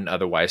it that wouldn't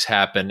otherwise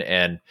happen,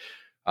 and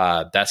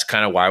that's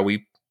kind of why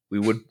we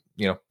would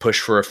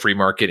push for a free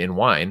market in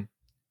wine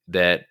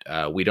that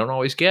we don't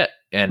always get,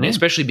 and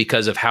especially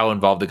because of how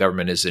involved the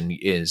government is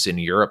in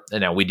Europe.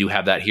 And now we do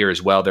have that here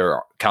as well.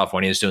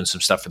 California is doing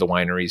some stuff for the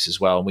wineries as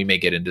well, and we may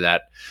get into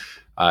that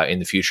in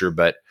the future,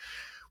 but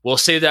we'll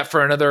save that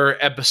for another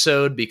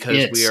episode,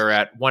 because we are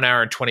at 1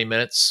 hour and 20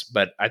 minutes.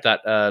 But I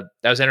thought that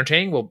was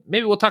entertaining. Well,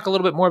 maybe we'll talk a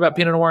little bit more about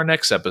Pinot Noir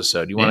next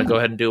episode. You want to go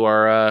ahead and do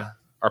our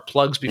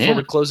plugs before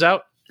we close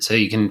out? So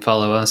you can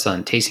follow us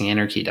on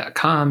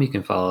tastinganarchy.com. You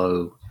can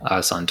follow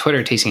us on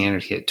Twitter,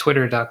 tastinganarchy at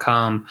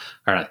twitter.com,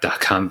 or not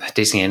 .com,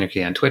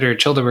 tastinganarchy on Twitter,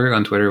 Childeberg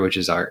on Twitter, which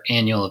is our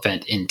annual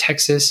event in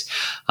Texas.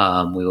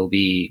 We will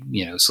be,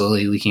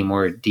 slowly leaking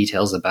more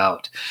details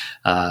about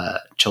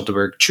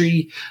Childeberg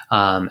Tree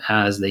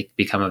as they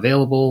become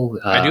available.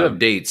 I do have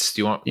dates.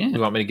 Do you want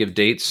me to give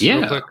dates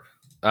real quick?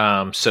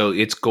 So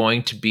it's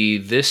going to be,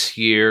 this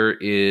year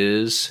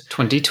is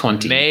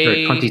 2020 or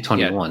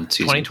 2021.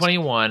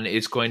 2021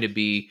 is going to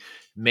be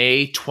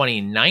May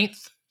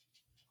 29th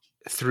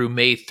through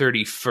May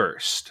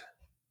 31st.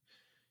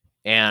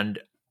 And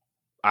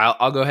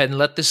I'll go ahead and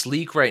let this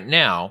leak right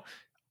now.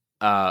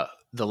 The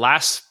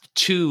last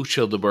two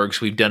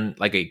Childebergs, we've done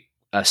like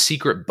a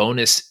secret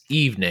bonus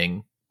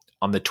evening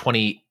on the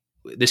 20th.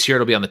 This year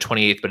it'll be on the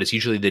 28th, but it's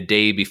usually the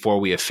day before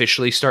we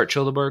officially start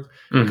Childeberg,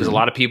 because a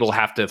lot of people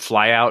have to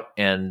fly out,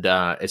 and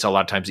it's a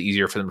lot of times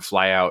easier for them to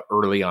fly out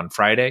early on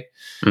Friday.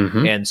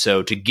 And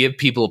so to give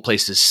people a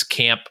place to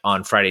camp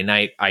on Friday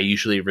night, I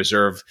usually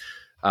reserve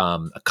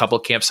a couple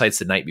of campsites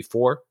the night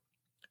before.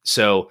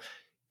 So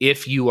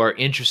if you are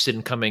interested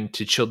in coming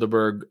to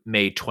Childeberg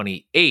May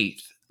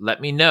 28th, let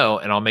me know,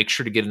 and I'll make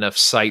sure to get enough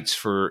sites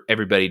for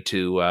everybody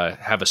to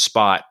have a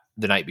spot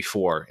the night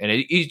before. And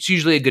it's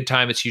usually a good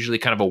time. It's usually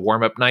kind of a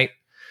warm-up night.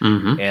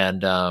 Mm-hmm.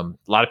 And a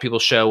lot of people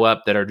show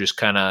up that are just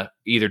kind of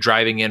either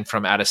driving in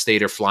from out of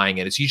state or flying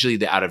in. It's usually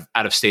the out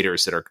of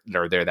staters that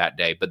are there that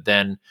day. But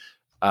then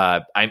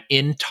I'm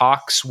in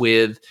talks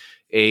with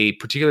a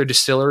particular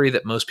distillery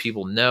that most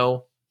people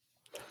know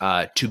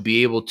to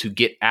be able to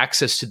get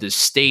access to the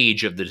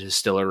stage of the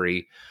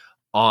distillery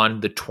on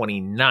the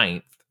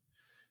 29th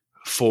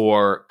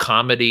for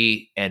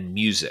comedy and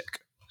music.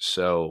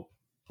 So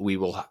we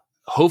will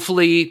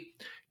hopefully,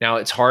 now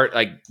it's hard,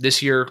 like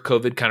this year,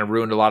 COVID kind of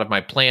ruined a lot of my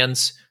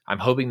plans. I'm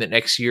hoping that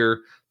next year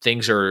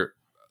things are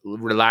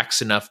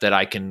relaxed enough that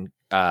I can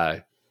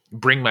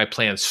bring my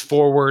plans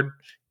forward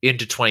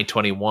into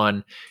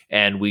 2021,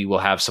 and we will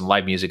have some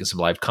live music and some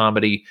live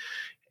comedy,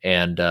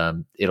 and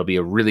it'll be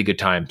a really good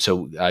time.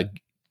 So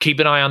keep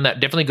an eye on that.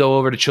 Definitely go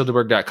over to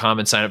childeberg.com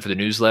and sign up for the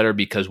newsletter,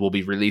 because we'll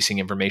be releasing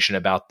information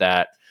about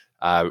that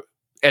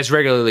as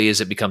regularly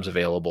as it becomes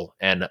available.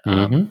 And,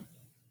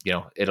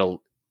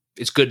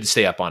 it's good to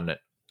stay up on it.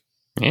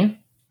 Yeah.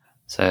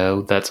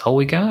 So that's all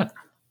we got.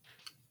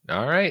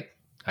 All right.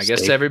 I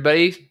guess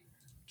everybody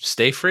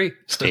stay free.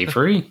 Stay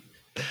free.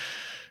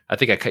 I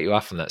think I cut you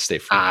off on that stay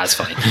free. It's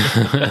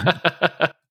fine.